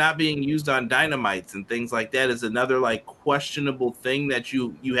person not being used on Dynamites and things like that? Is another like questionable thing that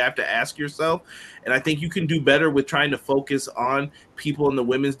you have to ask yourself. And I think you can do better with trying to focus on people in the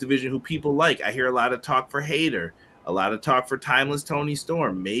women's division who people like. I hear a lot of talk for Hayter. A lot of talk for Timeless Tony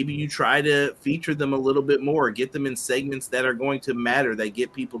Storm. Maybe you try to feature them a little bit more, get them in segments that are going to matter, that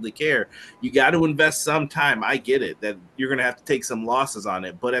get people to care. You got to invest some time. I get it, that you're going to have to take some losses on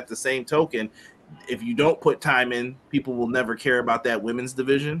it. But at the same token, if you don't put time in, people will never care about that women's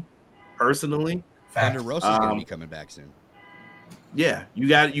division, personally. Thunder Rosa's going to be coming back soon. Yeah, you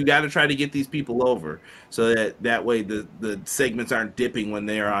got to try to get these people over so that way the segments aren't dipping when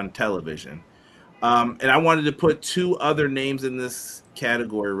they are on television. And I wanted to put 2 other names in this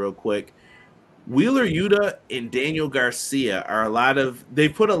category real quick. Wheeler Yuta and Daniel Garcia they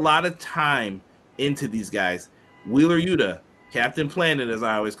put a lot of time into these guys. Wheeler Yuta, Captain Planet, as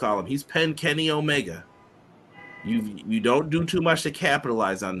I always call him, he's Penn Kenny Omega. You don't do too much to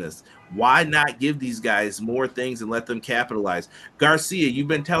capitalize on this. Why not give these guys more things and let them capitalize? Garcia, you've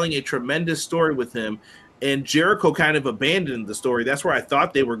been telling a tremendous story with him. And Jericho kind of abandoned the story. That's where I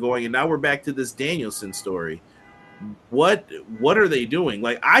thought they were going. And now we're back to this Danielson story. What are they doing?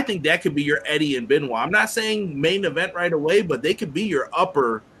 Like, I think that could be your Eddie and Benoit. I'm not saying main event right away, but they could be your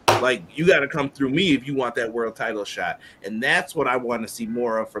upper, like, you got to come through me if you want that world title shot. And that's what I want to see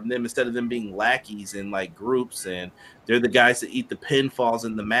more of from them, instead of them being lackeys in, like, groups. And they're the guys that eat the pinfalls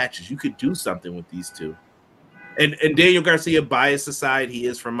in the matches. You could do something with these two. And Daniel Garcia, bias aside, he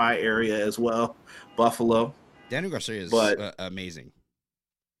is from my area as well. Buffalo. Daniel Garcia is amazing.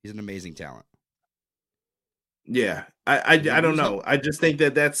 He's an amazing talent. Yeah, I don't know. I just think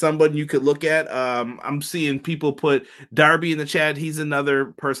that's someone you could look at. I'm seeing people put Darby in the chat. He's another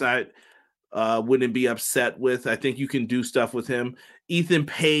person I wouldn't be upset with. I think you can do stuff with him. Ethan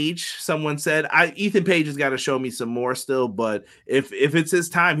Page, someone said. Ethan Page has got to show me some more still, but if it's his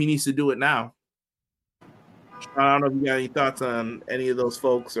time, he needs to do it now. I don't know if you got any thoughts on any of those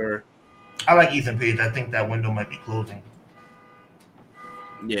folks or. I like Ethan Page. I think that window might be closing.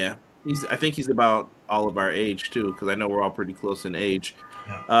 Yeah, I think he's about all of our age too, because I know we're all pretty close in age.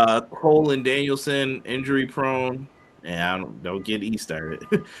 Yeah. Cole and Danielson, injury prone. Yeah, don't get E started.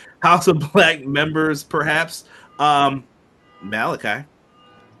 House of Black members, perhaps. Malachi.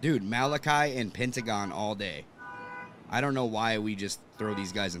 Dude, Malachi and Pentagon all day. I don't know why we just throw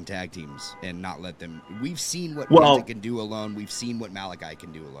these guys in tag teams and not let them. We've seen what Penta can do alone. We've seen what Malachi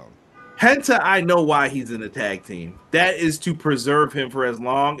can do alone. Penta, I know why he's in a tag team. That is to preserve him for as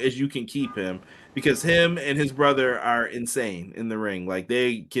long as you can keep him, because him and his brother are insane in the ring. Like,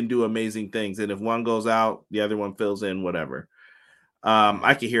 they can do amazing things. And if one goes out, the other one fills in, whatever.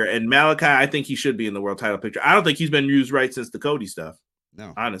 I can hear it. And Malachi, I think he should be in the world title picture. I don't think he's been used right since the Cody stuff.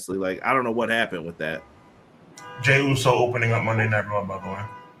 No. Honestly, like, I don't know what happened with that. Jey Uso opening up Monday Night Raw, by the way.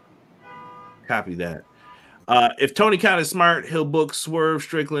 Copy that. If Tony Khan is smart, he'll book Swerve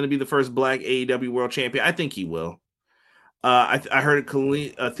Strickland to be the first Black AEW World Champion. I think he will. I heard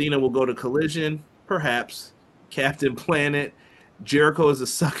Athena will go to Collision, perhaps. Captain Planet. Jericho is a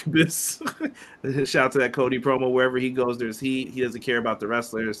succubus. Shout out to that Cody promo. Wherever he goes, there's heat. He doesn't care about the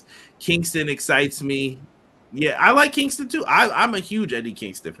wrestlers. Kingston excites me. Yeah, I like Kingston too. I'm a huge Eddie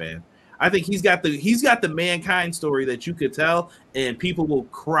Kingston fan. I think he's got the Mankind story that you could tell, and people will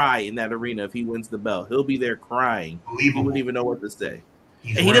cry in that arena if he wins the belt. He'll be there crying. He wouldn't even know what to say.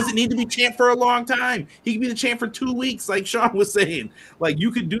 And he doesn't need to be champ for a long time. He can be the champ for 2 weeks, like Sean was saying. Like, you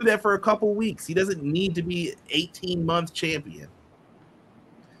could do that for a couple weeks. He doesn't need to be 18-month champion.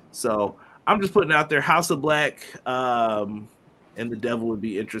 So I'm just putting out there, House of Black and the Devil would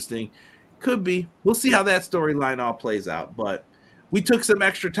be interesting. Could be. We'll see how that storyline all plays out. But we took some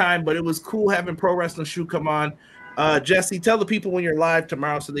extra time, but it was cool having Pro Wrestling Shoot come on. Jesse, tell the people when you're live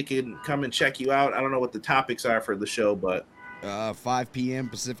tomorrow so they can come and check you out. I don't know what the topics are for the show, but 5 p.m.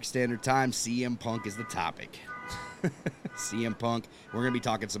 Pacific Standard Time, CM Punk is the topic. CM Punk. We're going to be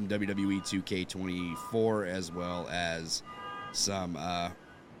talking some WWE 2K24 as well as some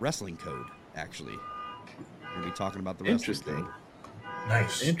wrestling code, actually. We're going to be talking about the wrestling code.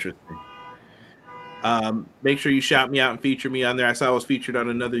 Nice. Interesting. Make sure you shout me out and feature me on there. I saw I was featured on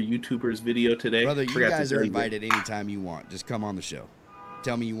another YouTuber's video today. Brother, you guys are invited anytime you want. Just come on the show.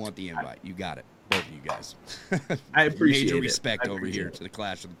 Tell me you want the invite. You got it. Both of you guys. I appreciate Major it. respect over here to the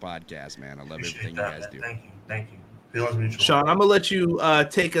Clash of the Podcast, man. I love everything you guys do. Thank you. Feelings mutual. Sean, I'm going to let you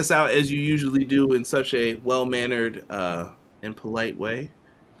take us out as you usually do in such a well-mannered and polite way.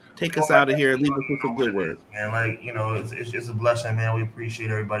 Take us out of here and leave us with some good words. Man, like, you know, it's a blessing, man. We appreciate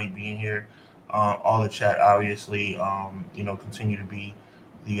everybody being here. All the chat, obviously, you know, continue to be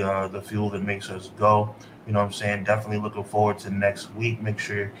the fuel that makes us go. You know what I'm saying? Definitely looking forward to next week. Make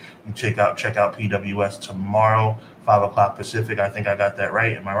sure you check out PWS tomorrow, 5 o'clock Pacific. I think I got that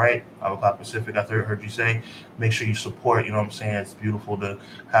right. Am I right? 5 o'clock Pacific, I heard you say. Make sure you support, you know what I'm saying? It's beautiful to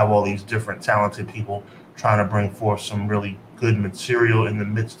have all these different talented people trying to bring forth some really good material in the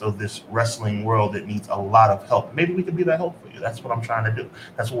midst of this wrestling world that needs a lot of help. Maybe we could be that help for you. That's what I'm trying to do.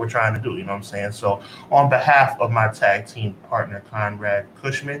 That's what we're trying to do. You know what I'm saying? So on behalf of my tag team partner, Conrad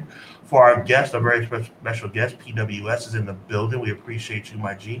Cushman, for our guest, a very special guest, PWS is in the building. We appreciate you,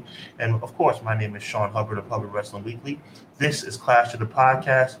 my G. And of course, my name is Sean Hubbard of Hubbard Wrestling Weekly. This is Clash of the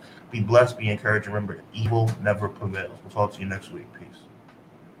Podcast. Be blessed, be encouraged. Remember, evil never prevails. We'll talk to you next week. Peace.